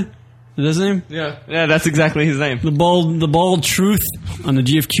Colburn. Is that his name? Yeah, that's exactly his name. The bald truth on the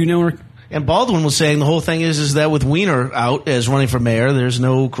GFQ network. And Baldwin was saying the whole thing is that with Weiner out as running for mayor, there's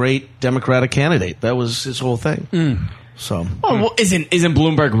no great Democratic candidate. That was his whole thing. So, well, isn't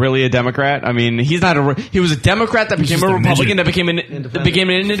Bloomberg really a Democrat? I mean, he was a Democrat that became a Republican that became an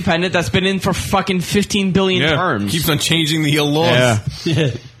independent that's been in for fucking 15 billion terms. Keeps on changing the laws. Yeah.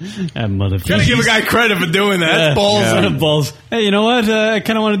 That motherfucker. Gotta give a guy credit for doing that. That's balls. Yeah. Balls. Hey, you know what? I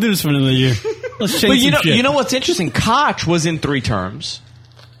kind of want to do this for another year. Let's change some shit. You know what's interesting? Koch was in 3 terms.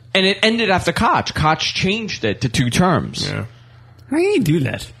 And it ended after Koch. Koch changed it to 2 terms. Yeah. How can you do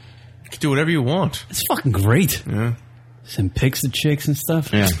that? You can do whatever you want. It's fucking great. Yeah. Send pics to chicks and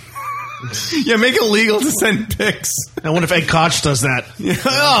stuff. Yeah. Yeah, make it legal to send pics. I wonder if Ed Koch does that.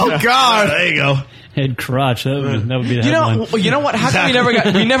 Oh, God. There you go. Head crotch. That would be the headline. You know what? How come we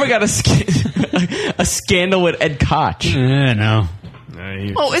never got a scandal with Ed Koch? Yeah, no.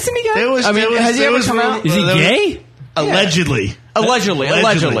 Oh, isn't he gay? Has he ever come out? Is he gay? Allegedly. Allegedly.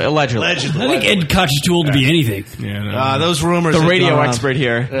 I think Ed Koch is too old to be anything. Yeah, those rumors. The have radio gone around. expert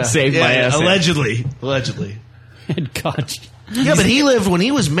here saved my ass. Allegedly. Ed Koch. Yeah, but when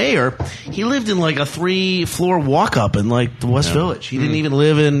he was mayor, he lived in like a 3-floor walk-up in like the West Village. He didn't even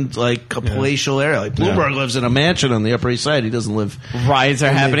live in like a palatial area. Like Bloomberg lives in a mansion on the Upper East Side. He doesn't live. Riots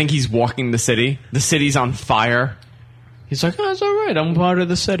are happening. He's walking the city. The city's on fire. He's like, it's all right. I'm part of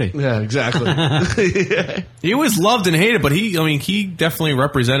the city. Yeah, exactly. He was loved and hated, but he definitely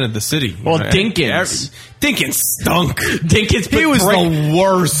represented the city. Well, Dinkins. Dinkins stunk. He was the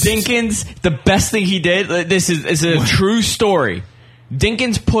worst. Dinkins, the best thing he did, this is a true story.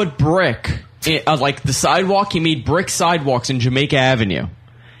 Dinkins put brick, like the sidewalk, he made brick sidewalks in Jamaica Avenue.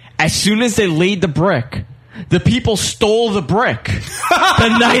 As soon as they laid the brick, the people stole the brick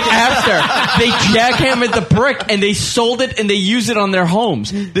the night after. They jackhammered the brick and they sold it and they used it on their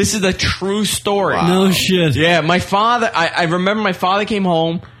homes. This is a true story. Wow. No shit. Yeah, my father, I remember my father came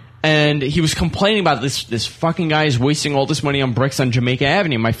home and he was complaining about this fucking guy is wasting all this money on bricks on Jamaica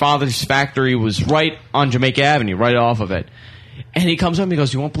Avenue. My father's factory was right on Jamaica Avenue, right off of it. And he comes up and he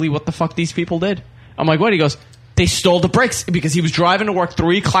goes, you won't believe what the fuck these people did? I'm like, what? He goes, they stole the bricks because he was driving to work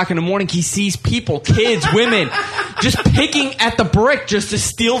 3 o'clock in the morning. He sees people, kids, women, just picking at the brick just to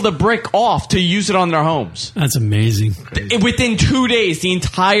steal the brick off to use it on their homes. That's amazing. Within 2 days, the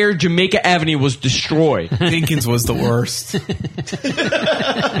entire Jamaica Avenue was destroyed. Dinkins was the worst. Leave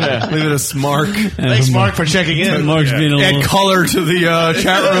it a Mark. Thanks, Mark, for checking in. Mark's being a little... Add color to the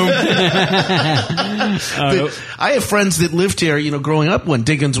chat room. I have friends that lived here, growing up when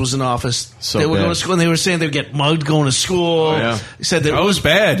Dinkins was in office. They were going to school and they were saying they would get mugged going to school. Oh, yeah. He said that was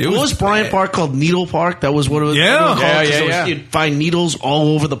bad. What was Bryant Park called? Needle Park? That was what it was. Yeah. You'd find needles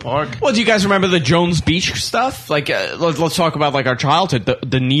all over the park. Well, do you guys remember the Jones Beach stuff? Like, let's talk about like our childhood.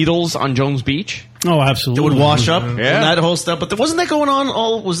 The needles on Jones Beach. Oh, absolutely. It would wash up. Yeah. And that whole stuff. But wasn't that going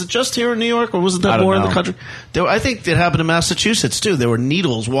on was it just here in New York or was it that more in the country? I think it happened in Massachusetts too. There were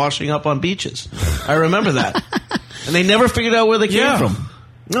needles washing up on beaches. I remember that. And they never figured out where they came from.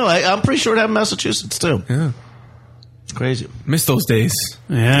 No, I'm pretty sure it happened in Massachusetts too. Yeah. It's crazy. Miss those days.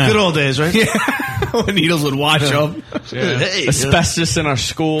 Yeah. Good old days, right? Yeah. When needles would wash up. Yeah. Hey, asbestos in our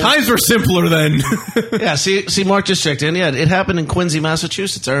school. Times were simpler then. Yeah, see, Mark just checked in. Yeah, it happened in Quincy,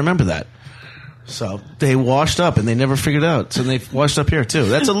 Massachusetts. I remember that. So they washed up, and they never figured it out. So they washed up here, too.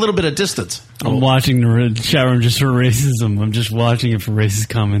 That's a little bit of distance. I'm watching the chat room just for racism. I'm just watching it for racist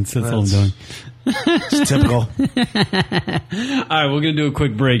comments. That's all I'm doing. It's typical. All right, we're going to do a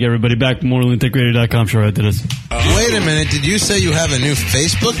quick break, everybody. Back to more lunaticradio.com show right after this. Wait a minute. Did you say you have a new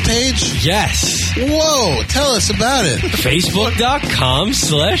Facebook page? Yes. Whoa. Tell us about it.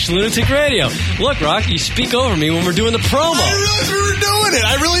 Facebook.com/lunaticradio. Look, Rock, you speak over me when we're doing the promo. I didn't realize we were doing it.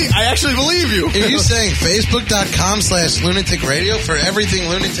 I actually believe you. Are you saying Facebook.com/lunaticradio for everything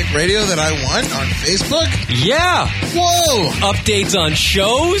Lunatic Radio that I want on Facebook? Yeah. Whoa. Updates on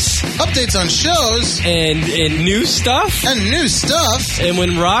shows. Updates on shows. And new stuff. And new stuff. And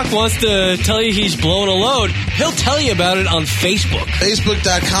when Rock wants to tell you he's blowing a load, he'll tell you about it on Facebook.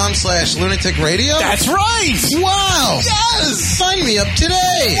 Facebook.com/lunatic radio? That's right! Wow! Yes! Sign me up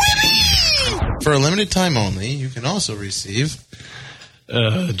today! For a limited time only, you can also receive...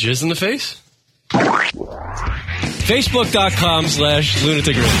 jizz in the face?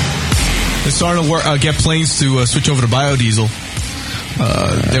 Facebook.com/lunatic radio. They're starting to get planes to switch over to biodiesel.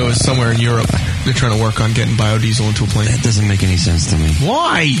 There was somewhere in Europe they're trying to work on getting biodiesel into a plane. That doesn't make any sense to me.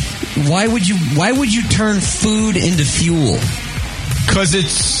 Why? Why would you turn food into fuel? Because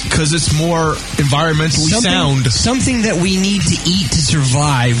it's more environmentally sound. Something that we need to eat to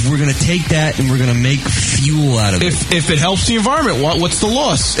survive. We're going to take that and we're going to make fuel out of it. If it helps the environment, what's the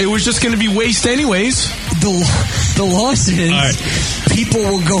loss? It was just going to be waste anyways. The loss is people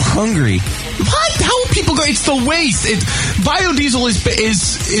will go hungry. What? How will people go? It's the waste. Biodiesel is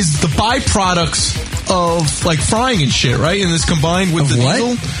the byproducts of like frying and shit, right? And it's combined with the what?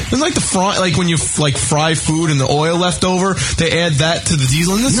 diesel. It's like the fry, like when you like fry food and the oil left over, they add that to the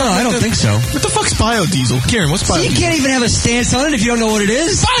diesel. And No, I don't think so. What the fuck's biodiesel? Karen, what's biodiesel? You can't even have a stance on it if you don't know what it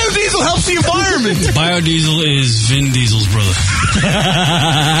is. Biodiesel helps the environment. Biodiesel is Vin Diesel's brother.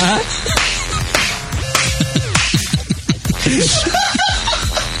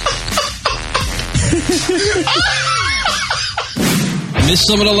 Missed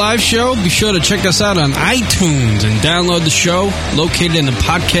some of the live show? Be sure to check us out on iTunes and download the show located in the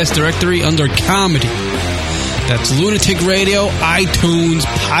podcast directory under comedy. That's Lunatic Radio, iTunes,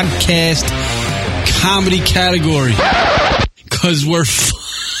 podcast, comedy category. Because we're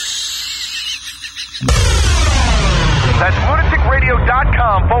That's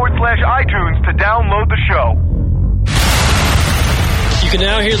lunaticradio.com/iTunes to download the show. You can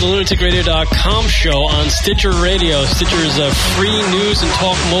now hear the lunaticradio.com show on Stitcher Radio. Stitcher is a free news and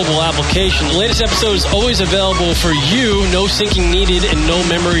talk mobile application. The latest episode is always available for you. No syncing needed and no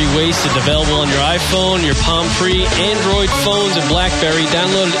memory wasted. Available on your iPhone, your Palm Pre, Android phones, and BlackBerry.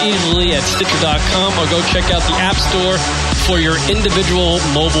 Download it easily at Stitcher.com or go check out the App Store for your individual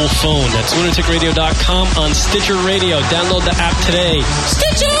mobile phone. That's lunaticradio.com on Stitcher Radio. Download the app today.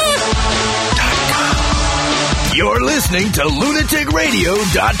 Stitcher! You're listening to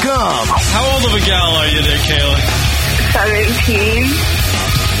lunaticradio.com. How old of a gal are you there, Kayla? 17.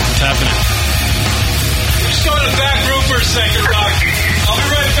 What's happening? Just go to the back room for a second, Rock. I'll be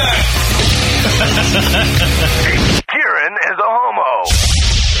right back. Kieran is a homo.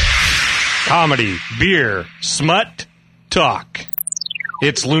 Comedy, beer, smut, talk.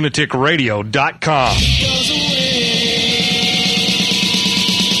 It's lunaticradio.com.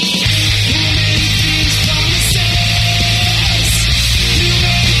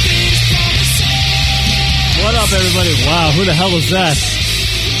 What up, everybody? Wow, who the hell is that?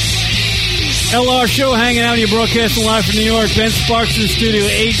 LR Show hanging out. You're broadcasting live from New York. Ben Sparks in the studio.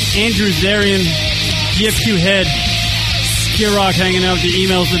 8 Andrew Zarian, GFQ head. Kier Rock hanging out with the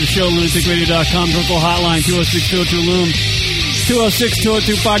emails to the show, lunaticradio.com. Virtual hotline, 206-202-LUM.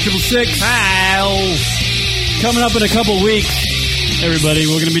 206-202-5666. Coming up in a couple weeks, everybody,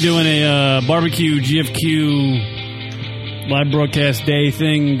 we're going to be doing a barbecue GFQ live broadcast day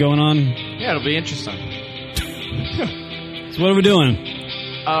thing going on. Yeah, it'll be interesting. So what are we doing?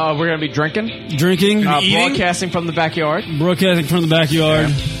 We're going to be drinking. Drinking? Broadcasting from the backyard. Broadcasting from the backyard.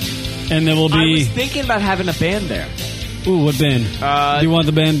 Yeah. And there will be... I was thinking about having a band there. Ooh, what band? Do you want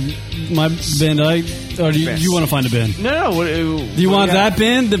the band, my band, or do you want to find a band? No. Do you want that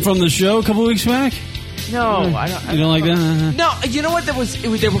band from the show a couple weeks back? No, I don't. You don't like that? No, you know what?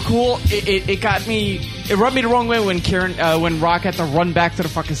 They were cool. It got me. It rubbed me the wrong way when when Rock had to run back to the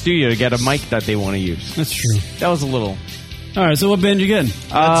fucking studio to get a mic that they want to use. That's true. That was a little. All right, so what band you getting?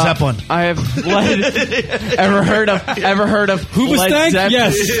 Led Zeppelin. I have ever heard of Hoobastank?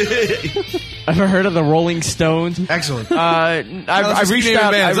 Yes. Ever heard of the Rolling Stones? Excellent. I reached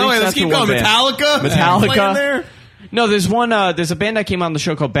out. Let's keep going. Metallica. Metallica. No, there's one. There's a band that came on the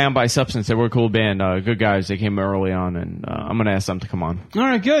show called Band by Substance. They were a cool band. Good guys. They came early on, and I'm going to ask them to come on. All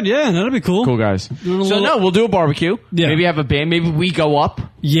right, good. Yeah, that'll be cool. Cool guys. So, no, we'll do a barbecue. Yeah. Maybe have a band. Maybe we go up.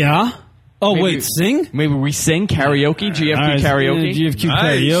 Yeah. Oh, Maybe- wait, sing? Maybe we sing karaoke, GFQ All right, karaoke. yeah, GFQ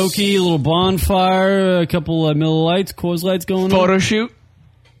karaoke, a little bonfire, a couple of Miller Lights, Coors Lights going on. Photo shoot.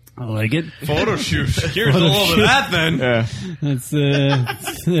 I like it. Photo shoot. Here's a little bit of that then. Yeah. That's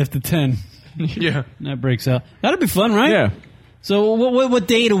after 10. Yeah. That breaks out. That'll be fun, right? Yeah. So what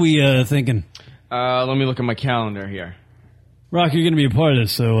date are we thinking? Let me look at my calendar here. Rock, you're going to be a part of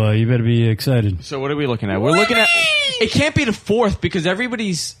this, so you better be excited. So what are we looking at? We're looking at... It can't be the 4th because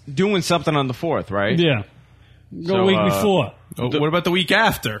everybody's doing something on the 4th, right? Yeah. Go a week before. What about the week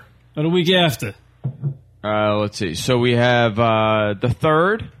after? Or the week after. Let's see. So we have the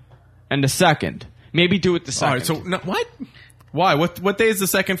 3rd and the 2nd. Maybe do it the 2nd. All right, so no, what? Why? What day is the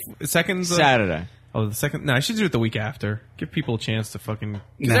second? Saturday. Oh, the second. No, I should do it the week after. Give people a chance to fucking.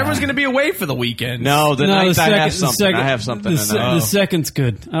 Because everyone's going to be away for the weekend. No, the 9th I have something. I have something. The second's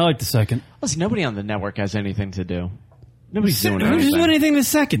good. I like the second. Listen, nobody on the network has anything to do. Nobody's doing Who's anything. doing anything the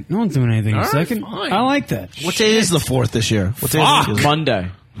second? No one's doing anything the second. Fine. I like that. What day is the 4th this year? What day Fuck! is it?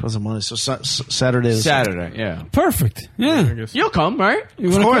 Monday. It was a Monday, so Saturday. Is Saturday, yeah. Perfect. Yeah. You'll come, right?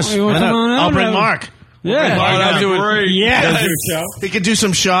 Of course. You wanna come on out? I'll bring Mark. Yeah. I'll do it. Yeah. He could do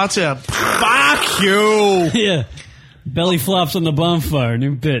some shots. Yeah. Fuck you. Yeah. Belly flops on the bonfire.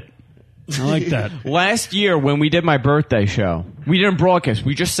 New bit. I like that. Last year, when we did my birthday show, we didn't broadcast.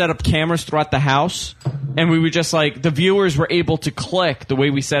 We just set up cameras throughout the house, and we would just like the viewers were able to click the way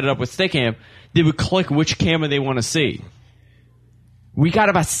we set it up with Stickam. They would click which camera they want to see. We got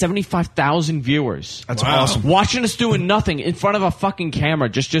about 75,000 viewers. That's awesome. Watching us doing nothing in front of a fucking camera,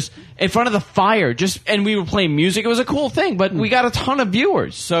 just in front of the fire, and we were playing music. It was a cool thing, but we got a ton of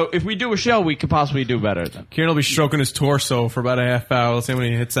viewers. So if we do a show, we could possibly do better than. Kieran will be stroking his torso for about a half hour. Let's see how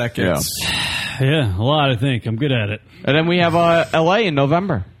many hits that gets. Yeah, a lot, I think. I'm good at it. And then we have L.A. in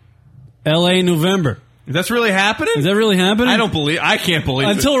November. L.A. November. That's really happening? Is that really happening? I can't believe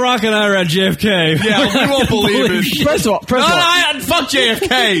it. Until Rock and I are at JFK. Yeah, we won't believe it. First of all, fuck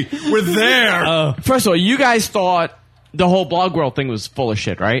JFK. We're there. First of all, you guys thought the whole Blog World thing was full of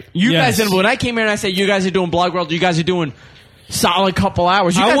shit, right? You guys did. When I came here and I said you guys are doing Blog World, you guys are doing solid couple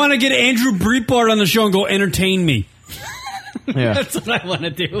hours. I want to get Andrew Breitbart on the show and go entertain me. Yeah. That's what I want to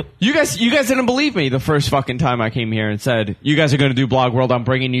do. You guys didn't believe me the first fucking time I came here and said you guys are going to do Blog World. I'm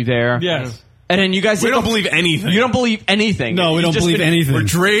bringing you there. Yes. And then you guys... We don't believe anything. You don't believe anything. No, we don't believe anything. We're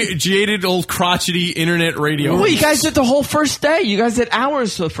jaded, old, crotchety internet radio. Well, you guys did the whole first day. You guys did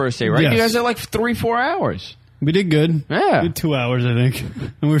hours the first day, right? Yes. You guys did like 3-4 hours. We did good. Yeah. We did 2 hours, I think.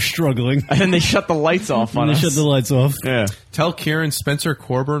 And we're struggling. And then they shut the lights off on And us. they shut the lights off. Yeah. Tell Kieran Spencer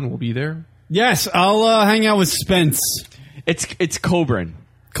Coburn will be there. Yes, I'll hang out with Spence. It's Coburn.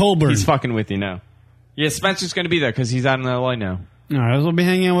 Colburn. He's fucking with you now. Yeah, Spencer's going to be there because he's out in L.A. now. All right, I'll be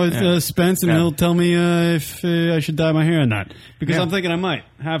hanging out with Spence, and he'll tell me if I should dye my hair or not. Because I'm thinking I might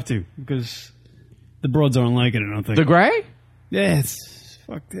have to, because the broads aren't liking it, I don't think. The gray? Yeah, it's...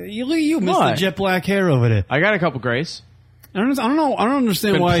 Fuck that. You missed What? the jet black hair over there. I got a couple grays. I don't know. I don't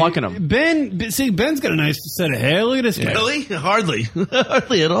understand Been why. plucking 'em. Ben's got a nice set of hair. Look at this guy. Really? Hardly.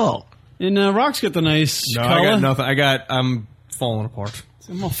 Hardly at all. And Rock's got the nice No, color. I got nothing. I'm falling apart.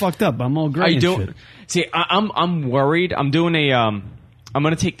 I'm all fucked up. I'm all gray. I and don't. shit. See, I'm worried. I'm doing a I'm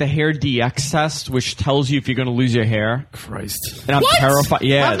going to take the Hair DX test, which tells you if you're going to lose your hair. Christ. And I'm terrified.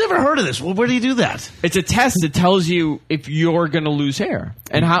 Yeah. I've never heard of this. Well, where do you do that? It's a test that tells you if you're going to lose hair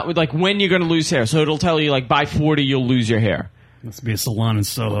and how, like, when you're going to lose hair. So it'll tell you, like, by 40 you'll lose your hair. Must be a salon in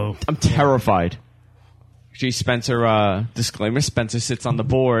Soho. I'm terrified. Actually, Spencer, disclaimer, Spencer sits on the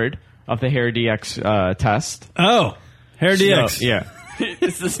board of the Hair DX test. Oh, Hair DX. So, yeah.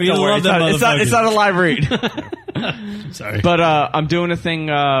 It's We love that it's not a live read. Sorry. But I'm doing a thing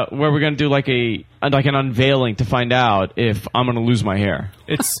where we're going to do like an unveiling to find out if I'm going to lose my hair.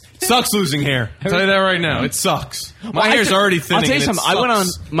 It sucks losing hair. I'll tell you that right now. It sucks. My Well, hair's already thinning. I'll tell you and something. it I went on.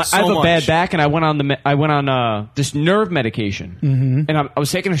 sucks I have so a bad much. back, and I went on this nerve medication. Mm-hmm. And I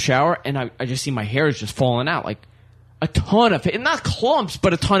was taking a shower, and I just see my hair is just falling out, like a ton of hair, not clumps,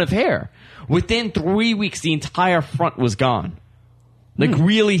 but a ton of hair. Within 3 weeks, the entire front was gone. Like,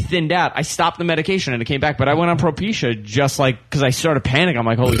 really thinned out. I stopped the medication and it came back, but I went on Propecia just like, because I started panicking. I'm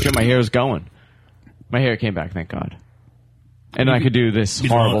like, holy shit, my hair is going. My hair came back, thank God. And I could do this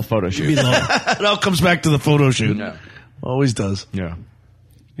horrible photo shoot. It all comes back to the photo shoot. Yeah. Always does. Yeah.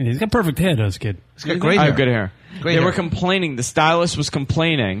 Yeah, he's got perfect hair, does kid. He's got great I hair. have good hair. Great They hair. were complaining, the stylist was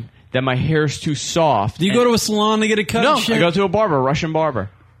complaining that my hair is too soft. Do you go to a salon to get it cut? No, and shit? I go to a barber, Russian barber.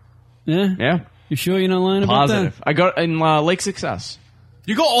 Yeah. Yeah. You sure you're not lying about Positive. that? I go in Lake Success.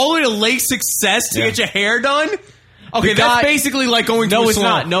 You go all the way to Lake Success to get your hair done? Okay, The guy- that's basically like going to a it's salon.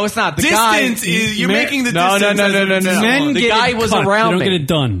 not. No, it's not. The Distance guy, is you're making the no, distance. No. Men The get guy it was cut. around They don't me. get it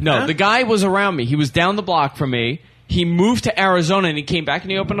done. No, Huh? the guy was around me. He was down the block from me. He moved to Arizona and he came back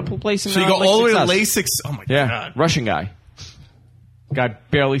and he opened up a place in So you go Lake all the way to Success. Lake Success. Oh my god. Russian guy. Guy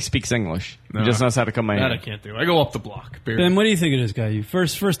barely speaks English. He just knows how to come my That I hand. can't do. I go up the block. Ben, what do you think of this guy? You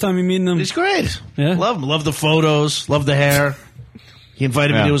first time you meeting him? He's great. Yeah? Love him. Love the photos. Love the hair. He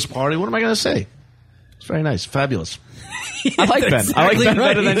invited me Yeah. to his party. What am I going to say? It's very nice. Fabulous. I like Ben. I like Ben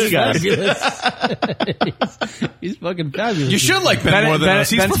better than you guys. He's fucking fabulous. You should like Ben more than us.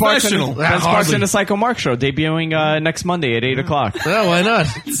 He's professional. Ben Sparks in the Psycho Mark show, debuting next Monday at 8 o'clock. Yeah, why not?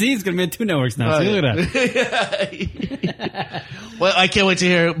 See, he's going to be on 2 networks now. See, look at that. Well, I can't wait to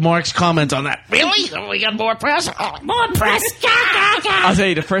hear Mark's comment on that. Really? Oh, we got more press? Oh, more press? I'll tell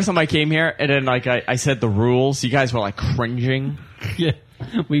you, the first time I came here, and then I said the rules, you guys were like cringing. Yeah.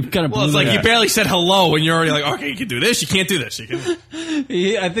 We've kind of Well, it's like you barely said hello, and you're already like, okay, you can do this, you can't do this. You can.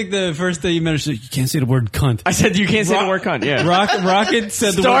 I think the first day you met, you can't say the word cunt. I said you can't say the word cunt, yeah. Rocket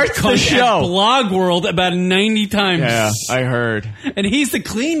said the word Starts the cunt show. at Blog World about 90 times. Yeah, I heard. And he's the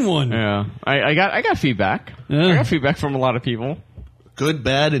clean one. Yeah, I got feedback. Yeah. I got feedback from a lot of people. Good,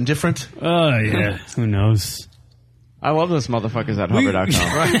 bad, indifferent? Oh, yeah. Who knows? I love those motherfuckers at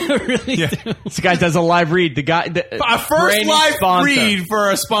Hover.com. Really do. This guy does a live read. Our first live read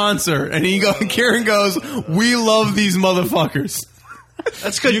for a sponsor, and Karen goes, "We love these motherfuckers."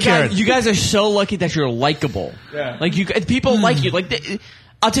 That's good, You Karen. guys are so lucky that you're likable. Yeah. Like people like you.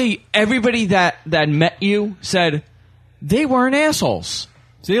 I'll tell you, everybody that met you said they weren't assholes.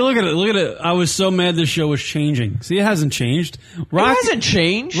 See, look at it. Look at it. I was so mad this show was changing. See, it hasn't changed. It hasn't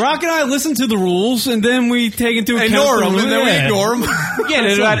changed. Rock and I listen to the rules, and then we take into account Ignore the them, rules. and then we ignore them.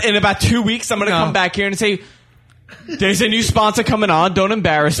 Yeah, in about 2 weeks, I'm going to come back here and say, there's a new sponsor coming on. Don't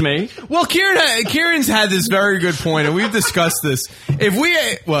embarrass me. Well, Kieran's had this very good point, and we've discussed this. If we,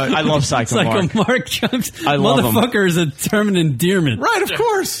 what? I love Psycho Mark. Psycho Mark jumps. I love him. Motherfucker is a term of endearment. Right, of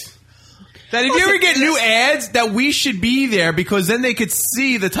course. That if you ever get new ads, that we should be there because then they could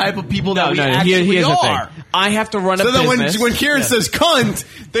see the type of people that we actually here's the are. thing. I have to run a So business. that when Kieran says cunt,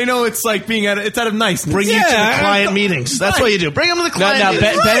 they know it's like being it's out of niceness. Bring you to the client meetings. That's what you do. Bring them to the client Now,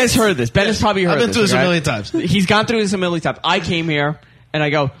 meetings. Ben has heard this. Ben has probably heard I've been this. through this a okay? million times. He's gone through this a million times. I came here and I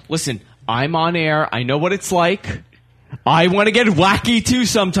go, listen, I'm on air. I know what it's like. I want to get wacky too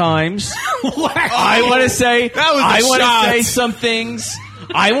sometimes. I want to say, That was a I want shot. to say some things.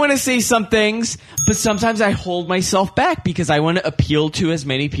 I want to say some things, but sometimes I hold myself back because I want to appeal to as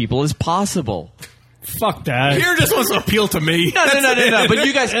many people as possible. Fuck that. Kieran just wants to appeal to me. No. But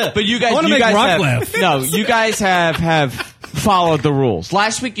you guys, I wanna make Rock have, laugh. No, you guys have followed the rules.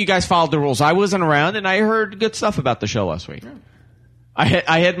 Last week, you guys followed the rules. I wasn't around, and I heard good stuff about the show last week.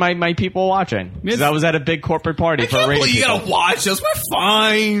 I had my people watching because I was at a big corporate party for radio. You people. gotta watch us. We're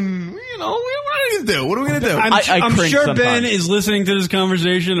fine. You know, what are we gonna do? What are we gonna do? I'm cringe sure sometimes. Ben is listening to this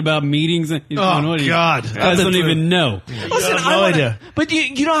conversation about meetings. And he's going, what do you God. guys don't even know. Listen, have no idea. But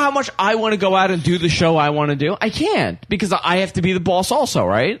you know how much I want to go out and do the show I want to do? I can't because I have to be the boss also,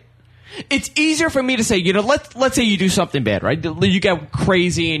 right? It's easier for me to say, you know, let's say you do something bad, right? You get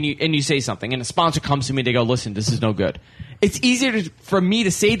crazy and you say something, and a sponsor comes to me, they go, listen, this is no good. It's easier for me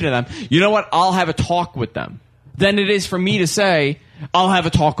to say to them, you know what, I'll have a talk with them, than it is for me to say, I'll have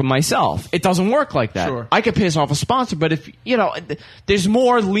a talk with myself. It doesn't work like that. Sure. I could piss off a sponsor, but if, you know, there's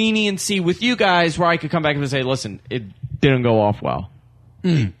more leniency with you guys where I could come back and say, listen, it didn't go off well.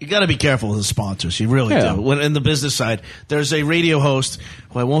 You got to be careful with the sponsors. You really do. When in the business side, there's a radio host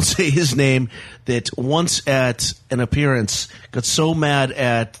who I won't say his name that once at an appearance got so mad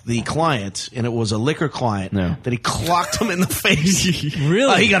at the client, and it was a liquor client, that he clocked him in the face.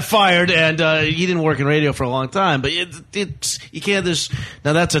 Really? He got fired, and he didn't work in radio for a long time. But you can't.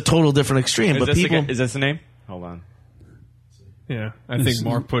 Now that's a total different extreme. But people, Is this the name? Hold on. Yeah, I think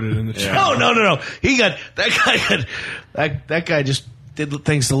Mark put it in the chat. no. He got that guy just did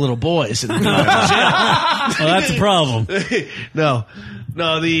things to little boys. And, Well, that's a problem. No,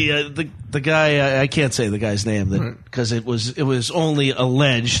 the guy. I can't say the guy's name because it was only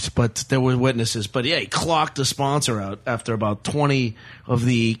alleged, but there were witnesses. But yeah, he clocked the sponsor out after about 20 of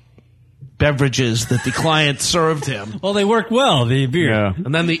the beverages that the client served him. Well, they work well, the beer. Yeah.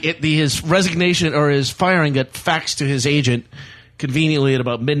 And then his resignation or his firing got faxed to his agent conveniently at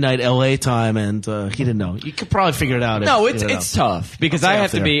about midnight LA time, and he didn't know. You could probably figure it out. No, if, it's tough because I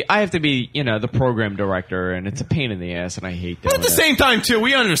have to be the program director, and it's a pain in the ass, and I hate that. But at the same time, too,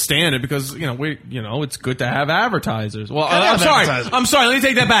 we understand it because it's good to have advertisers. Well, I'm sorry. Let me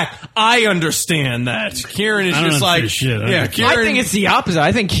take that back. I understand that. Kieran is just like shit. I think it's the opposite.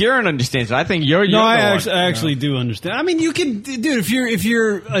 I think Kieran understands it. I think you're. No, I the one. actually do understand. I mean, you can, dude. If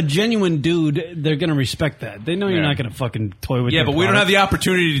you're a genuine dude, they're gonna respect that. They know you're not gonna fucking toy with. Yeah, their but we don't product. have the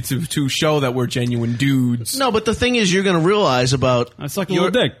opportunity to show that we're genuine dudes. No, but the thing is, you're going to realize about I suck a little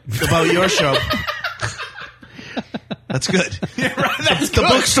dick about your show. That's good.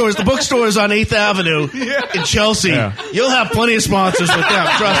 The bookstores on 8th Avenue in Chelsea. Yeah. You'll have plenty of sponsors with them.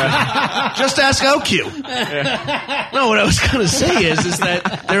 Trust me. Just ask OQ. No, what I was going to say is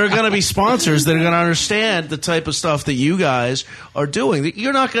that there are going to be sponsors that are going to understand the type of stuff that you guys are doing.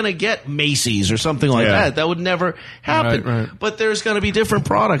 You're not going to get Macy's or something like that. That would never happen. Right. But there's going to be different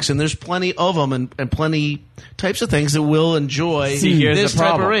products, and there's plenty of them, and plenty types of things that will enjoy this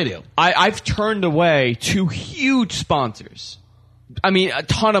type of radio. I've turned away 2 huge sponsors. I mean, a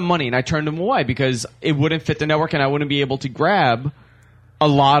ton of money, and I turned them away because it wouldn't fit the network, and I wouldn't be able to grab a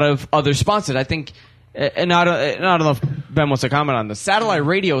lot of other sponsors. I think, and I don't know if Ben wants to comment on this. Satellite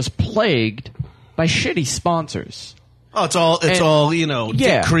radio is plagued by shitty sponsors. Oh, it's all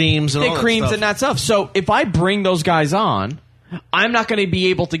Dick Creams and all that stuff. And that stuff. So if I bring those guys on, I'm not going to be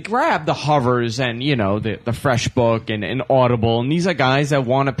able to grab the Hovers and the FreshBook and Audible, and these are guys that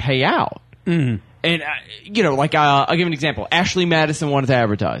want to pay out. Mm. And I'll give an example. Ashley Madison wanted to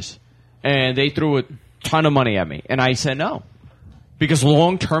advertise, and they threw a ton of money at me, and I said no, because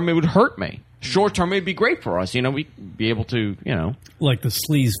long term it would hurt me. Short term it'd be great for us. We'd be able to like the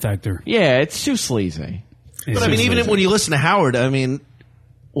sleaze factor. Yeah, it's too sleazy. But I mean, even when you listen to Howard, I mean,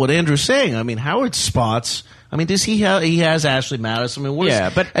 what Andrew's saying, I mean, Howard spots. I mean, does he has Ashley Madison? I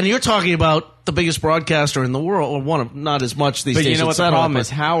mean, and you're talking about the biggest broadcaster in the world, or one of, not as much these days. But you know what the problem is?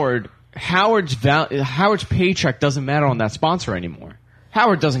 Howard's paycheck doesn't matter on that sponsor anymore.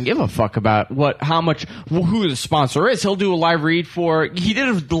 Howard doesn't give a fuck about who the sponsor is. He'll do a live read he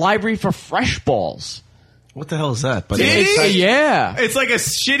did a live read for Fresh Balls. What the hell is that? But yeah. It's like a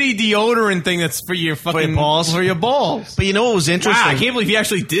shitty deodorant thing that's for your fucking balls. For your balls. But you know what was interesting? Wow, I can't believe he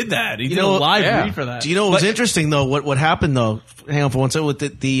actually did that. He did a live read for that. Do you know what was interesting though? What happened though? Hang on for 1 second.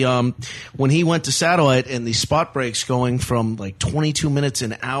 With the when he went to satellite and the spot breaks going from like 22 minutes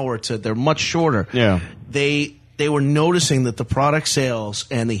an hour to they're much shorter. Yeah. They were noticing that the product sales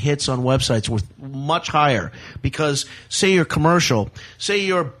and the hits on websites were much higher because, say you're commercial, say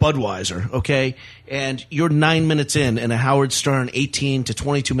you're Budweiser, okay, and you're 9 minutes in a Howard Stern 18 to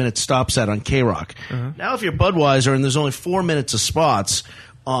 22 minute stop set on K-Rock. Now if you're Budweiser and there's only 4 minutes of spots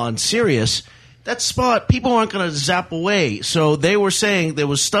on Sirius, that spot, people aren't going to zap away. So they were saying there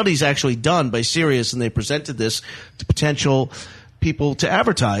was studies actually done by Sirius, and they presented this to potential people to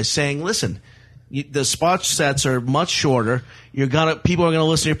advertise, saying, listen, the spot sets are much shorter. People are gonna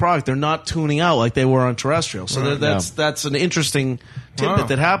listen to your product. They're not tuning out like they were on terrestrial. So that's an interesting tidbit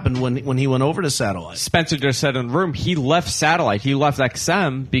that happened when he went over to satellite. Spencer just said in the room he left satellite. He left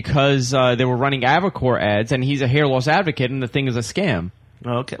XM because they were running Avocor ads, and he's a hair loss advocate, and the thing is a scam.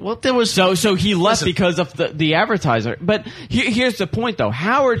 Okay. Well, there was so he left because of the advertiser. But here's the point, though.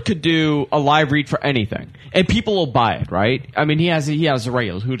 Howard could do a live read for anything, and people will buy it, right? I mean, he has the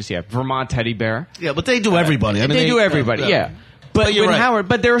regulars. Who does he have? Vermont Teddy Bear. Yeah, but they do everybody. I mean, they do everybody. Yeah. But you're right. Howard,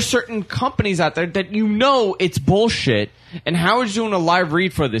 but there are certain companies out there that it's bullshit, and Howard's doing a live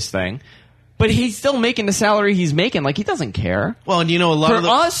read for this thing. But he's still making the salary he's making. Like, he doesn't care. Well, and a lot for of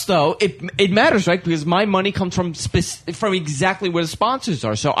us, though, it matters, right? Because my money comes from exactly where the sponsors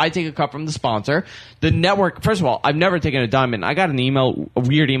are. So I take a cut from the sponsor. The network, first of all, I've never taken a dime. And I got a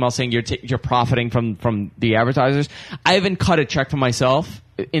weird email saying you're profiting from the advertisers. I haven't cut a check for myself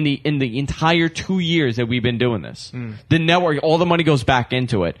in the entire 2 years that we've been doing this. The network, all the money goes back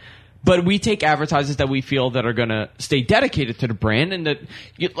into it. But we take advertisers that we feel that are going to stay dedicated to the brand, and that,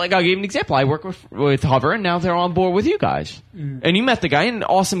 like, I'll give you an example. I work with Hover, and now they're on board with you guys. And you met the guy, an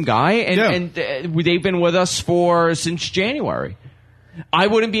awesome guy, and they've been with us since January. I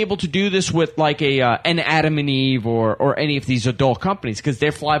wouldn't be able to do this with like an Adam and Eve or any of these adult companies because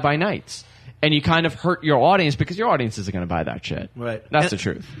they're fly by nights. And you kind of hurt your audience because your audience isn't going to buy that shit. Right. That's the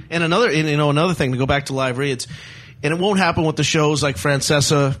truth. And another thing to go back to live reads. And it won't happen with the shows like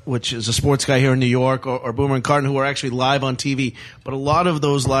Francesa, which is a sports guy here in New York, or Boomer and Carton, who are actually live on TV. But a lot of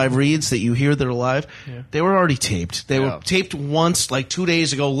those live reads that you hear that are live, they were already taped. They were taped once, like 2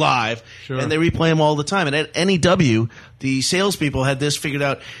 days ago, live, and they replay them all the time. And at NEW, the salespeople had this figured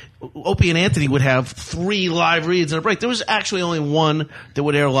out. Opie and Anthony would have 3 live reads in a break. There was actually only one that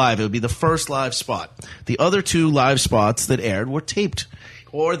would air live. It would be the first live spot. The other 2 live spots that aired were taped.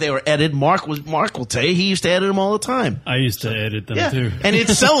 Or they were edited. Mark will tell you, he used to edit them all the time. I used to edit them too. And he'd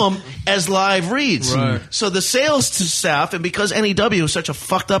sell them as live reads. Right. So the sales staff, and because NEW was such a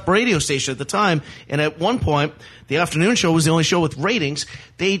fucked up radio station at the time, and at one point, the afternoon show was the only show with ratings,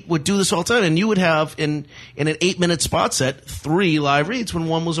 they would do this all the time. And you would have, in an 8-minute spot set, 3 live reads when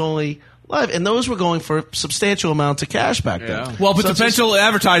one was only live, and those were going for substantial amounts of cash back then. Well, but potential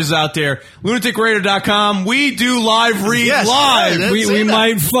advertisers out there, lunaticradio.com, we do live reads live. We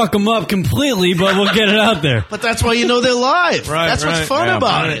might fuck them up completely, but we'll get it out there. But that's why you know they're live. That's what's fun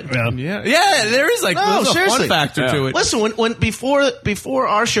about it. Yeah, there is there's a fun factor to it. Listen, when before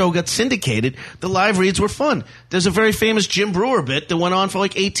our show got syndicated, the live reads were fun. There's a very famous Jim Brewer bit that went on for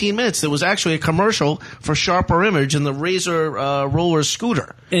like 18 minutes. There was actually a commercial for Sharper Image and the Razor roller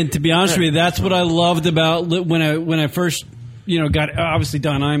scooter. And to be honest with you, that's what I loved about when I first, got obviously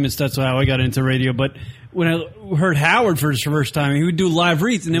Don Imus. That's how I got into radio. But when I heard Howard for the first time, he would do live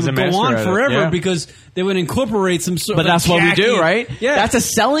reads, and it would go on forever because they would incorporate some sort of. But that's what we do, right? Yeah, that's a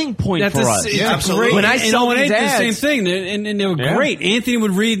selling point for us. Absolutely. When I sell these ads, the same thing, and they were great. Anthony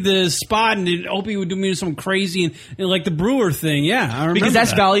would read the spot, and then Opie would do me something crazy, and like the Brewer thing. Yeah, I remember because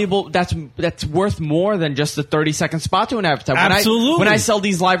that's that. valuable. That's worth more than just the 30-second spot to an advertiser. Absolutely. When I sell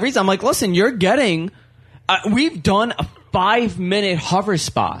these live reads, I'm like, listen, you're getting. We've done a 5-minute hover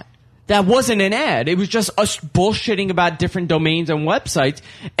spot. That wasn't an ad. It was just us bullshitting about different domains and websites,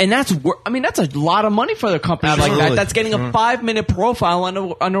 and that's a lot of money for the company like that. That's getting a 5-minute profile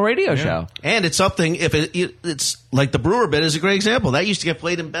on a radio show, and it's something. If it's like the Brewer bit is a great example. That used to get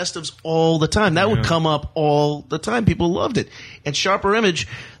played in best ofs all the time. That would come up all the time. People loved it. And Sharper Image,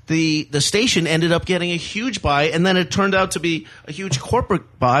 the station ended up getting a huge buy, and then it turned out to be a huge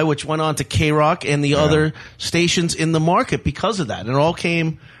corporate buy, which went on to K-Rock and the other stations in the market because of that. And it all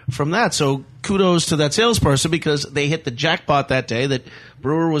came from that. So kudos to that salesperson because they hit the jackpot that day that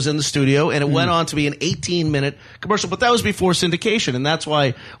Brewer was in the studio, and it went on to be an 18-minute commercial. But that was before syndication, and that's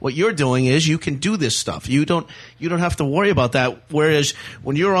why what you're doing is you can do this stuff. You don't have to worry about that. Whereas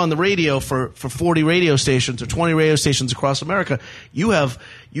when you're on the radio for 40 radio stations or 20 radio stations across America, you have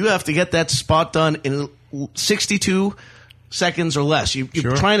to get that spot done in 62 seconds or less.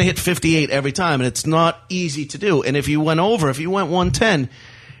 You're trying to hit 58 every time, and it's not easy to do. And if you went 110,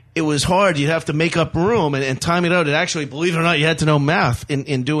 it was hard. You'd have to make up room and time it out. And actually, believe it or not, you had to know math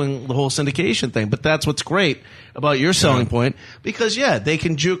in doing the whole syndication thing. But that's what's great about your selling point because, they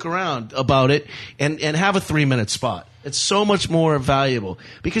can juke around about it and have a 3-minute spot. It's so much more valuable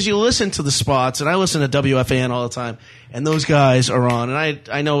because you listen to the spots, and I listen to WFAN all the time, and those guys are on, and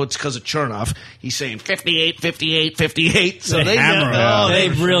I know it's because of Chernoff. He's saying 58, 58, 58. So they hammer them. They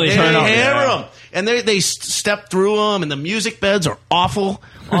really hammer them. And they step through them, and the music beds are awful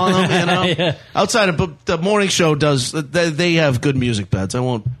on them, Outside of the morning show they have good music beds. I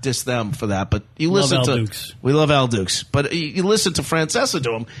won't diss them for that, but you listen we love Al Dukes. But you listen to Francesa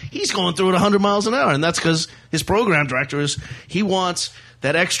do him, he's going through it 100 miles an hour, and that's because his program director he wants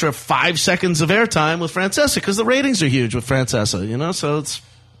that extra 5 seconds of airtime with Francesa because the ratings are huge with Francesa, so it's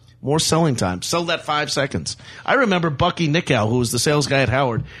more selling time. Sell that 5 seconds. I remember Bucky Nickow, who was the sales guy at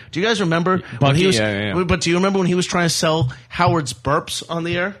Howard. Do you guys remember when he was? But do you remember when he was trying to sell Howard's burps on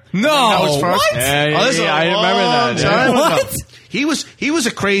the air? No, what? I remember that. What? He was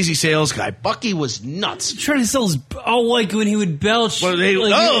a crazy sales guy. Bucky was nuts. Trying to sell his like when he would belch.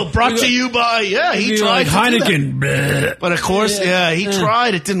 Well, brought to you by he tried like Heineken. But of course, he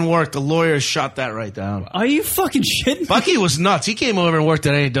tried. It didn't work. The lawyers shot that right down. Are you fucking shitting me? Bucky was nuts. He came over and worked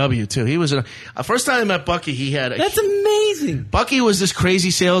at AEW too. He was first time I met Bucky. That's amazing. Bucky was this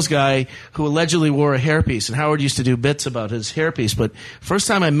crazy sales guy who allegedly wore a hairpiece, and Howard used to do bits about his hairpiece. But first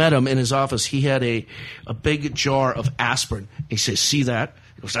time I met him in his office, he had a big jar of aspirin. He says, "See that?"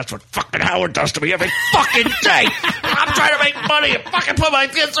 He goes, "That's what fucking Howard does to me every fucking day. I'm trying to make money and fucking put my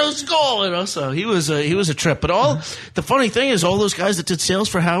kids through school." So he was a trip. But the funny thing is, all those guys that did sales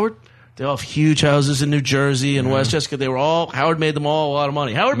for Howard, they all have huge houses in New Jersey and Westchester. Howard made them all a lot of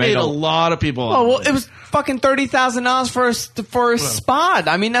money. Howard made a lot of people. Oh well, it was fucking $30,000 for a spot.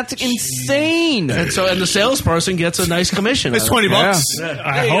 I mean, that's insane. And the salesperson gets a nice commission. It's $20.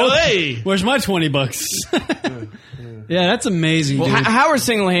 I hope. Where's my $20? Yeah, that's amazing, Well, dude. Howard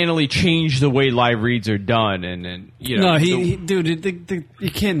single-handedly changed the way live reads are done, and you know, No, dude,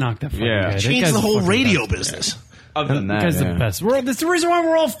 you can't knock that fucking guy. That Changed guy's the whole fucking radio best. business. Other than that, That's the best. That's the reason why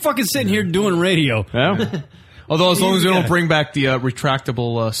we're all fucking sitting here doing radio. Yeah. Although, as long as we Yeah. don't bring back the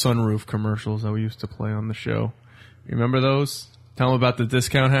retractable sunroof commercials that we used to play on the show. You remember those? Tell them about the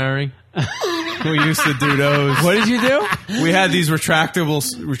discount, Harry. We used to do those. What did you do? We had these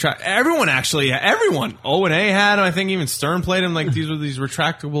retractables. Everyone. O&A had them. I think even Stern played them. Like these were these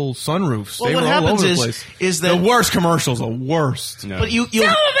retractable sunroofs. Well, they what were all happens over the is- place. is that- the worst commercials, the worst. But you Tell him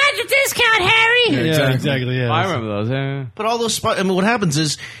about the discount, Harry. Yeah, exactly. Yeah, I remember those. Yeah. But all those spots, I mean, what happens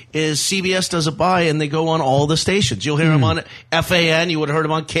is CBS does a buy and they go on all the stations. You'll hear them on FAN. You would have heard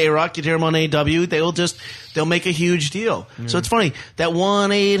them on K-Rock. You'd hear them on AW. They'll make a huge deal. So it's funny. That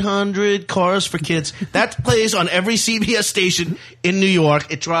 1-800 Cars for Kids, that plays on every CBS station in New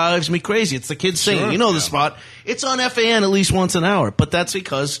York. It drives me crazy. It's the kids singing. Sure. You know the spot. It's on FAN at least once an hour. But that's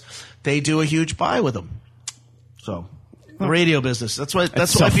because they do a huge buy with them. So, the radio business. That's why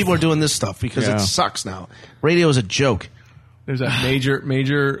people are doing this stuff, because Yeah. it sucks now. Radio is a joke. There's that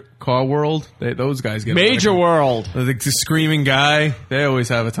major Car World. Those guys get Major World. The screaming guy. They always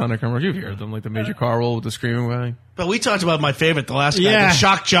have a ton of commercials. You've heard them, like the Major Car World with the screaming guy. But we talked about my favorite, the last guy, Yeah. the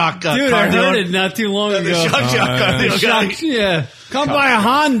Shock Jock Dude, car I dealer. heard it not too long ago. The Shock Jock car dealer guy. Yeah. Come by a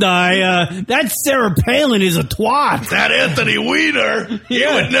Hyundai. That Sarah Palin is a twat. That Anthony Weiner, he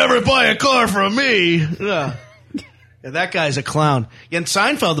would never buy a car from me. Yeah. Yeah, that guy's a clown. Yeah, and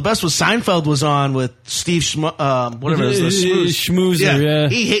Seinfeld, the best was Seinfeld was on with Steve whatever it is, the Schmoozer, yeah.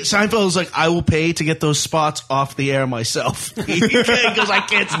 Seinfeld was like, I will pay to get those spots off the air myself. He goes, I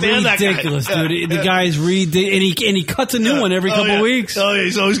can't stand that guy. Ridiculous, dude. The guy's and he cuts a new one every couple weeks. Oh, yeah,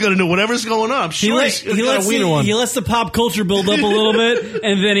 he's always got to know whatever's going on. I'm sure he's got a Wiener one. He lets the pop culture build up a little bit,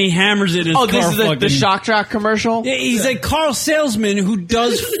 and then he hammers it in his car. This is the Shock Jock commercial? Yeah, he's a car salesman who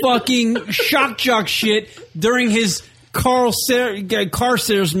does fucking Shock Jock shit during his car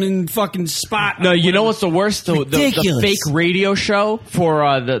salesman fucking spot. No, you know what's the worst? The Ridiculous. fake radio show for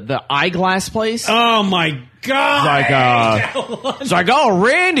the eyeglass place. Oh my god! It's like,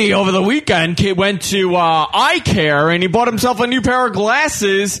 Randy over the weekend went to Eye Care and he bought himself a new pair of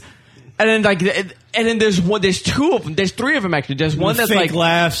glasses. And then there's two of them. There's three of them actually. There's one that's fake like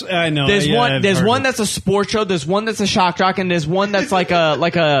laughs. I know. There's yeah, one. I've There's heard one it. that's a sports show. There's one that's a Shock Jock, and there's one that's like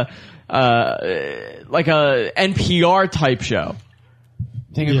a NPR type show.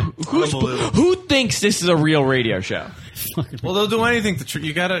 Who thinks this is a real radio show? Well, they'll do anything to.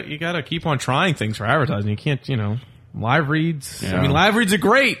 You gotta keep on trying things for advertising. You can't, live reads. Yeah. I mean, live reads are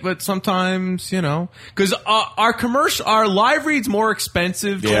great, but sometimes, because our live reads more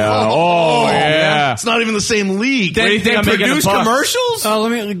expensive. Yeah. Oh, yeah. It's not even the same league. They produce commercials. Let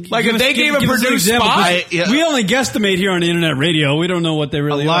me Like if they gave a give us an produced example, spot. 'cause we only guesstimate here on internet radio. We don't know what they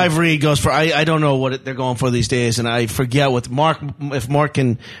really A live are. read goes for, I don't know what they're going for these days, and I forget what if Mark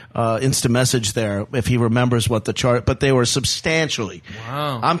can insta message there if he remembers what the chart, but they were substantially.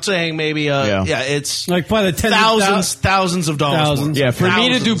 Wow. I'm saying maybe it's like by the thousands of dollars. more. Yeah, for me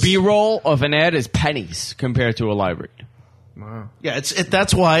to do Thousands. B-roll of an ad is pennies compared to a live read. Wow. Yeah,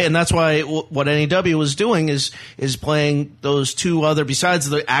 that's why what NEW was doing is playing those two other, besides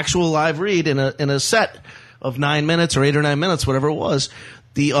the actual live read in a set of 9 minutes or 8 or 9 minutes, whatever it was.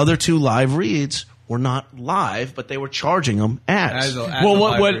 The other two live reads were not live, but they were charging them ads.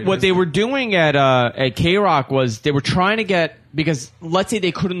 Well, what they were doing at K-Rock was they were trying to get, because let's say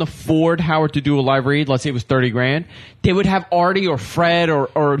they couldn't afford Howard to do a live read, let's say it was $30,000, they would have Artie or Fred or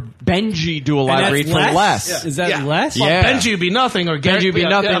Benji do a live read for less. Yeah. Is that less? Well, Yeah. Benji would be nothing, or Benji would be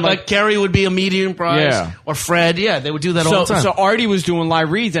nothing, like like- Gary would be a medium price, Yeah. or Fred. Yeah, they would do that all the time. So Artie was doing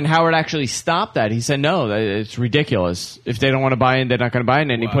live reads, and Howard actually stopped that. He said, no, it's ridiculous. If they don't want to buy in, they're not going to buy in.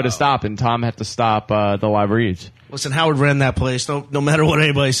 And he put a stop, and Tom had to stop the live reads. Listen, Howard ran that place. No matter what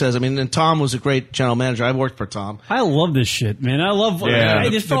anybody says. I mean, and Tom was a great general manager. I worked for Tom. I love this shit, man. I love. Yeah, I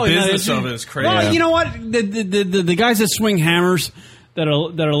the just probably not- business of it is crazy. Well, Yeah. you know what? The guys that swing hammers that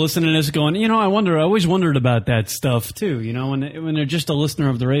are listening to this, going, I always wondered about that stuff too. When they're just a listener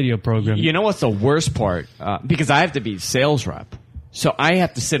of the radio program. You know what's the worst part? Because I have to be sales rep. So I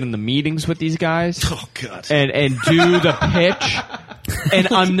have to sit in the meetings with these guys. Oh, God. And do the pitch.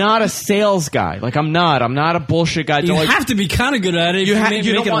 And I'm not a sales guy. Like, I'm not a bullshit guy. You have to be kind of good at it. You If have. you're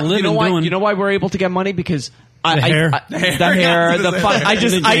You know making what? a living doing. You know why we're able to get money? Because The hair.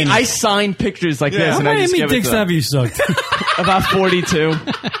 I sign pictures like this, How and I many just give it dicks to them. have you sucked? About 42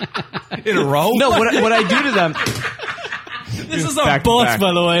 in a row. No, what I do to them. This is our boss,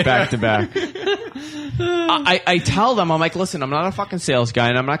 by the way. Back to back. I tell them, I'm like, listen, I'm not a fucking sales guy,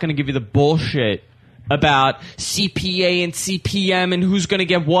 and I'm not going to give you the bullshit about CPA and CPM and who's going to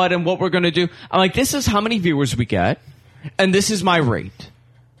get what and what we're going to do. I'm like, this is how many viewers we get, and this is my rate.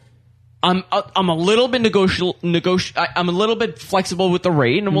 I'm a little bit I'm a little bit flexible with the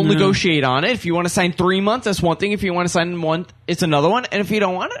rate, and we'll negotiate on it. If you want to sign 3 months, that's one thing. If you want to sign 1 month, it's another one. And if you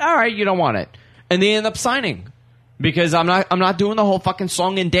don't want it, all right, you don't want it. And they end up signing because I'm not doing the whole fucking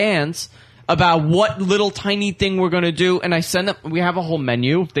song and dance about what little tiny thing we're going to do. And I send them. We have a whole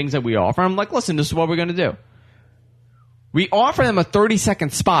menu of things that we offer. I'm like, listen, this is what we're going to do. We offer them a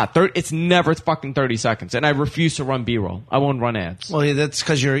 30-second spot. It's never fucking 30 seconds, and I refuse to run B-roll. I won't run ads. Well, yeah, that's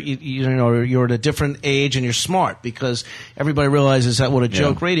because you're at a different age and you're smart, because everybody realizes that what a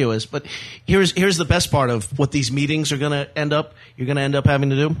joke radio is. But here's the best part of what these meetings are going to end up. You're going to end up having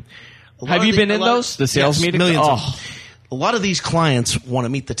to do. Have you been in those? The sales meetings? Millions. A lot of these clients want to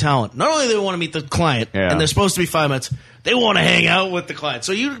meet the talent. Not only do they want to meet the client, and they're supposed to be 5 minutes, they want to hang out with the client.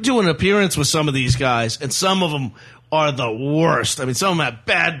 So you do an appearance with some of these guys, and some of them are the worst. I mean, some of them have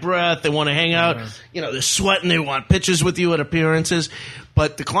bad breath. They want to hang out. They're sweating. They want pictures with you at appearances.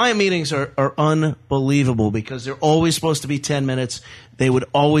 But the client meetings are unbelievable because they're always supposed to be 10 minutes. They would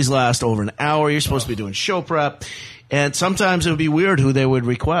always last over an hour. You're supposed to be doing show prep. And sometimes it would be weird who they would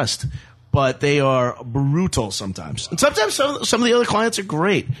request. But they are brutal sometimes. And sometimes some of the other clients are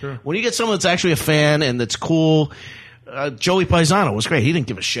great. Sure. When you get someone that's actually a fan and that's cool. Joey Paisano was great. He didn't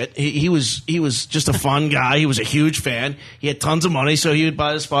give a shit. He was just a fun guy. He was a huge fan. He had tons of money, so he would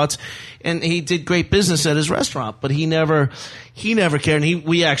buy the spots, and he did great business at his restaurant. But he never cared. And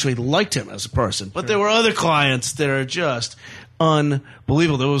we actually liked him as a person. But there were other clients that are just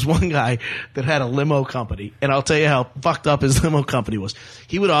unbelievable. There was one guy that had a limo company, and I'll tell you how fucked up his limo company was.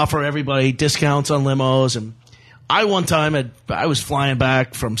 He would offer everybody discounts on limos, and I one time I was flying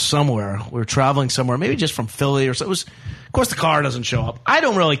back from somewhere. We were traveling somewhere, maybe just from Philly or so. Of course, the car doesn't show up. I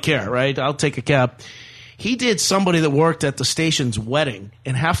don't really care, right? I'll take a cab. He did somebody that worked at the station's wedding,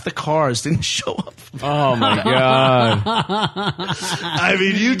 and half the cars didn't show up. Oh my god! I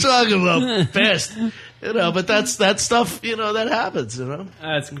mean, you talk about pissed, but that's that stuff. That happens.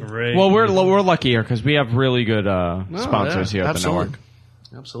 That's great. Well, we're lucky here because we have really good sponsors here at the network.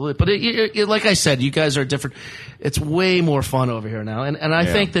 Absolutely. But like I said, you guys are different. It's way more fun over here now. And I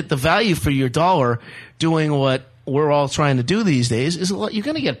think that the value for your dollar doing what we're all trying to do these days is you're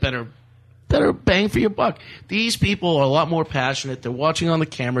going to get better bang for your buck. These people are a lot more passionate. They're watching on the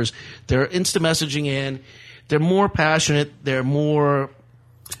cameras. They're instant messaging in. They're more passionate. It's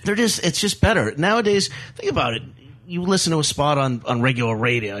just better. Nowadays, think about it. You listen to a spot on regular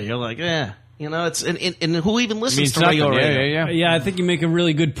radio. You're like, it's and who even listens to radio? Yeah, I think you make a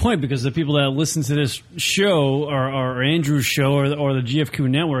really good point because the people that listen to this show or Andrew's show or the GFQ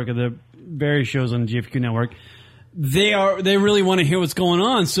network or the various shows on the GFQ network, they really want to hear what's going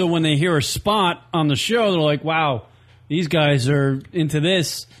on. So when they hear a spot on the show, they're like, "Wow, these guys are into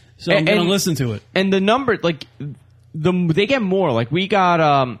this." So I'm going to listen to it. And the number, they get more. Like we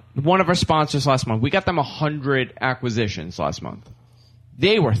got one of our sponsors last month. We got them 100 acquisitions last month.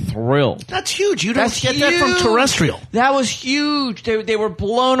 They were thrilled. That's huge. You don't get that from terrestrial. That was huge. They were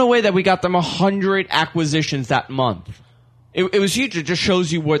blown away that we got them 100 acquisitions that month. It was huge. It just shows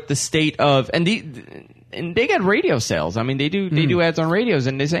you what the state of and they get radio sales. I mean, they do ads on radios,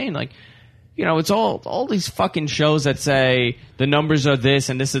 and they're saying it's all these fucking shows that say the numbers are this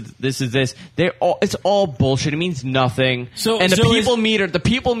and this is this. It's all bullshit. It means nothing. The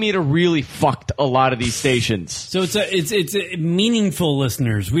people meter really fucked a lot of these stations. So it's meaningful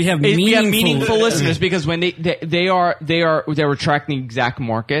listeners. We have meaningful listeners because when they're attracting the exact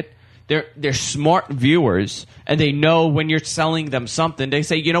market. They're smart viewers, and they know when you're selling them something. They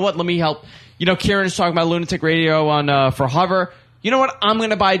say, you know what? Let me help. Kieran is talking about Lunatic Radio on for Hover. You know what? I'm going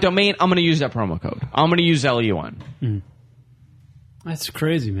to buy a domain. I'm going to use that promo code. I'm going to use LUN. That's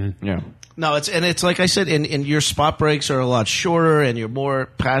crazy, man. Yeah. No, it's like I said, and your spot breaks are a lot shorter, and you're more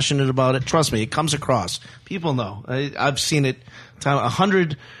passionate about it. Trust me, it comes across. People know. I've seen it.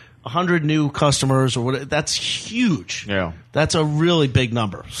 100 new customers or whatever. That's huge. Yeah. That's a really big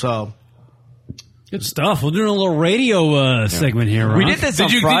number. So. Good stuff. We're doing a little radio segment here, Ron. We did this on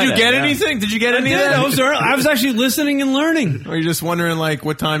Friday. Did you get anything? Did you get anything? I was actually listening and learning. Or you're just wondering,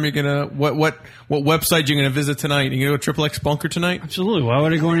 what time you're going to, what website you're going to visit tonight? You going to go to XXX Bunker tonight? Absolutely. Why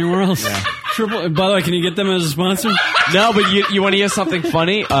would I go anywhere else? Yeah. By the way, can you get them as a sponsor? No, but you want to hear something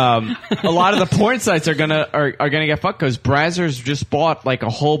funny? A lot of the porn sites are gonna get fucked because Brazzers just bought a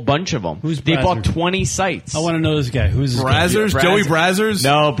whole bunch of them. They bought 20 sites. I want to know this guy. Who's this Brazzers? guy? Joey Brazzers?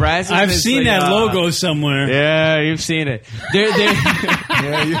 No, Brazzers. I've seen that logo somewhere. Yeah, you've seen it.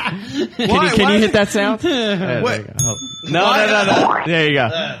 Can you hit that sound? What? No. There you go.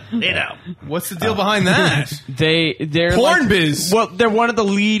 What's the deal behind that? They're Porn like, biz. Well, they're one of the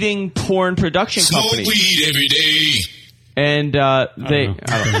leading porn production companies. Weed every day.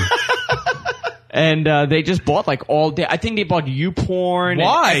 And they just bought like all day. I think they bought YouPorn,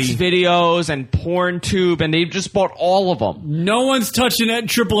 Why? and Xvideos, and PornTube, and they just bought all of them. No one's touching that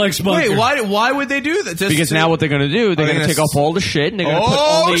XXX bunker. Wait, why would they do that? Because now what they're going to do, they're going to take off all the shit, and they're going to put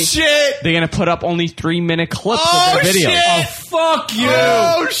only shit. They're going to put up only 3-minute clips of their videos. Shit. Oh, fuck you.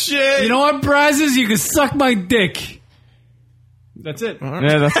 Oh, shit. You know what, Brazos? You can suck my dick. That's it.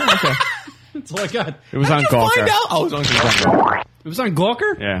 Yeah, that's it. Okay. That's all I got. It was on Gawker. Oh, it was on Gawker. It was on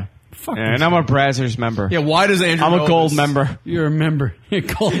Gawker? Yeah. Fuck yeah, and I'm a Brazzers member. Yeah, why does Andrew I'm a know gold this? member. You're a member. You're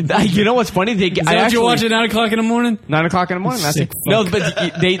gold. You know what's funny? Is that what you watch at 9 o'clock in the morning? 9 o'clock in the morning. That's Sick no,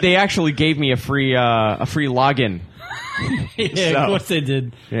 but they actually gave me a free login. Yeah, of course they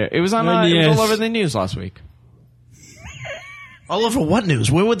did. Yeah, it was on. It was all over the news last week. All over what news?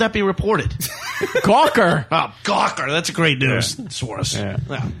 Where would that be reported? Gawker. Oh, Gawker. That's a great news source. Yeah.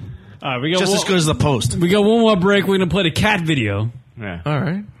 We got Just as good as the Post. We got one more break. We're going to play the cat video. Yeah. All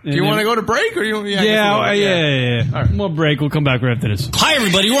right. Do you want to go to break or you? Yeah. All right. More break. We'll come back right after this. Hi,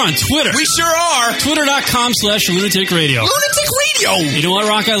 everybody. We're on Twitter. We sure are. Twitter.com/Lunatic Radio. Lunatic Radio. You know what,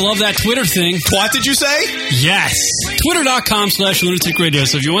 Rock? I love that Twitter thing. What did you say? Yes. Twitter.com/Lunatic Radio.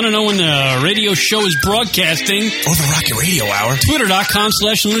 So if you want to know when the radio show is broadcasting. Oh, the Rocket Radio Hour.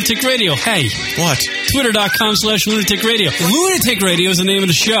 Twitter.com/Lunatic Radio. Hey. What? Twitter.com/Lunatic Radio. Lunatic Radio is the name of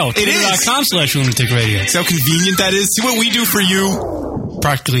the show. It is. Twitter.com/Lunatic Radio. See how convenient that is? See what we do for you?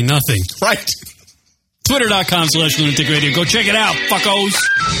 Practically nothing. Right. Twitter.com/Lunatic Radio. Go check it out, fuckos.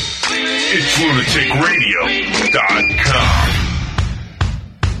 It's lunaticradio.com.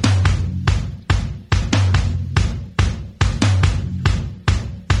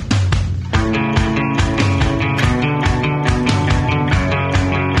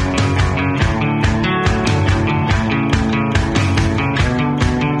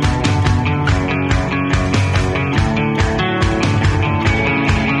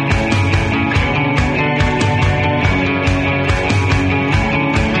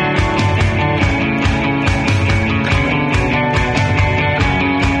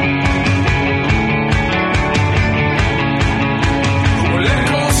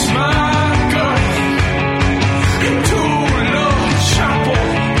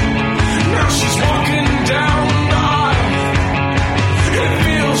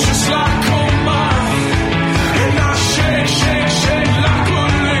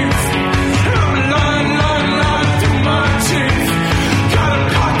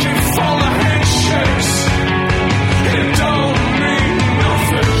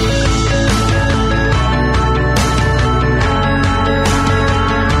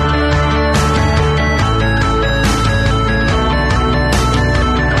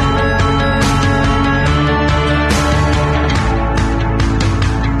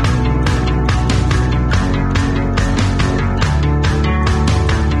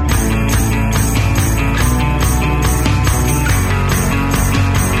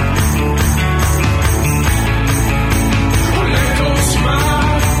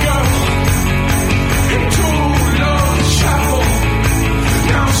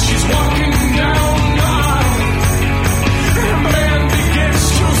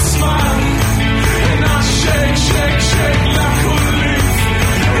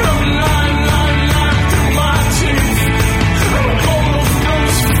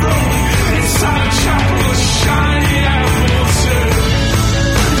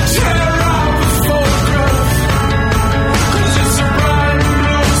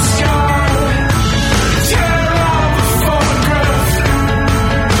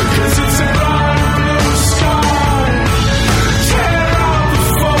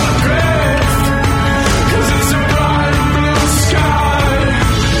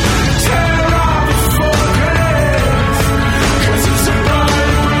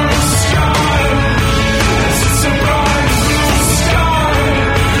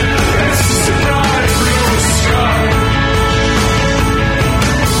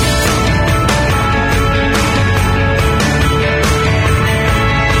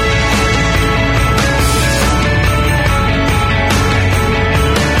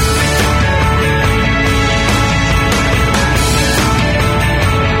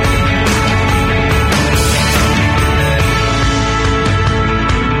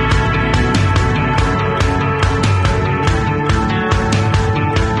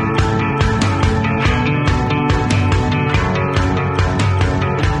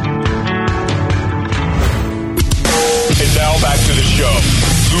 Back to the show.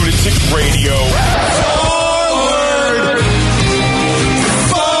 Lunatic Radio. Forward!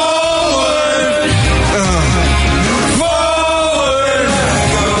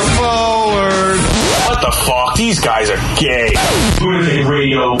 These guys are gay.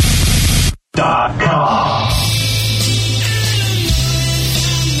 LunaticRadio.com.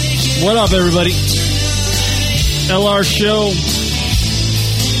 What up, everybody? LR Show,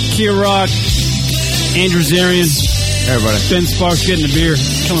 Kia Rock, Andrew Zarian. Everybody. Ben Sparks getting a beer.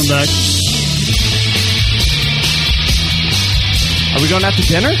 Coming back. Are we going out to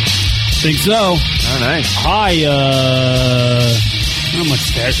dinner? Think so. Oh, nice. Hi, not much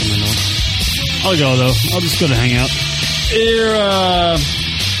stash in my notes. I'll go, though. I'll just go to hang out. Here,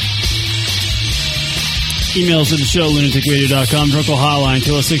 emails to the show, lunaticradio.com. Drunkle hotline,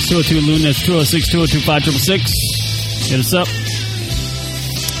 206-202-LUN. That's 206-202-5666. Hit us up.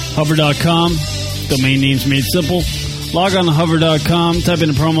 Hover.com. Domain names made simple. Log on to hover.com. Type in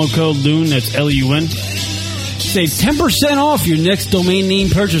the promo code LUN. That's LUN. Save 10% off your next domain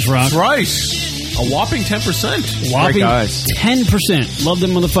name purchase, Rock. That's right. A whopping 10%. Whopping 10%. Love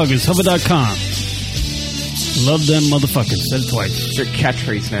them motherfuckers. Hover.com. Love them motherfuckers. Said it twice. It's your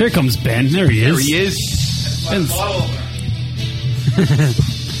catchphrase now. Here comes Ben. There he is. There he is.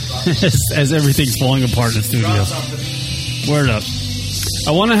 As everything's falling apart in the studio. Word up.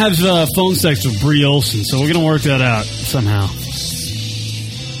 I want to have phone sex with Brie Olson, so we're going to work that out somehow.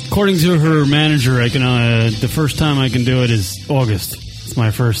 According to her manager, I can the first time I can do it is August. It's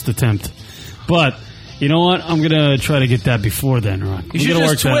my first attempt. But you know what? I'm going to try to get that before then, Rock. You should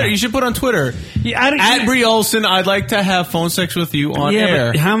just Twitter. You should put on Twitter. At Brie Olson, I'd like to have phone sex with you on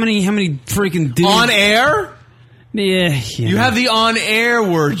air. But how many freaking dudes? On air? Yeah. You have the on air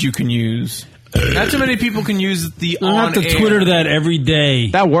word you can use. Not too many people can use the on air. I have to Twitter that every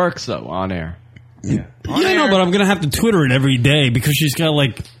day. That works, though, on air. Yeah, no, but I'm going to have to Twitter it every day because she's got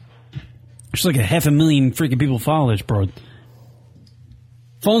she's like 500,000 freaking people follow this, bro.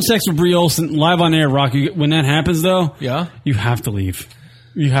 Phone sex with Brie Olson, live on air, Rock. When that happens, though, you have to leave.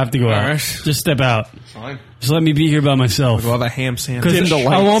 You have to go out. Right. Just step out. Fine. Just let me be here by myself. We'll have a ham sandwich. Because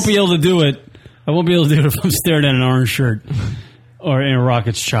I won't be able to do it. I won't be able to do it if I'm staring at an orange shirt or in a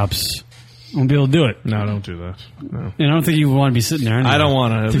Rockets chops. I won't be able to do it. No, don't do that. No. And I don't think you want to be sitting there anyway. I don't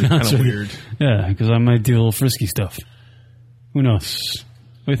want to. It'd be kind of weird. Yeah, because I might do a little frisky stuff. Who knows?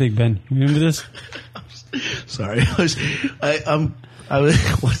 What do you think, Ben? You remember this? Sorry.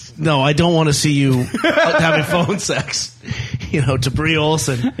 No, I don't want to see you having phone sex, to Brie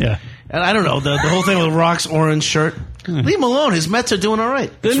Olson. Yeah. And I don't know, the whole thing with Rock's orange shirt. Leave him alone. His Mets are doing all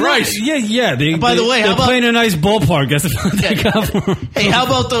right. That's right. Yeah. By the way, they're playing a nice ballpark. That's what they got for them. Hey, how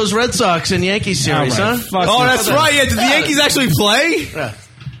about those Red Sox and Yankees series, huh? Oh, that's right. Yeah, did the Yankees actually play? Yeah.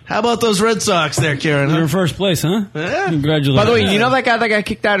 How about those Red Sox there, Kieran? You're in first place, huh? Yeah. Congratulations. By the way, you know that guy that got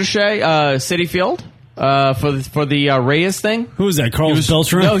kicked out of Citi Field? For the Reyes thing. Who was that? Carlos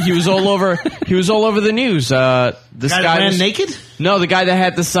Beltran? No, he was all over. He was all over the news. This guy ran naked? No, the guy that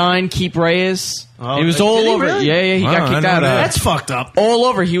had the sign "Keep Reyes." Oh, he was all over. Really? Yeah, he got kicked out. That's fucked up. All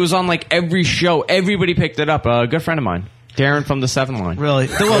over. He was on every show. Everybody picked it up. A good friend of mine, Darren from the 7 Line. Really?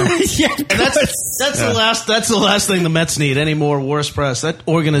 And that's the last thing the Mets need. Any more worse press? That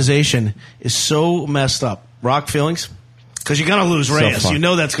organization is so messed up. Rock feelings. Because you're going to lose Reyes. You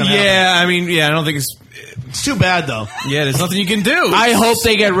know that's going to happen. Yeah, I mean, I don't think it's too bad, though. Yeah, there's nothing you can do. I hope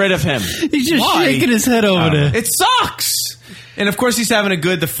they get rid of him. He's just shaking his head over there. It sucks. And, of course, he's having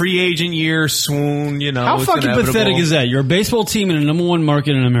the free agent year swoon, How fucking pathetic is that? You're a baseball team in the number one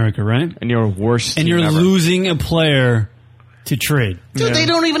market in America, right? And you're worst And team you're ever. losing a player to trade. Dude, they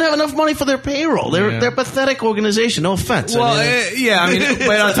don't even have enough money for their payroll. They're a pathetic organization. No offense. Well,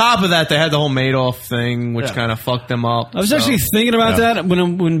 but on top of that, they had the whole Madoff thing, which kind of fucked them up. I was actually thinking about that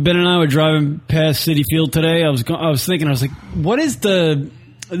when Ben and I were driving past Citi Field today. I was thinking, what is the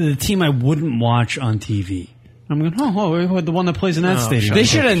team I wouldn't watch on TV? I'm going, the one that plays in that stadium. They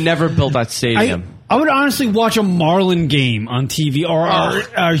should have never built that stadium. I would honestly watch a Marlin game on TV or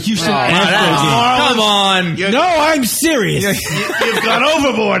our Houston Astros game. Come on. No, I'm serious. You've gone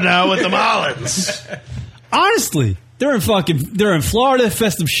overboard now with the Marlins. Honestly. They're in Florida.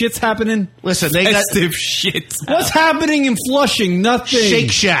 Festive shit's happening. Listen, they festive shit. What's happening in Flushing? Nothing.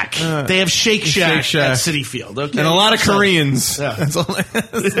 Shake Shack. They have Shake Shack at Citi Field. Okay? And a lot of Koreans. Yeah. That's all.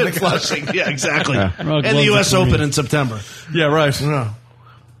 Flushing. Yeah, exactly. Yeah. And the U.S. Open in September. Yeah, right. Yeah.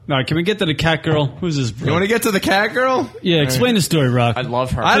 All right, can we get to the cat girl? Who's this? You want to get to the cat girl? Yeah, explain the story, Rock. I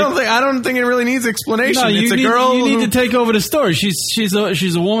love her. I don't think it really needs explanation. No, it's a girl. You need to take over the story. She's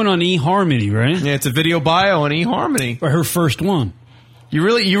a woman on eHarmony, right? Yeah, it's a video bio on eHarmony. Or her first one. You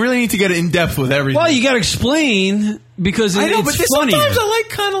really need to get in depth with everything. Well, you got to explain because I know, it's but funny. Sometimes I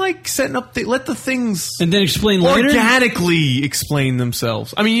kind of setting up. Let the things and then explain later. Organically explain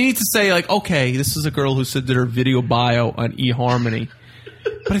themselves. I mean, you need to say okay, this is a girl who did her video bio on eHarmony.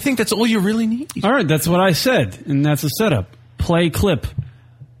 But I think that's all you really need. All right, that's what I said, and that's a setup. Play clip.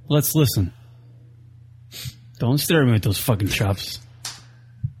 Let's listen. Don't stare at me with those fucking chops.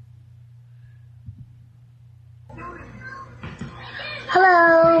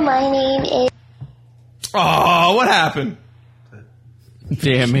 Hello, my name is... Oh, what happened?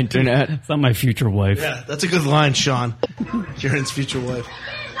 Damn internet. It's not my future wife. Yeah, that's a good line, Sean. Jaren's future wife.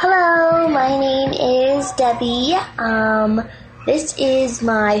 Hello, my name is Debbie. This is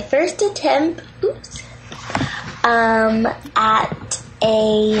my first attempt, at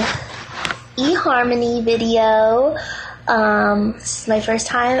a eHarmony video. This is my first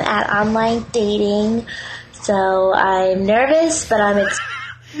time at online dating, so I'm nervous, but I'm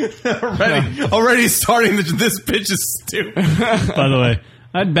already starting this bitch is stupid. By the way,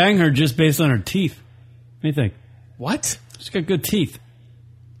 I'd bang her just based on her teeth. What do you think? What? She's got good teeth.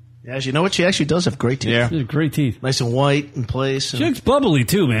 Yeah, you know what? She actually does have great teeth. Yeah. She has great teeth. Nice and white in place. She looks bubbly,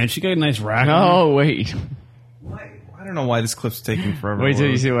 too, man. She got a nice rack. Oh, wait. I don't know why this clip's taking forever. Wait till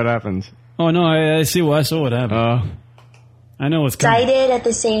you see what happens. Oh, no, I see what I saw what happened. I know what's coming. excited at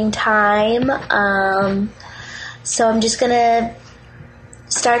the same time. So I'm just going to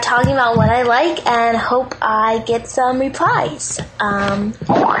start talking about what I like and hope I get some replies. So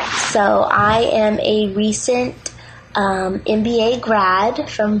I am a recent MBA grad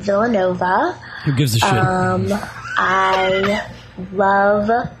from Villanova. Who gives a shit? I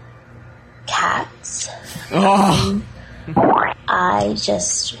love cats. I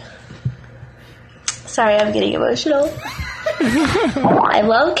just... Sorry, I'm getting emotional. I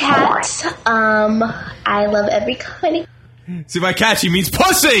love cats. I love every kind of... See, by cat, she means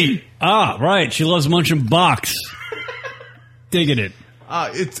pussy! Ah, right. She loves munching box. Digging it.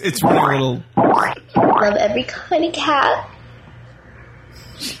 It's running a little... Love every kind of cat.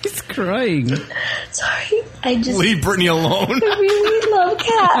 She's crying. Sorry, I just... Leave Brittany alone. I really love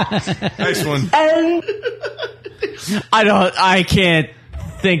cats. Nice one. And... I can't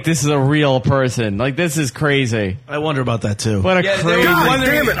think this is a real person. Like, this is crazy. I wonder about that, too. What a crazy... They were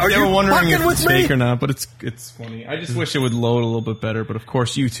wondering if with it's fake or not, but it's funny. I just wish it would load a little bit better, but of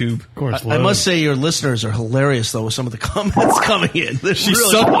course, YouTube. Of course, I must say your listeners are hilarious, though, with some of the comments coming in. She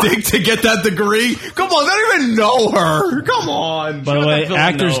sucked dick to get that degree? Come on, they don't even know her. Come on. By the way,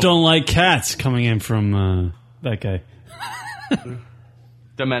 actors don't like cats coming in from that guy.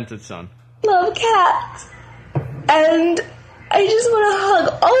 Demented son. Love cats. And I just want to hug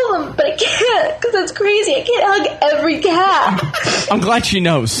all of them, but I can't because that's crazy. I can't hug every cat. I'm glad she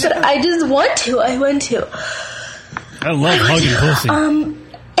knows. But I just want to. I want to. I love hugging pussy.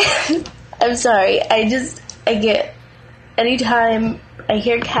 I'm sorry. I get... Anytime I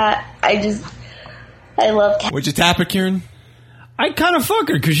hear cat, I love cats. Would you tap her, Kieran? I kind of fuck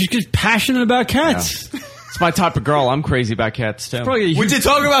her because she's just passionate about cats. Yeah. It's my type of girl. I'm crazy about cats, too. Would you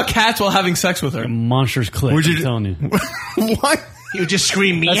talk about cats while having sex with her? Monsters click. Would you I'm telling you. What? You just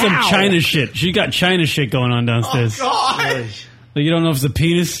scream meow. That's some China shit. She got China shit going on downstairs. Oh, God. Like, you don't know if it's a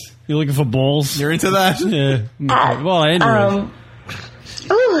penis. You're looking for balls. You're into that? Yeah. Well, I enjoy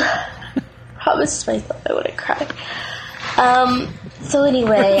it. Ooh. Promised myself I wouldn't cry. So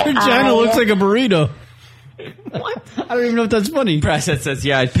anyway, Her vagina looks like a burrito. What? I don't even know if that's funny. Brasset says,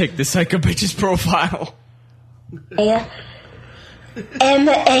 yeah, I'd pick the psycho bitch's profile. I am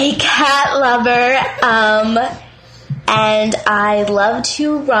a cat lover, and I love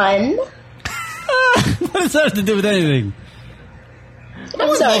to run. What does that have to do with anything?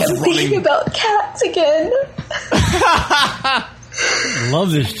 I'm sorry, I'm thinking about cats again.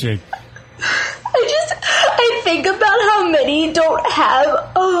 Love this chick. I think about how many don't have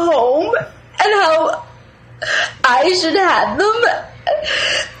a home, and how I should have them,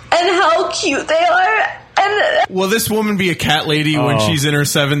 and how cute they are. And will this woman be a cat lady when she's in her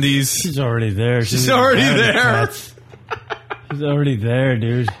 70s? She's already there. She's already there. She's already there,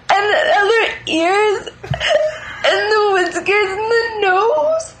 dude. And the other ears, and the whiskers, and the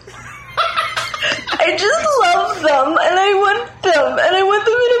nose. I just love them, and I want them, and I want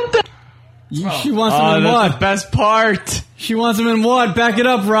them in a bed. She wants them in that's what? The best part. She wants them in what? Back it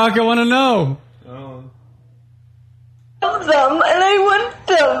up, Rock. I want to know. Them, and I want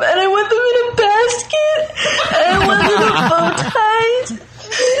them, and I want them in a basket, and I want them in bow ties.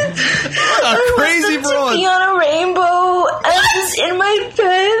 What a crazy broad. To be on a rainbow, and just in my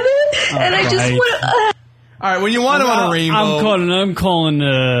bed, and I just want. All right, when you want them on a rainbow, I'm calling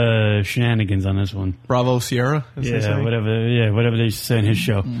shenanigans on this one. Bravo Sierra. Yeah, whatever they say in his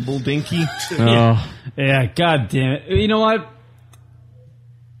show. Bull Dinky. Yeah, god damn it. You know what?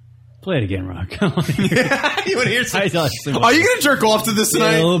 Play it again, Rock. You want to hear some? Are you going to jerk off to this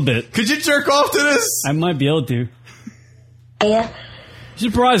tonight? Yeah, a little bit. Could you jerk off to this? I might be able to. I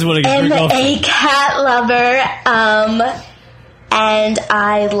Surprised what I'm a cat lover, and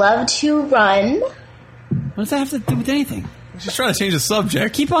I love to run. What does that have to do with anything? She's trying to change the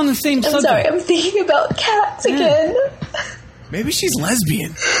subject. Keep on the same I'm subject. sorry, I'm thinking about cats again. Maybe she's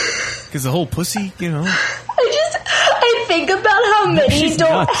lesbian. Because the whole pussy, you know. I think about how many She's don't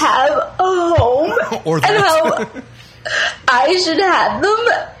nuts. have a home, Or and that. how I should have them,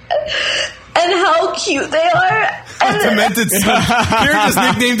 and how cute they are. And Demented son. You're just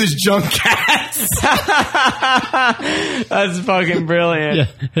nicknamed as Junk Cats. That's fucking brilliant. Yeah.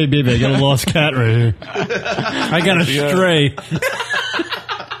 Hey, baby, I got a lost cat right here. I got a stray.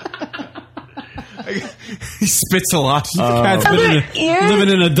 He spits a lot. Cat's been Other ears living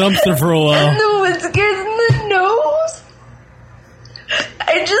in a dumpster for a and while. the whiskers and the nose.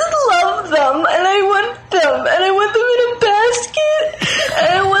 I just love them, and I want them, and I want them in a basket, and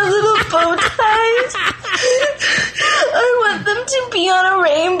I want little bow ties. I want them to be on a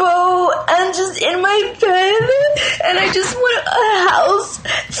rainbow and just in my bed, and I just want a house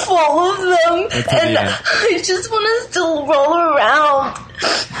full of them, and I just want to still roll around.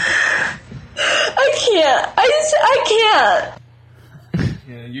 I can't.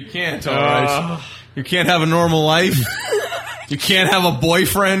 Yeah, you can't, alright. You can't have a normal life. You can't have a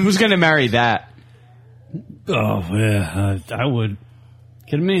boyfriend. Who's going to marry that? Oh, yeah, I would.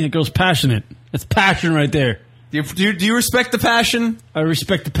 Kidding me? It goes passionate. That's passion right there. Do you respect the passion? I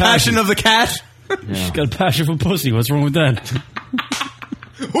respect the passion. Passion of the cat? She's got a passion for pussy. What's wrong with that?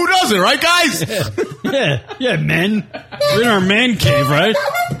 Who doesn't, right, guys? Yeah, men. We're in our man cave, right?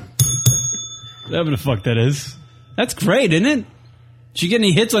 Whatever the fuck that is. That's great, isn't it? Did you get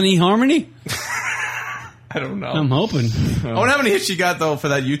any hits on eHarmony? I don't know. I'm hoping. I wonder how many hits she got, though, for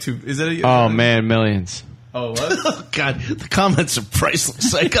that YouTube. Is it? Oh, man, millions. Oh, what? Oh, God, the comments are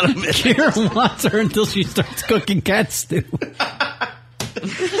priceless. I gotta admit. Karen wants her until she starts cooking cat stew.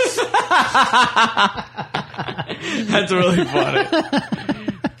 That's really funny.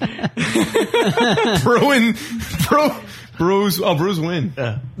 Bruce win.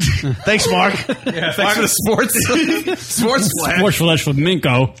 Yeah. Thanks, Mark. Yeah, thanks for the sports flash. Sports flash with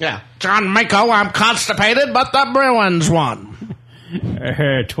Minko. Yeah. John Minko, I'm constipated, but the Bruins won.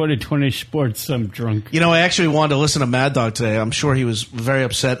 2020 sports, I'm drunk. You know, I actually wanted to listen to Mad Dog today. I'm sure he was very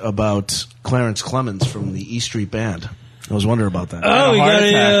upset about Clarence Clemens from the E Street Band. I was wondering about that. Oh, he got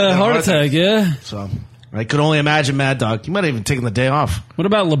a heart attack, yeah. So I could only imagine Mad Dog. He might have even taken the day off. What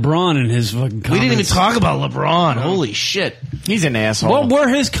about LeBron and his fucking comments? We didn't even talk about LeBron. Holy shit. He's an asshole. What were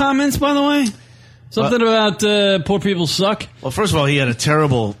his comments, by the way? Something about poor people suck? Well, first of all, he had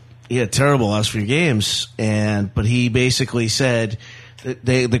terrible last few games, but he basically said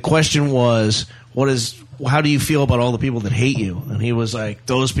the question was, how do you feel about all the people that hate you? And he was like,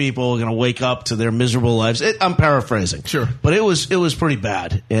 those people are going to wake up to their miserable lives. I'm paraphrasing. Sure. But it was pretty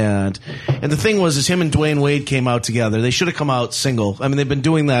bad. And the thing was him and Dwayne Wade came out together. They should have come out single. I mean, they've been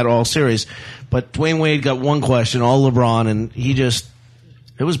doing that all series. But Dwayne Wade got one question, all LeBron, and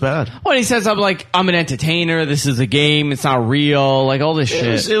it was bad. Well, he says, I'm an entertainer. This is a game. It's not real. Like all this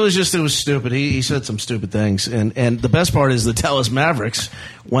shit. It was stupid. He said some stupid things. And the best part is the Dallas Mavericks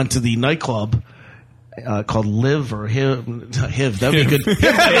went to the nightclub called Live or Hiv. That'd be good.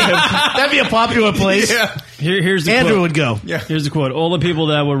 That'd be a popular place. Yeah. Here's the Andrew quote. would go. Yeah. Here's the quote. All the people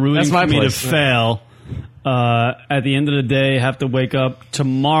that were rooting for me to fail at the end of the day have to wake up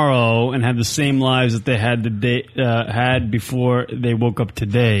tomorrow and have the same lives that they had before they woke up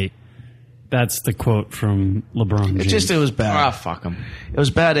today. That's the quote from LeBron James. It was bad. Ah, fuck him. It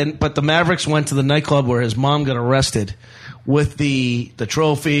was bad. But the Mavericks went to the nightclub where his mom got arrested with the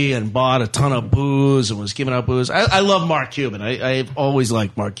trophy and bought a ton of booze and was giving out booze. I love Mark Cuban. I've always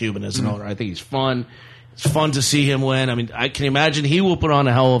liked Mark Cuban as an owner. I think he's fun. It's fun to see him win. I mean, I can imagine he will put on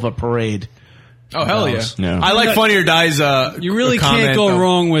a hell of a parade. Oh, hell yeah. No. I like Funny or Die's You really can't go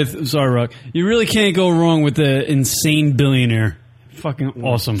wrong with... Sorry, Rock. You really can't go wrong with the insane billionaire. Fucking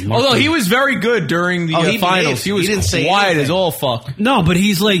awesome. Although he was very good during the finals. He was quiet as all fuck. No, but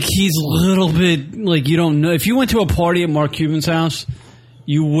he's a little bit like, you don't know. If you went to a party at Mark Cuban's house,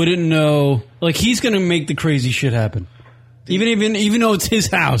 you wouldn't know. Like, he's going to make the crazy shit happen. Even though it's his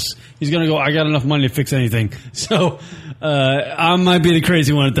house, he's going to go, I got enough money to fix anything. So, I might be the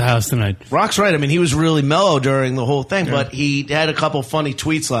crazy one at the house tonight. Rock's right. I mean, he was really mellow during the whole thing, but he had a couple funny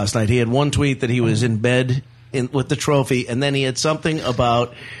tweets last night. He had one tweet that he was in bed with the trophy, and then he had something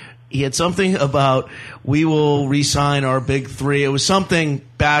about we will re-sign our big three. It was something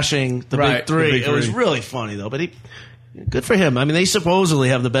bashing the big three. It was really funny though. But Good for him. I mean, they supposedly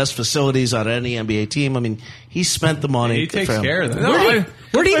have the best facilities on any NBA team. I mean, he spent the money. He takes care of them.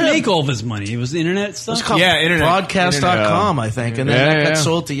 Where did he make all of his money? It was the internet stuff? It's called internet. Broadcast.com, I think. And then that got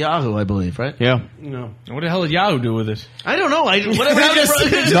sold to Yahoo, I believe, right? Yeah. No. What the hell did Yahoo do with it? I don't know. Whatever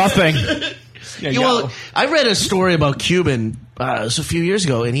happened. Nothing. Well, I read a story about Cuban it was a few years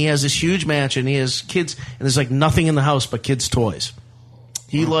ago, and he has this huge mansion. He has kids, and there's like nothing in the house but kids' toys.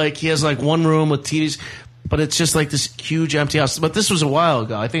 He has like one room with TVs, but it's just like this huge empty house. But this was a while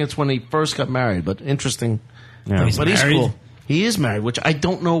ago. I think it's when he first got married. But interesting. Yeah. But he's cool. He is married, which I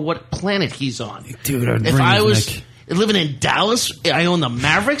don't know what planet he's on. Dude, if I was living in Dallas, I own the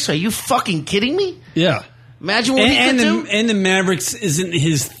Mavericks. Are you fucking kidding me? Yeah. Imagine what he could do. And the Mavericks isn't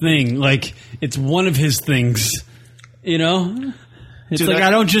his thing. Like, it's one of his things. You know? It's Dude, like, I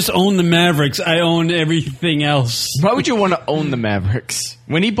don't just own the Mavericks. I own everything else. Why would you want to own the Mavericks?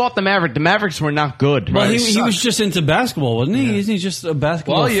 When he bought the Mavericks were not good. Well, he was just into basketball, wasn't he? Isn't he just a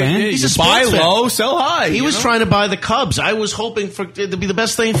basketball fan? He's a buy sports fan. low, sell high. He was trying to buy the Cubs. I was hoping for it to be the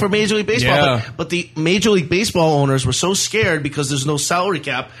best thing for Major League Baseball. Yeah. But the Major League Baseball owners were so scared because there's no salary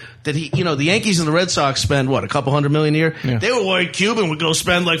cap that the Yankees and the Red Sox spend, what, a couple $100 million a year? Yeah. They were worried Cuban would go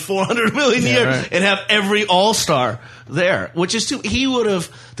spend like $400 million a year and have every all-star there, which is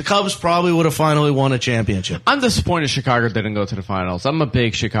the Cubs probably would have finally won a championship. I'm disappointed Chicago didn't go to the finals. I'm a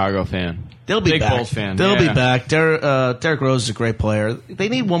big Chicago fan. They'll be big back. Bulls fan. They'll be back. Derrick Rose is a great player. They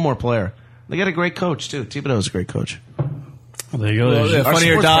need one more player. They got a great coach, too. Thibodeau's a great coach. Well, there you go. Well,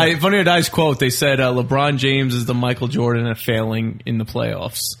 Funny or Die's quote, they said LeBron James is the Michael Jordan of failing in the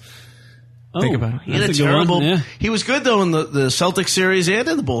playoffs. Think about it. He had a terrible. He was good though in the Celtics series and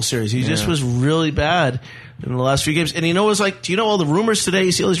in the Bulls series. He just was really bad in the last few games. And it was like, do you know all the rumors today?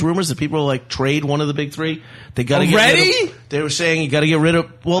 You see all these rumors that people are like trade one of the big three. They got to get rid of, they were saying you got to get rid of.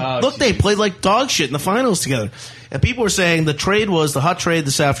 Well, look, they played like dog shit in the finals together. And people were saying the hot trade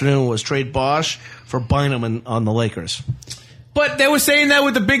this afternoon was trade Bosh for Bynum on the Lakers. But they were saying that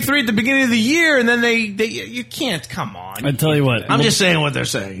with the big three at the beginning of the year, and then you can't. Come on. I tell you what. I'm just saying what they're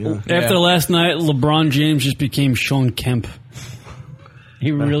saying. After last night, LeBron James just became Sean Kemp.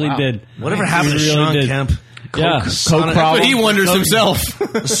 He really did. Whatever happened to Sean Kemp? Coke problem. But he wonders himself.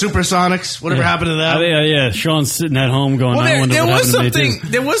 Supersonics. Whatever happened to that? Yeah, Sean's sitting at home going, I wonder there what was happened to me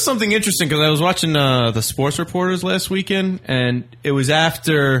something. There was something interesting because I was watching the Sports Reporters last weekend, and it was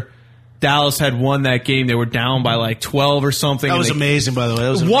after Dallas had won that game. They were down by like 12 or something. That was amazing, by the way. That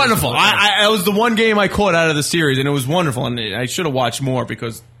was wonderful. That was the one game I caught out of the series, and it was wonderful. And I should have watched more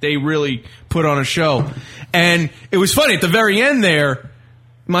because they really put on a show. And it was funny at the very end there.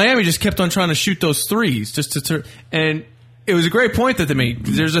 Miami just kept on trying to shoot those threes, and it was a great point that they made.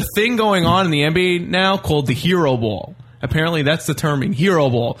 There's a thing going on in the NBA now called the hero ball. Apparently, that's the terming, hero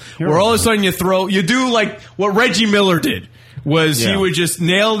ball, where all of a sudden you do like what Reggie Miller did. He would just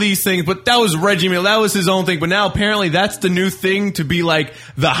nail these things, but that was Reggie Miller. That was his own thing. But now apparently that's the new thing to be like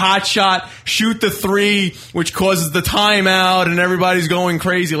the hot shot, shoot the three, which causes the timeout, and everybody's going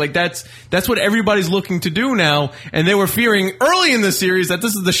crazy. Like that's what everybody's looking to do now. And they were fearing early in the series that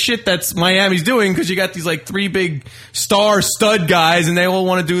this is the shit that's Miami's doing because you got these like three big star stud guys, and they all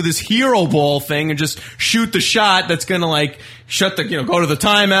want to do this hero ball thing and just shoot the shot that's going to like go to the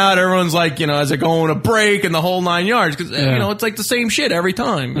timeout. Everyone's like, as they're going to break and the whole 9 yards because it's like the same shit every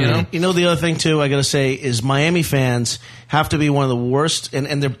time. You know the other thing too I got to say is Miami fans have to be one of the worst,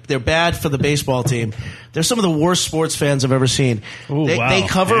 and they're bad for the baseball team. They're some of the worst sports fans I've ever seen. Ooh, they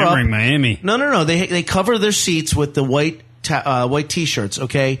cover Hammering up Miami. No. They cover their seats with the white T-shirts.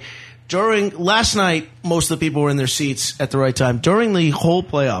 Okay. During last night, most of the people were in their seats at the right time. During the whole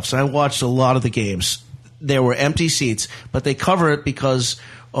playoffs, I watched a lot of the games. There were empty seats, but they cover it because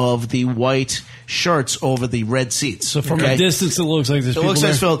of the white shirts over the red seats. So from a distance, it looks like there's people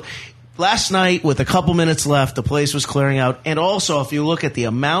there. Filled. Last night, with a couple minutes left, the place was clearing out. And also, if you look at the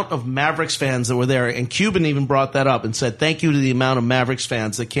amount of Mavericks fans that were there, and Cuban even brought that up and said, thank you to the amount of Mavericks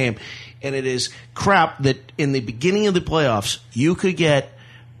fans that came. And it is crap that in the beginning of the playoffs, you could get,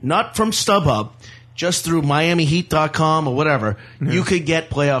 not from StubHub, just through MiamiHeat.com or whatever, you could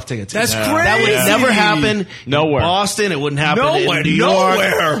get playoff tickets. That's crazy. That would never happen nowhere. in Boston. It wouldn't happen in New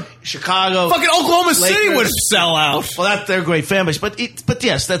York, Chicago. Fucking Oklahoma City Lakers. would sell out. Well, they're a great fan base. But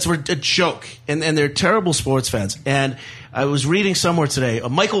yes, that's a joke. And they're terrible sports fans. And I was reading somewhere today,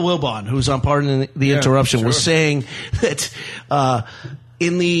 Michael Wilbon, who's on Pardon the Interruption, was saying that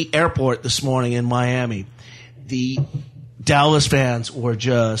in the airport this morning in Miami, the Dallas fans were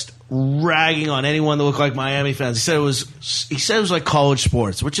just ragging on anyone that looked like Miami fans. He said it was like college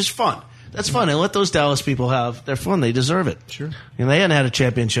sports, which is fun. That's fun. And let those Dallas people have their fun. They deserve it. Sure. And they hadn't had a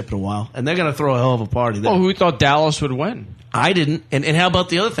championship in a while, and they're going to throw a hell of a party there. Oh, who thought Dallas would win? I didn't. And how about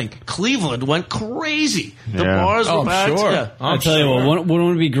the other thing? Cleveland went crazy. The Yeah. bars were Oh, packed. sure. Yeah. I'll tell you what,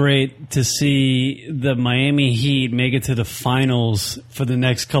 wouldn't it be great to see the Miami Heat make it to the finals for the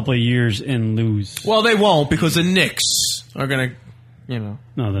next couple of years and lose? Well, they won't because the Knicks are going to,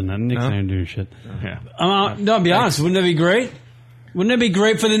 No, they're not. Knicks No? aren't doing shit. Yeah. No, I'll be honest. Wouldn't that be great? Wouldn't that be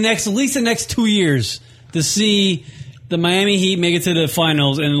great for at least the next 2 years to see the Miami Heat make it to the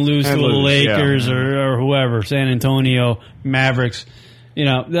finals and lose to the Lakers or whoever, San Antonio, Mavericks.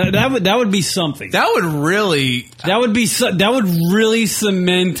 That would be something. That would really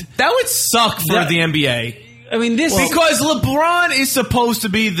cement. That would suck for the NBA. I mean, because LeBron is supposed to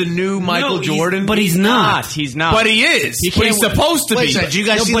be the new Michael Jordan, but he's not. He's not. But he is. But he's supposed to Wait, be. so did you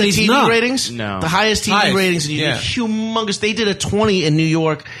guys see the TV ratings? No. The highest TV ratings. And humongous. They did a 20 in New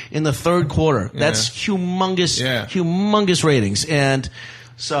York in the third quarter. That's humongous ratings. And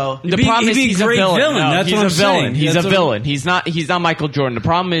so The problem is he's a villain. No, That's what I'm saying. He's That's a what- villain. He's not Michael Jordan. The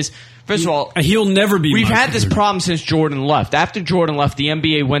problem is, first of all, he'll never be. We've Michael had this Jordan. problem since Jordan left. After Jordan left, the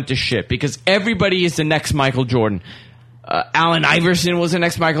NBA went to shit because everybody is the next Michael Jordan. Allen Iverson was the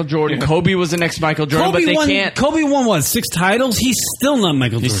next Michael Jordan. Kobe was the next Michael Jordan, but they can't. Kobe won 6 titles? He's still not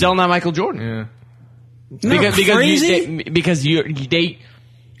Michael Jordan. He's still not Michael Jordan. Yeah. Because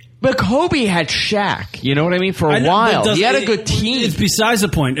But Kobe had Shaq. You know what I mean? For a while, he had a good team. It's besides the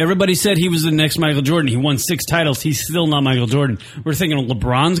point. Everybody said he was the next Michael Jordan. He won 6 titles. He's still not Michael Jordan. We're thinking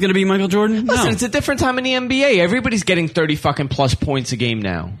LeBron's going to be Michael Jordan. Listen, No. it's a different time in the NBA. Everybody's getting 30 fucking plus points a game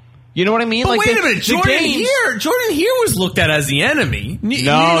now. You know what I mean? But like wait a minute, Jordan here was looked at as the enemy. New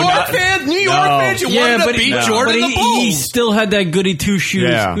York fans, you wanted to beat Jordan the Bulls. He still had that goody two shoes.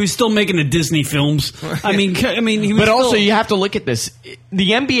 Yeah. He was still making the Disney films. I mean, he was But also, still- you have to look at this.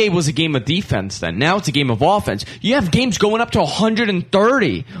 The NBA was a game of defense then. Now it's a game of offense. You have games going up to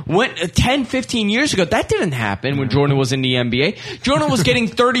 130. 10, 15 years ago, that didn't happen when Jordan was in the NBA. Jordan was getting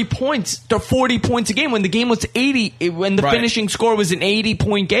 30 points to 40 points a game when the game was 80, when the finishing score was an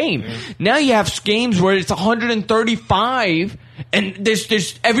 80-point game. Now you have games where it's 135 and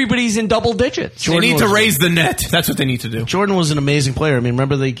there's everybody's in double digits. They need to raise the net. That's what they need to do. Jordan was an amazing player. I mean,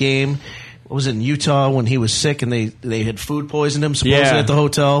 remember the game? What was it, in Utah when he was sick and they had food poisoned him supposedly at the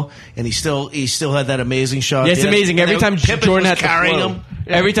hotel, and he still had that amazing shot. Yeah, it's amazing. Every time Jordan had carrying the flu, him,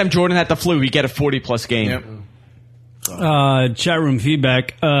 every time Jordan had the flu, he'd get a 40-plus game. Chat room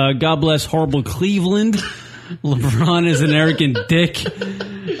feedback. God bless horrible Cleveland. LeBron is an arrogant dick.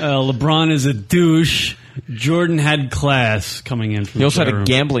 LeBron is a douche. Jordan had class coming in from He also the had chat a room.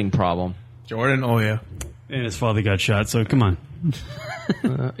 gambling problem. Jordan, oh yeah. And his father got shot, so come on.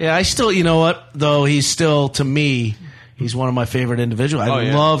 Yeah, I still, you know what, though, he's still, to me, he's one of my favorite individuals.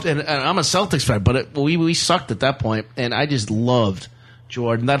 I loved, and I'm a Celtics fan, but we sucked at that point, and I just loved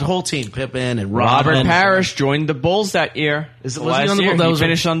Jordan. That whole team, Pippen and Robert Rodman. Parrish joined the Bulls that year. Was he Last on the year, Bulls? That he was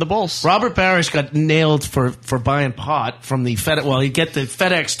finished on the Bulls. Robert Parrish got nailed for buying pot from the FedEx. Well, he'd get the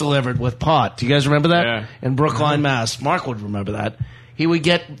FedEx delivered with pot. Do you guys remember that? Yeah. In Brookline, Mass. Mark would remember that. He would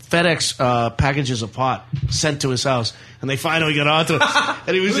get FedEx packages of pot sent to his house, and they finally got onto it.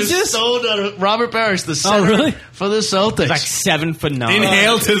 And he was just stoned on it. Robert Parrish, the center for the Celtics. Like 7'9".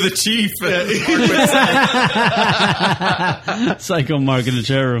 Inhale to the chief. Psycho Mark in the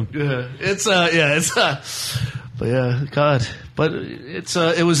chat room. But yeah, God. But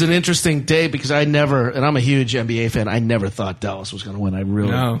it was an interesting day because I never, and I'm a huge NBA fan, I never thought Dallas was going to win. I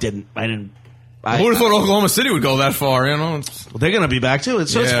really didn't. Who would have thought Oklahoma City would go that far? You know, they're going to be back too.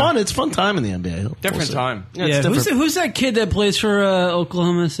 It's fun. It's a fun time in the NBA. Different time. Yeah, it's different. Who's that kid that plays for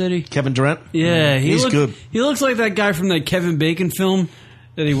Oklahoma City? Kevin Durant. Yeah, he's good. He looks like that guy from that Kevin Bacon film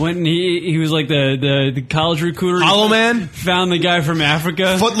that he went and he was like the college recruiter. Hollow Man found the guy from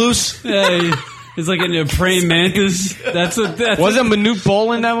Africa. Footloose. Yeah, he's like in a praying mantis. Wasn't Manute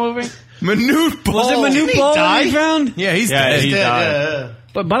Bol in that movie? Manute Bol. Was it Manute Bol that he found? Yeah, he's dead. He died. Yeah.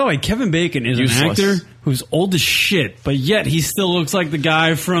 But by the way, Kevin Bacon is Useless. an actor who's old as shit, but yet he still looks like the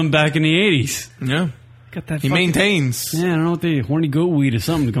guy from back in the 80s. Yeah. Got that He maintains. Yeah, I don't know what the horny goat weed or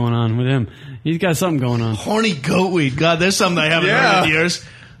something's going on with him. He's got something going on. Horny goat weed. God, there's something I haven't heard in years.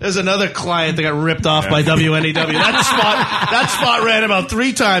 There's another client that got ripped off by WNEW. That spot ran about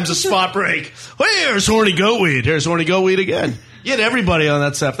 3 times a spot break. Here's horny goat weed. Here's horny goat weed again. You had everybody on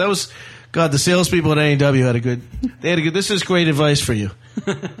that stuff. That was, God, the salespeople at AEW had a good. This is great advice for you.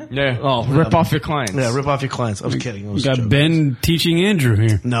 Yeah. Oh, rip off your clients. Yeah, rip off your clients. I was kidding. We got Ben teaching Andrew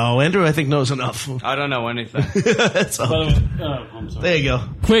here. No, Andrew, I think knows enough. I don't know anything. That's all. I'm sorry. There you go.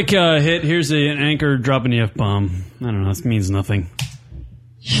 Quick hit. Here's an anchor dropping the F-bomb. I don't know. This means nothing.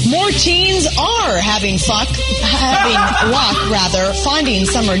 More teens are having luck, finding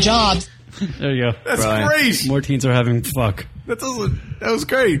summer jobs. There you go. That's great. More teens are having fuck. That was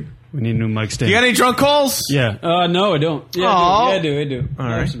great. We need a new mic stand. You got any drunk calls? Yeah. No, I don't. Yeah, I do. All I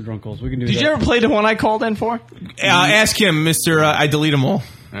have right. some drunk calls. We can do Did that. you ever play the one I called in for? Ask him, Mr. I delete them all.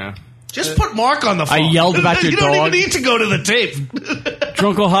 Yeah. Just put Mark on the phone. I yelled about your You don't dog. even need to go to the tape.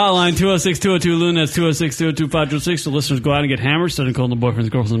 Drunkle hotline 206-202-LUN. That's 206-202-526. The listeners go out and get hammered, starting calling the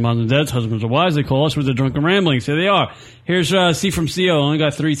boyfriends, girlfriends, moms, and dads, husbands, or wives. They call us with their drunken ramblings. Here they are. Here's C from CO. Only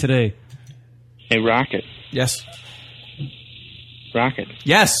got 3 today. Hey, Rocket. Yes. Rocket.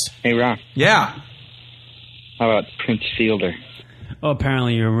 Yes. Hey, Rock. Yeah. How about Prince Fielder? Oh,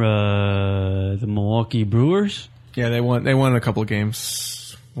 apparently you're the Milwaukee Brewers. Yeah, they won a couple of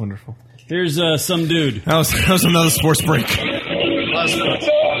games. Wonderful. Here's some dude. That was another sports break.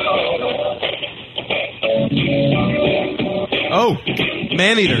 Oh,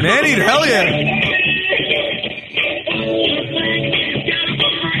 Maneater. Maneater, hell yeah.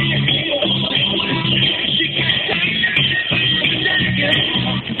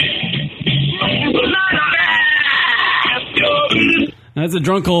 That's a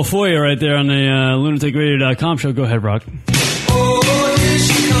drunk hole for you right there on the lunaticradio.com show. Go ahead, Brock. Oh, here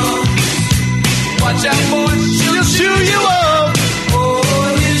she comes. Watch out, boy, she'll chew you up.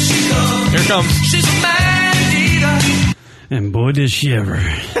 Oh, here she comes. Here comes. She's a man-eater. And boy, did she ever.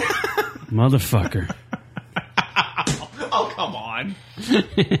 Motherfucker. Oh, come on.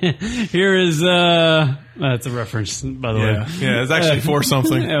 Here is, that's a reference, by the way. Yeah, it's actually for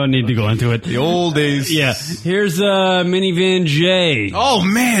something. I don't need to go into it. The old days. Yeah. Here's Minivan J. Oh,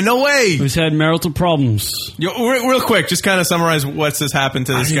 man, no way. Who's had marital problems. Real quick, just kind of summarize what's this happened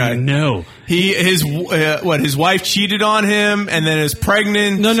to this guy. No. His wife cheated on him and then is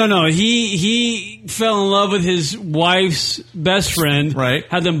pregnant. No. He fell in love with his wife's best friend. Right.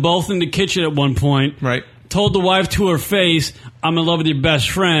 Had them both in the kitchen at one point. Right. Told the wife to her face, I'm in love with your best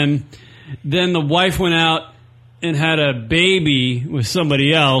friend. Then the wife went out and had a baby with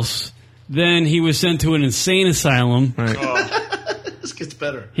somebody else. Then he was sent to an insane asylum. Right. This gets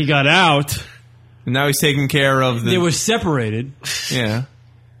better. He got out. And now he's taking care of the... They were separated. Yeah.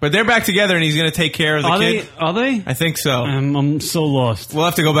 But they're back together and he's going to take care of the kid. Are they? I think so. I'm so lost. We'll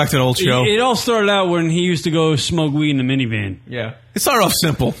have to go back to the old show. It all started out when he used to go smoke weed in the minivan. Yeah. It started off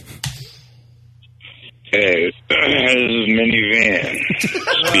simple. Hey, this is Minivan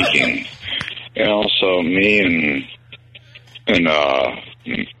speaking. And also me and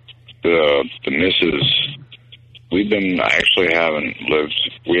the missus, we haven't lived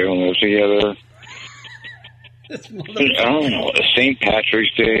together. I don't know. St.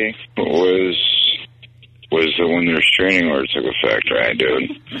 Patrick's Day was when the restraining order took effect, right,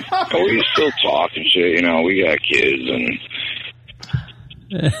 dude? And we still talk and shit, you know, we got kids and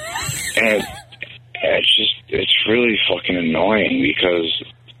it's really fucking annoying because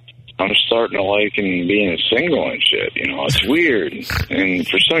I'm starting to like being single and shit, you know, it's weird. And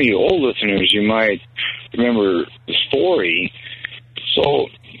for some of you old listeners, you might remember the story. So,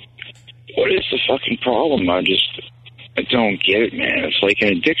 what is the fucking problem? I don't get it, man. It's like an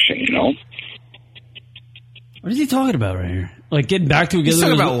addiction, you know? What is he talking about right here? Like getting back together? He's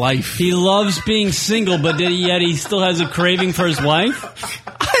talking about life. He loves being single, but yet he still has a craving for his wife?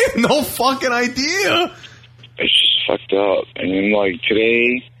 I have no fucking idea. It's just fucked up. And then, like,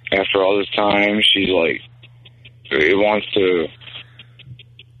 today, after all this time, she's like, it wants to,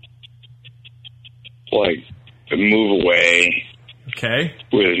 like, move away. Okay.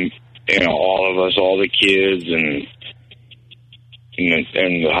 With, you know, all of us, all the kids, and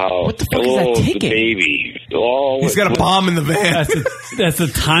the house. What the fuck is that the ticket? baby. He's got a bomb in the van. That's the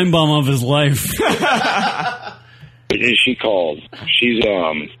time bomb of his life. She called. She's, I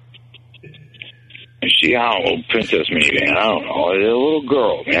don't know, Princess Minivan, I don't know. A little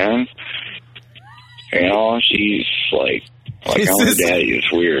girl, man. You know, she's like I'm her daddy.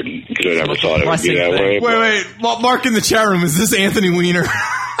 It's weird because I never thought it would be that way. Wait. Mark in the chat room, is this Anthony Weiner?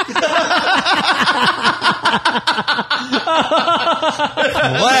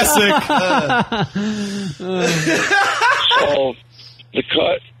 Classic. So, to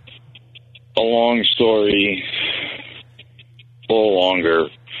cut a long story a little longer,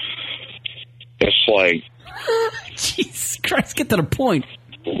 it's like... Jesus Christ, get to the point.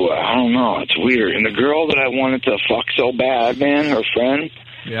 Well, I don't know. It's weird. And the girl that I wanted to fuck so bad, man, her friend...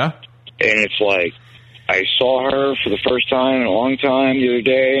 Yeah? And it's like, I saw her for the first time in a long time the other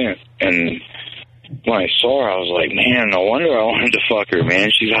day, and when I saw her, I was like, man, no wonder I wanted to fuck her,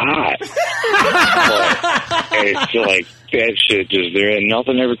 man. She's hot. But it's like, that shit just,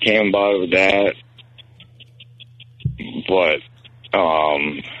 nothing ever came about it with that. But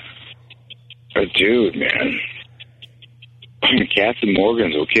Dude, man. Captain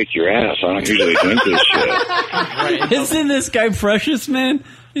Morgan's will kick your ass. I don't usually drink this shit. Isn't this guy precious, man?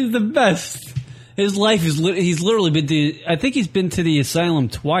 He's the best. His life is he's literally been to, I think he's been to the asylum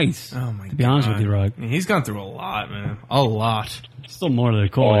twice. Oh my god. To be honest with you, Rock. He's gone through a lot, man. A lot. Still more to the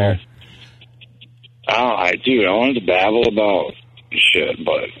call here. I wanted to babble about shit,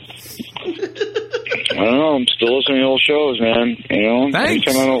 but I don't know. I'm still listening to old shows, man. You know, Thanks.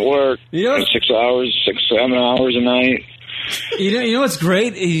 anytime I'm at work, 7 hours a night. You know what's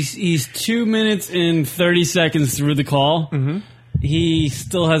great? He's 2 minutes and 30 seconds through the call. Mm-hmm. He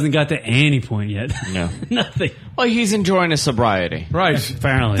still hasn't got to any point yet. No. Nothing. Well, he's enjoying his sobriety. Right.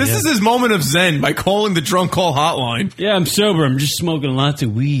 Apparently. This is his moment of zen by calling the drunk call hotline. Yeah, I'm sober. I'm just smoking lots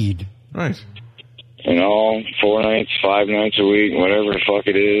of weed. Right. You know, 4 nights, 5 nights a week, whatever the fuck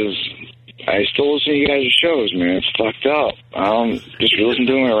it is. I still listen to you guys' shows, man. It's fucked up. Just listen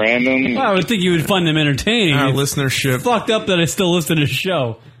to them at random. Well, I would think you would find them entertaining. Our It's listenership. fucked up that I still listen to the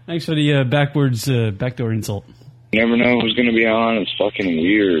show. Thanks for the backdoor insult. Never know who's going to be on. It's fucking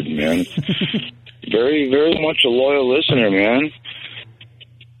weird, man. Very, very much a loyal listener, man.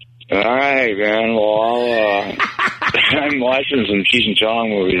 All right, man. Well, I'm watching some Cheech and Chong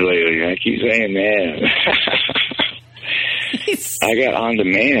movies lately. I keep saying that. I got on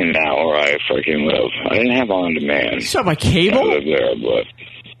demand now where I freaking live. I didn't have on demand. You saw my cable? I live there, but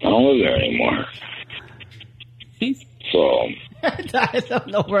I don't live there anymore. So. I don't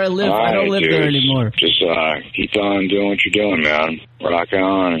know where I live. All I don't right, live dude. there anymore. Just keep on doing what you're doing, man. Rock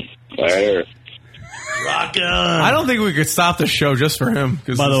on. Later. Rock on. I don't think we could stop the show just for him.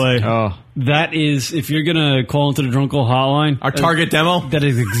 By the way, that is, if you're going to call into the Drunk Call hotline, our target demo, that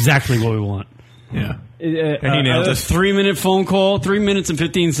is exactly what we want. Yeah. And he nailed it. 3-minute phone call, 3 minutes and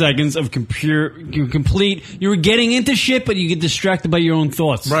 15 seconds of complete. You were getting into shit, but you get distracted by your own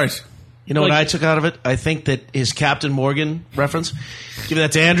thoughts. Right. You know what I took out of it? I think that his Captain Morgan reference. Give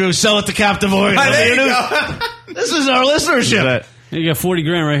that to Andrew. Sell it to Captain Morgan. There you go. This is our listenership. You got 40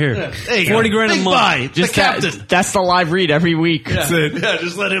 grand right here. Yeah, there you go. 40 grand Big a month. buy. Just the Captain. That's the live read every week. Yeah. Yeah,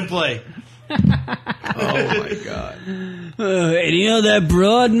 just let him play. Oh my god. And you know that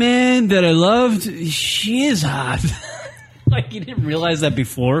broad, man, that I loved? She is hot. Like, you didn't realize that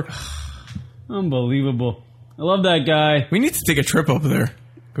before? Unbelievable. I love that guy. We need to take a trip over there.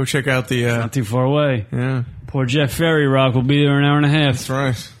 Go check out the... Not too far away. Yeah. Poor Jeff Ferry Rock will be there an hour and a half. That's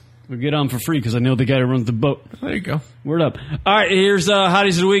right. We'll get on for free because I know the guy that runs the boat. There you go. Word up. All right, here's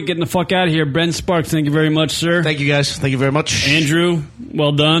Hotties of the Week. Getting the fuck out of here. Ben Sparks, thank you very much, sir. Thank you, guys. Thank you very much. Andrew,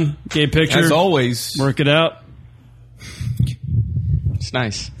 well done. Gay picture. As always. Work it out. It's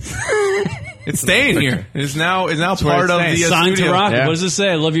nice. It's staying here. It's now part of the Signed studio. to Rocket. Yeah. What does it say?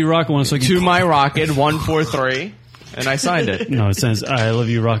 I love you, Rocket. I want to suck your To my Rocket 143, and I signed it. No, it says, I love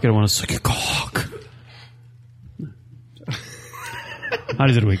you, Rocket. I want to suck your cock.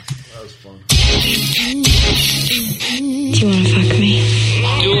 Hotties of the Week. Do you want to fuck me?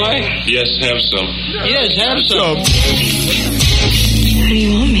 Do I? Yes, have some. Yes, have some. How do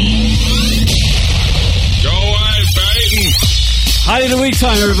you want me? Go away, Peyton. Hottie of the Week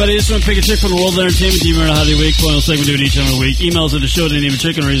time, everybody. This one, pick a chick from the world of entertainment. Email at Hottie of the Week. Final segment, do it each time of the week. Emails at the show, didn't even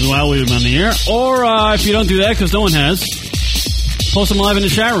chicken reason why we'll leave them on the air. Or if you don't do that, because no one has, post them live in the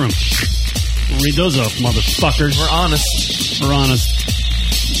chat room. We'll read those off, motherfuckers. We're honest. We're honest.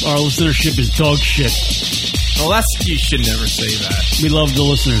 Our listenership is dog shit. Well, you should never say that. We love the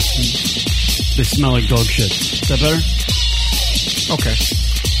listeners. They smell like dog shit. Is that better? Okay.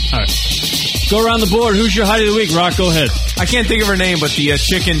 All right. Go around the board. Who's your Hottie of the Week? Rock, go ahead. I can't think of her name, but the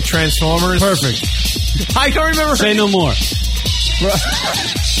chicken Transformers. Perfect. I don't remember her Say name. no more.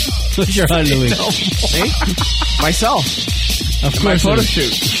 Who's your Hottie of the Week? Me? Myself. Of My course. photo it is.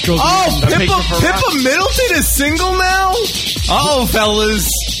 shoot. Stroking Oh, your- Pippa Middleton is single now? Uh-oh, fellas.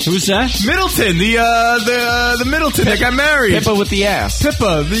 Who's that? Middleton, the Middleton that got married. Pippa with the ass.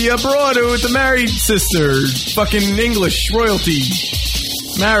 Pippa, the broad with the married sister. Fucking English royalty.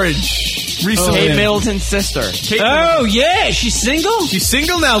 Marriage. Recently. Kate Middleton's sister. Oh, yeah. She's single? She's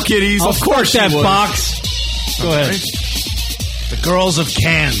single now, kiddies. Of course that box. Go ahead. The Girls of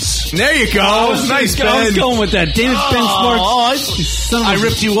Cans. There you go. I was Nice, I was Ben. going with that. Damn it, Ben Sparks. I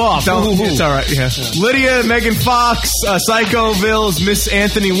ripped you off. It's all right. Yeah. Lydia, Megan Fox, Psychoville's Miss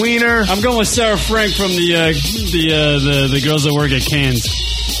Anthony Weiner. I'm going with Sarah Frank from the girls that work at Cans.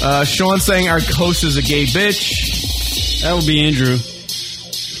 Sean saying our host is a gay bitch. That would be Andrew.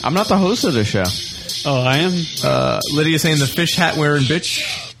 I'm not the host of the show. Oh, I am? Lydia saying the fish hat wearing bitch.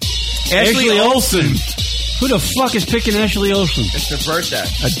 Ashley Olsen. Who the fuck is picking Ashley Olsen? It's her birthday.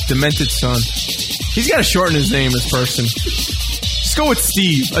 A demented son. He's got to shorten his name, this person. go with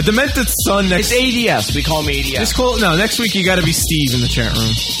Steve. A demented son next. It's ADS. We call him ADS. Just call no. Next week you got to be Steve in the chat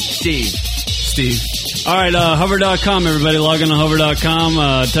room. Steve. All right, hover.com, everybody. Log on to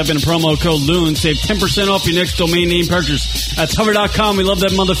hover.com. Type in the promo code Loon. Save 10% off your next domain name purchase. That's hover.com. We love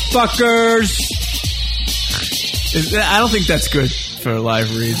that, motherfuckers. I don't think that's good for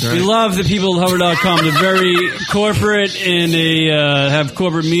live reads, right? We love the people at hover.com. They're very corporate, and they have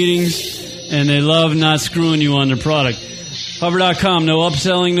corporate meetings, and they love not screwing you on their product. Hover.com, no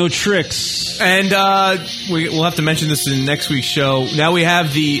upselling, no tricks. And we'll have to mention this in next week's show. Now we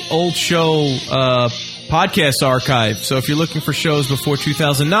have the old show podcast archive. So if you're looking for shows before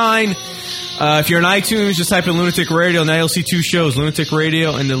 2009, if you're on iTunes, just type in Lunatic Radio. Now you'll see two shows, Lunatic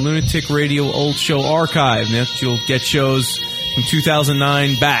Radio and the Lunatic Radio Old Show Archive. Now you'll get shows from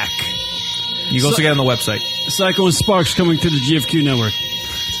 2009 back. You can also get on the website. Psycho and Sparks coming to the GFQ network.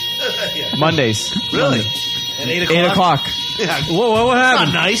 Mondays. Really? At 8 o'clock? 8 o'clock. Yeah. Whoa, what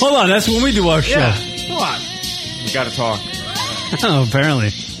happened? Not nice. Hold on, that's when we do our show. Yeah. Come on. You got to talk. Oh, apparently.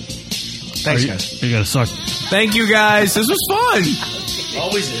 Thanks, guys. You got to suck. Thank you, guys. This was fun.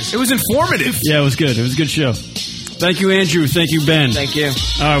 Always is. It was informative. Yeah, it was good. It was a good show. Thank you, Andrew. Thank you, Ben. Thank you. All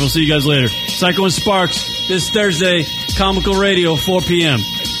right, we'll see you guys later. Psycho and Sparks this Thursday, Comical Radio, 4 p.m.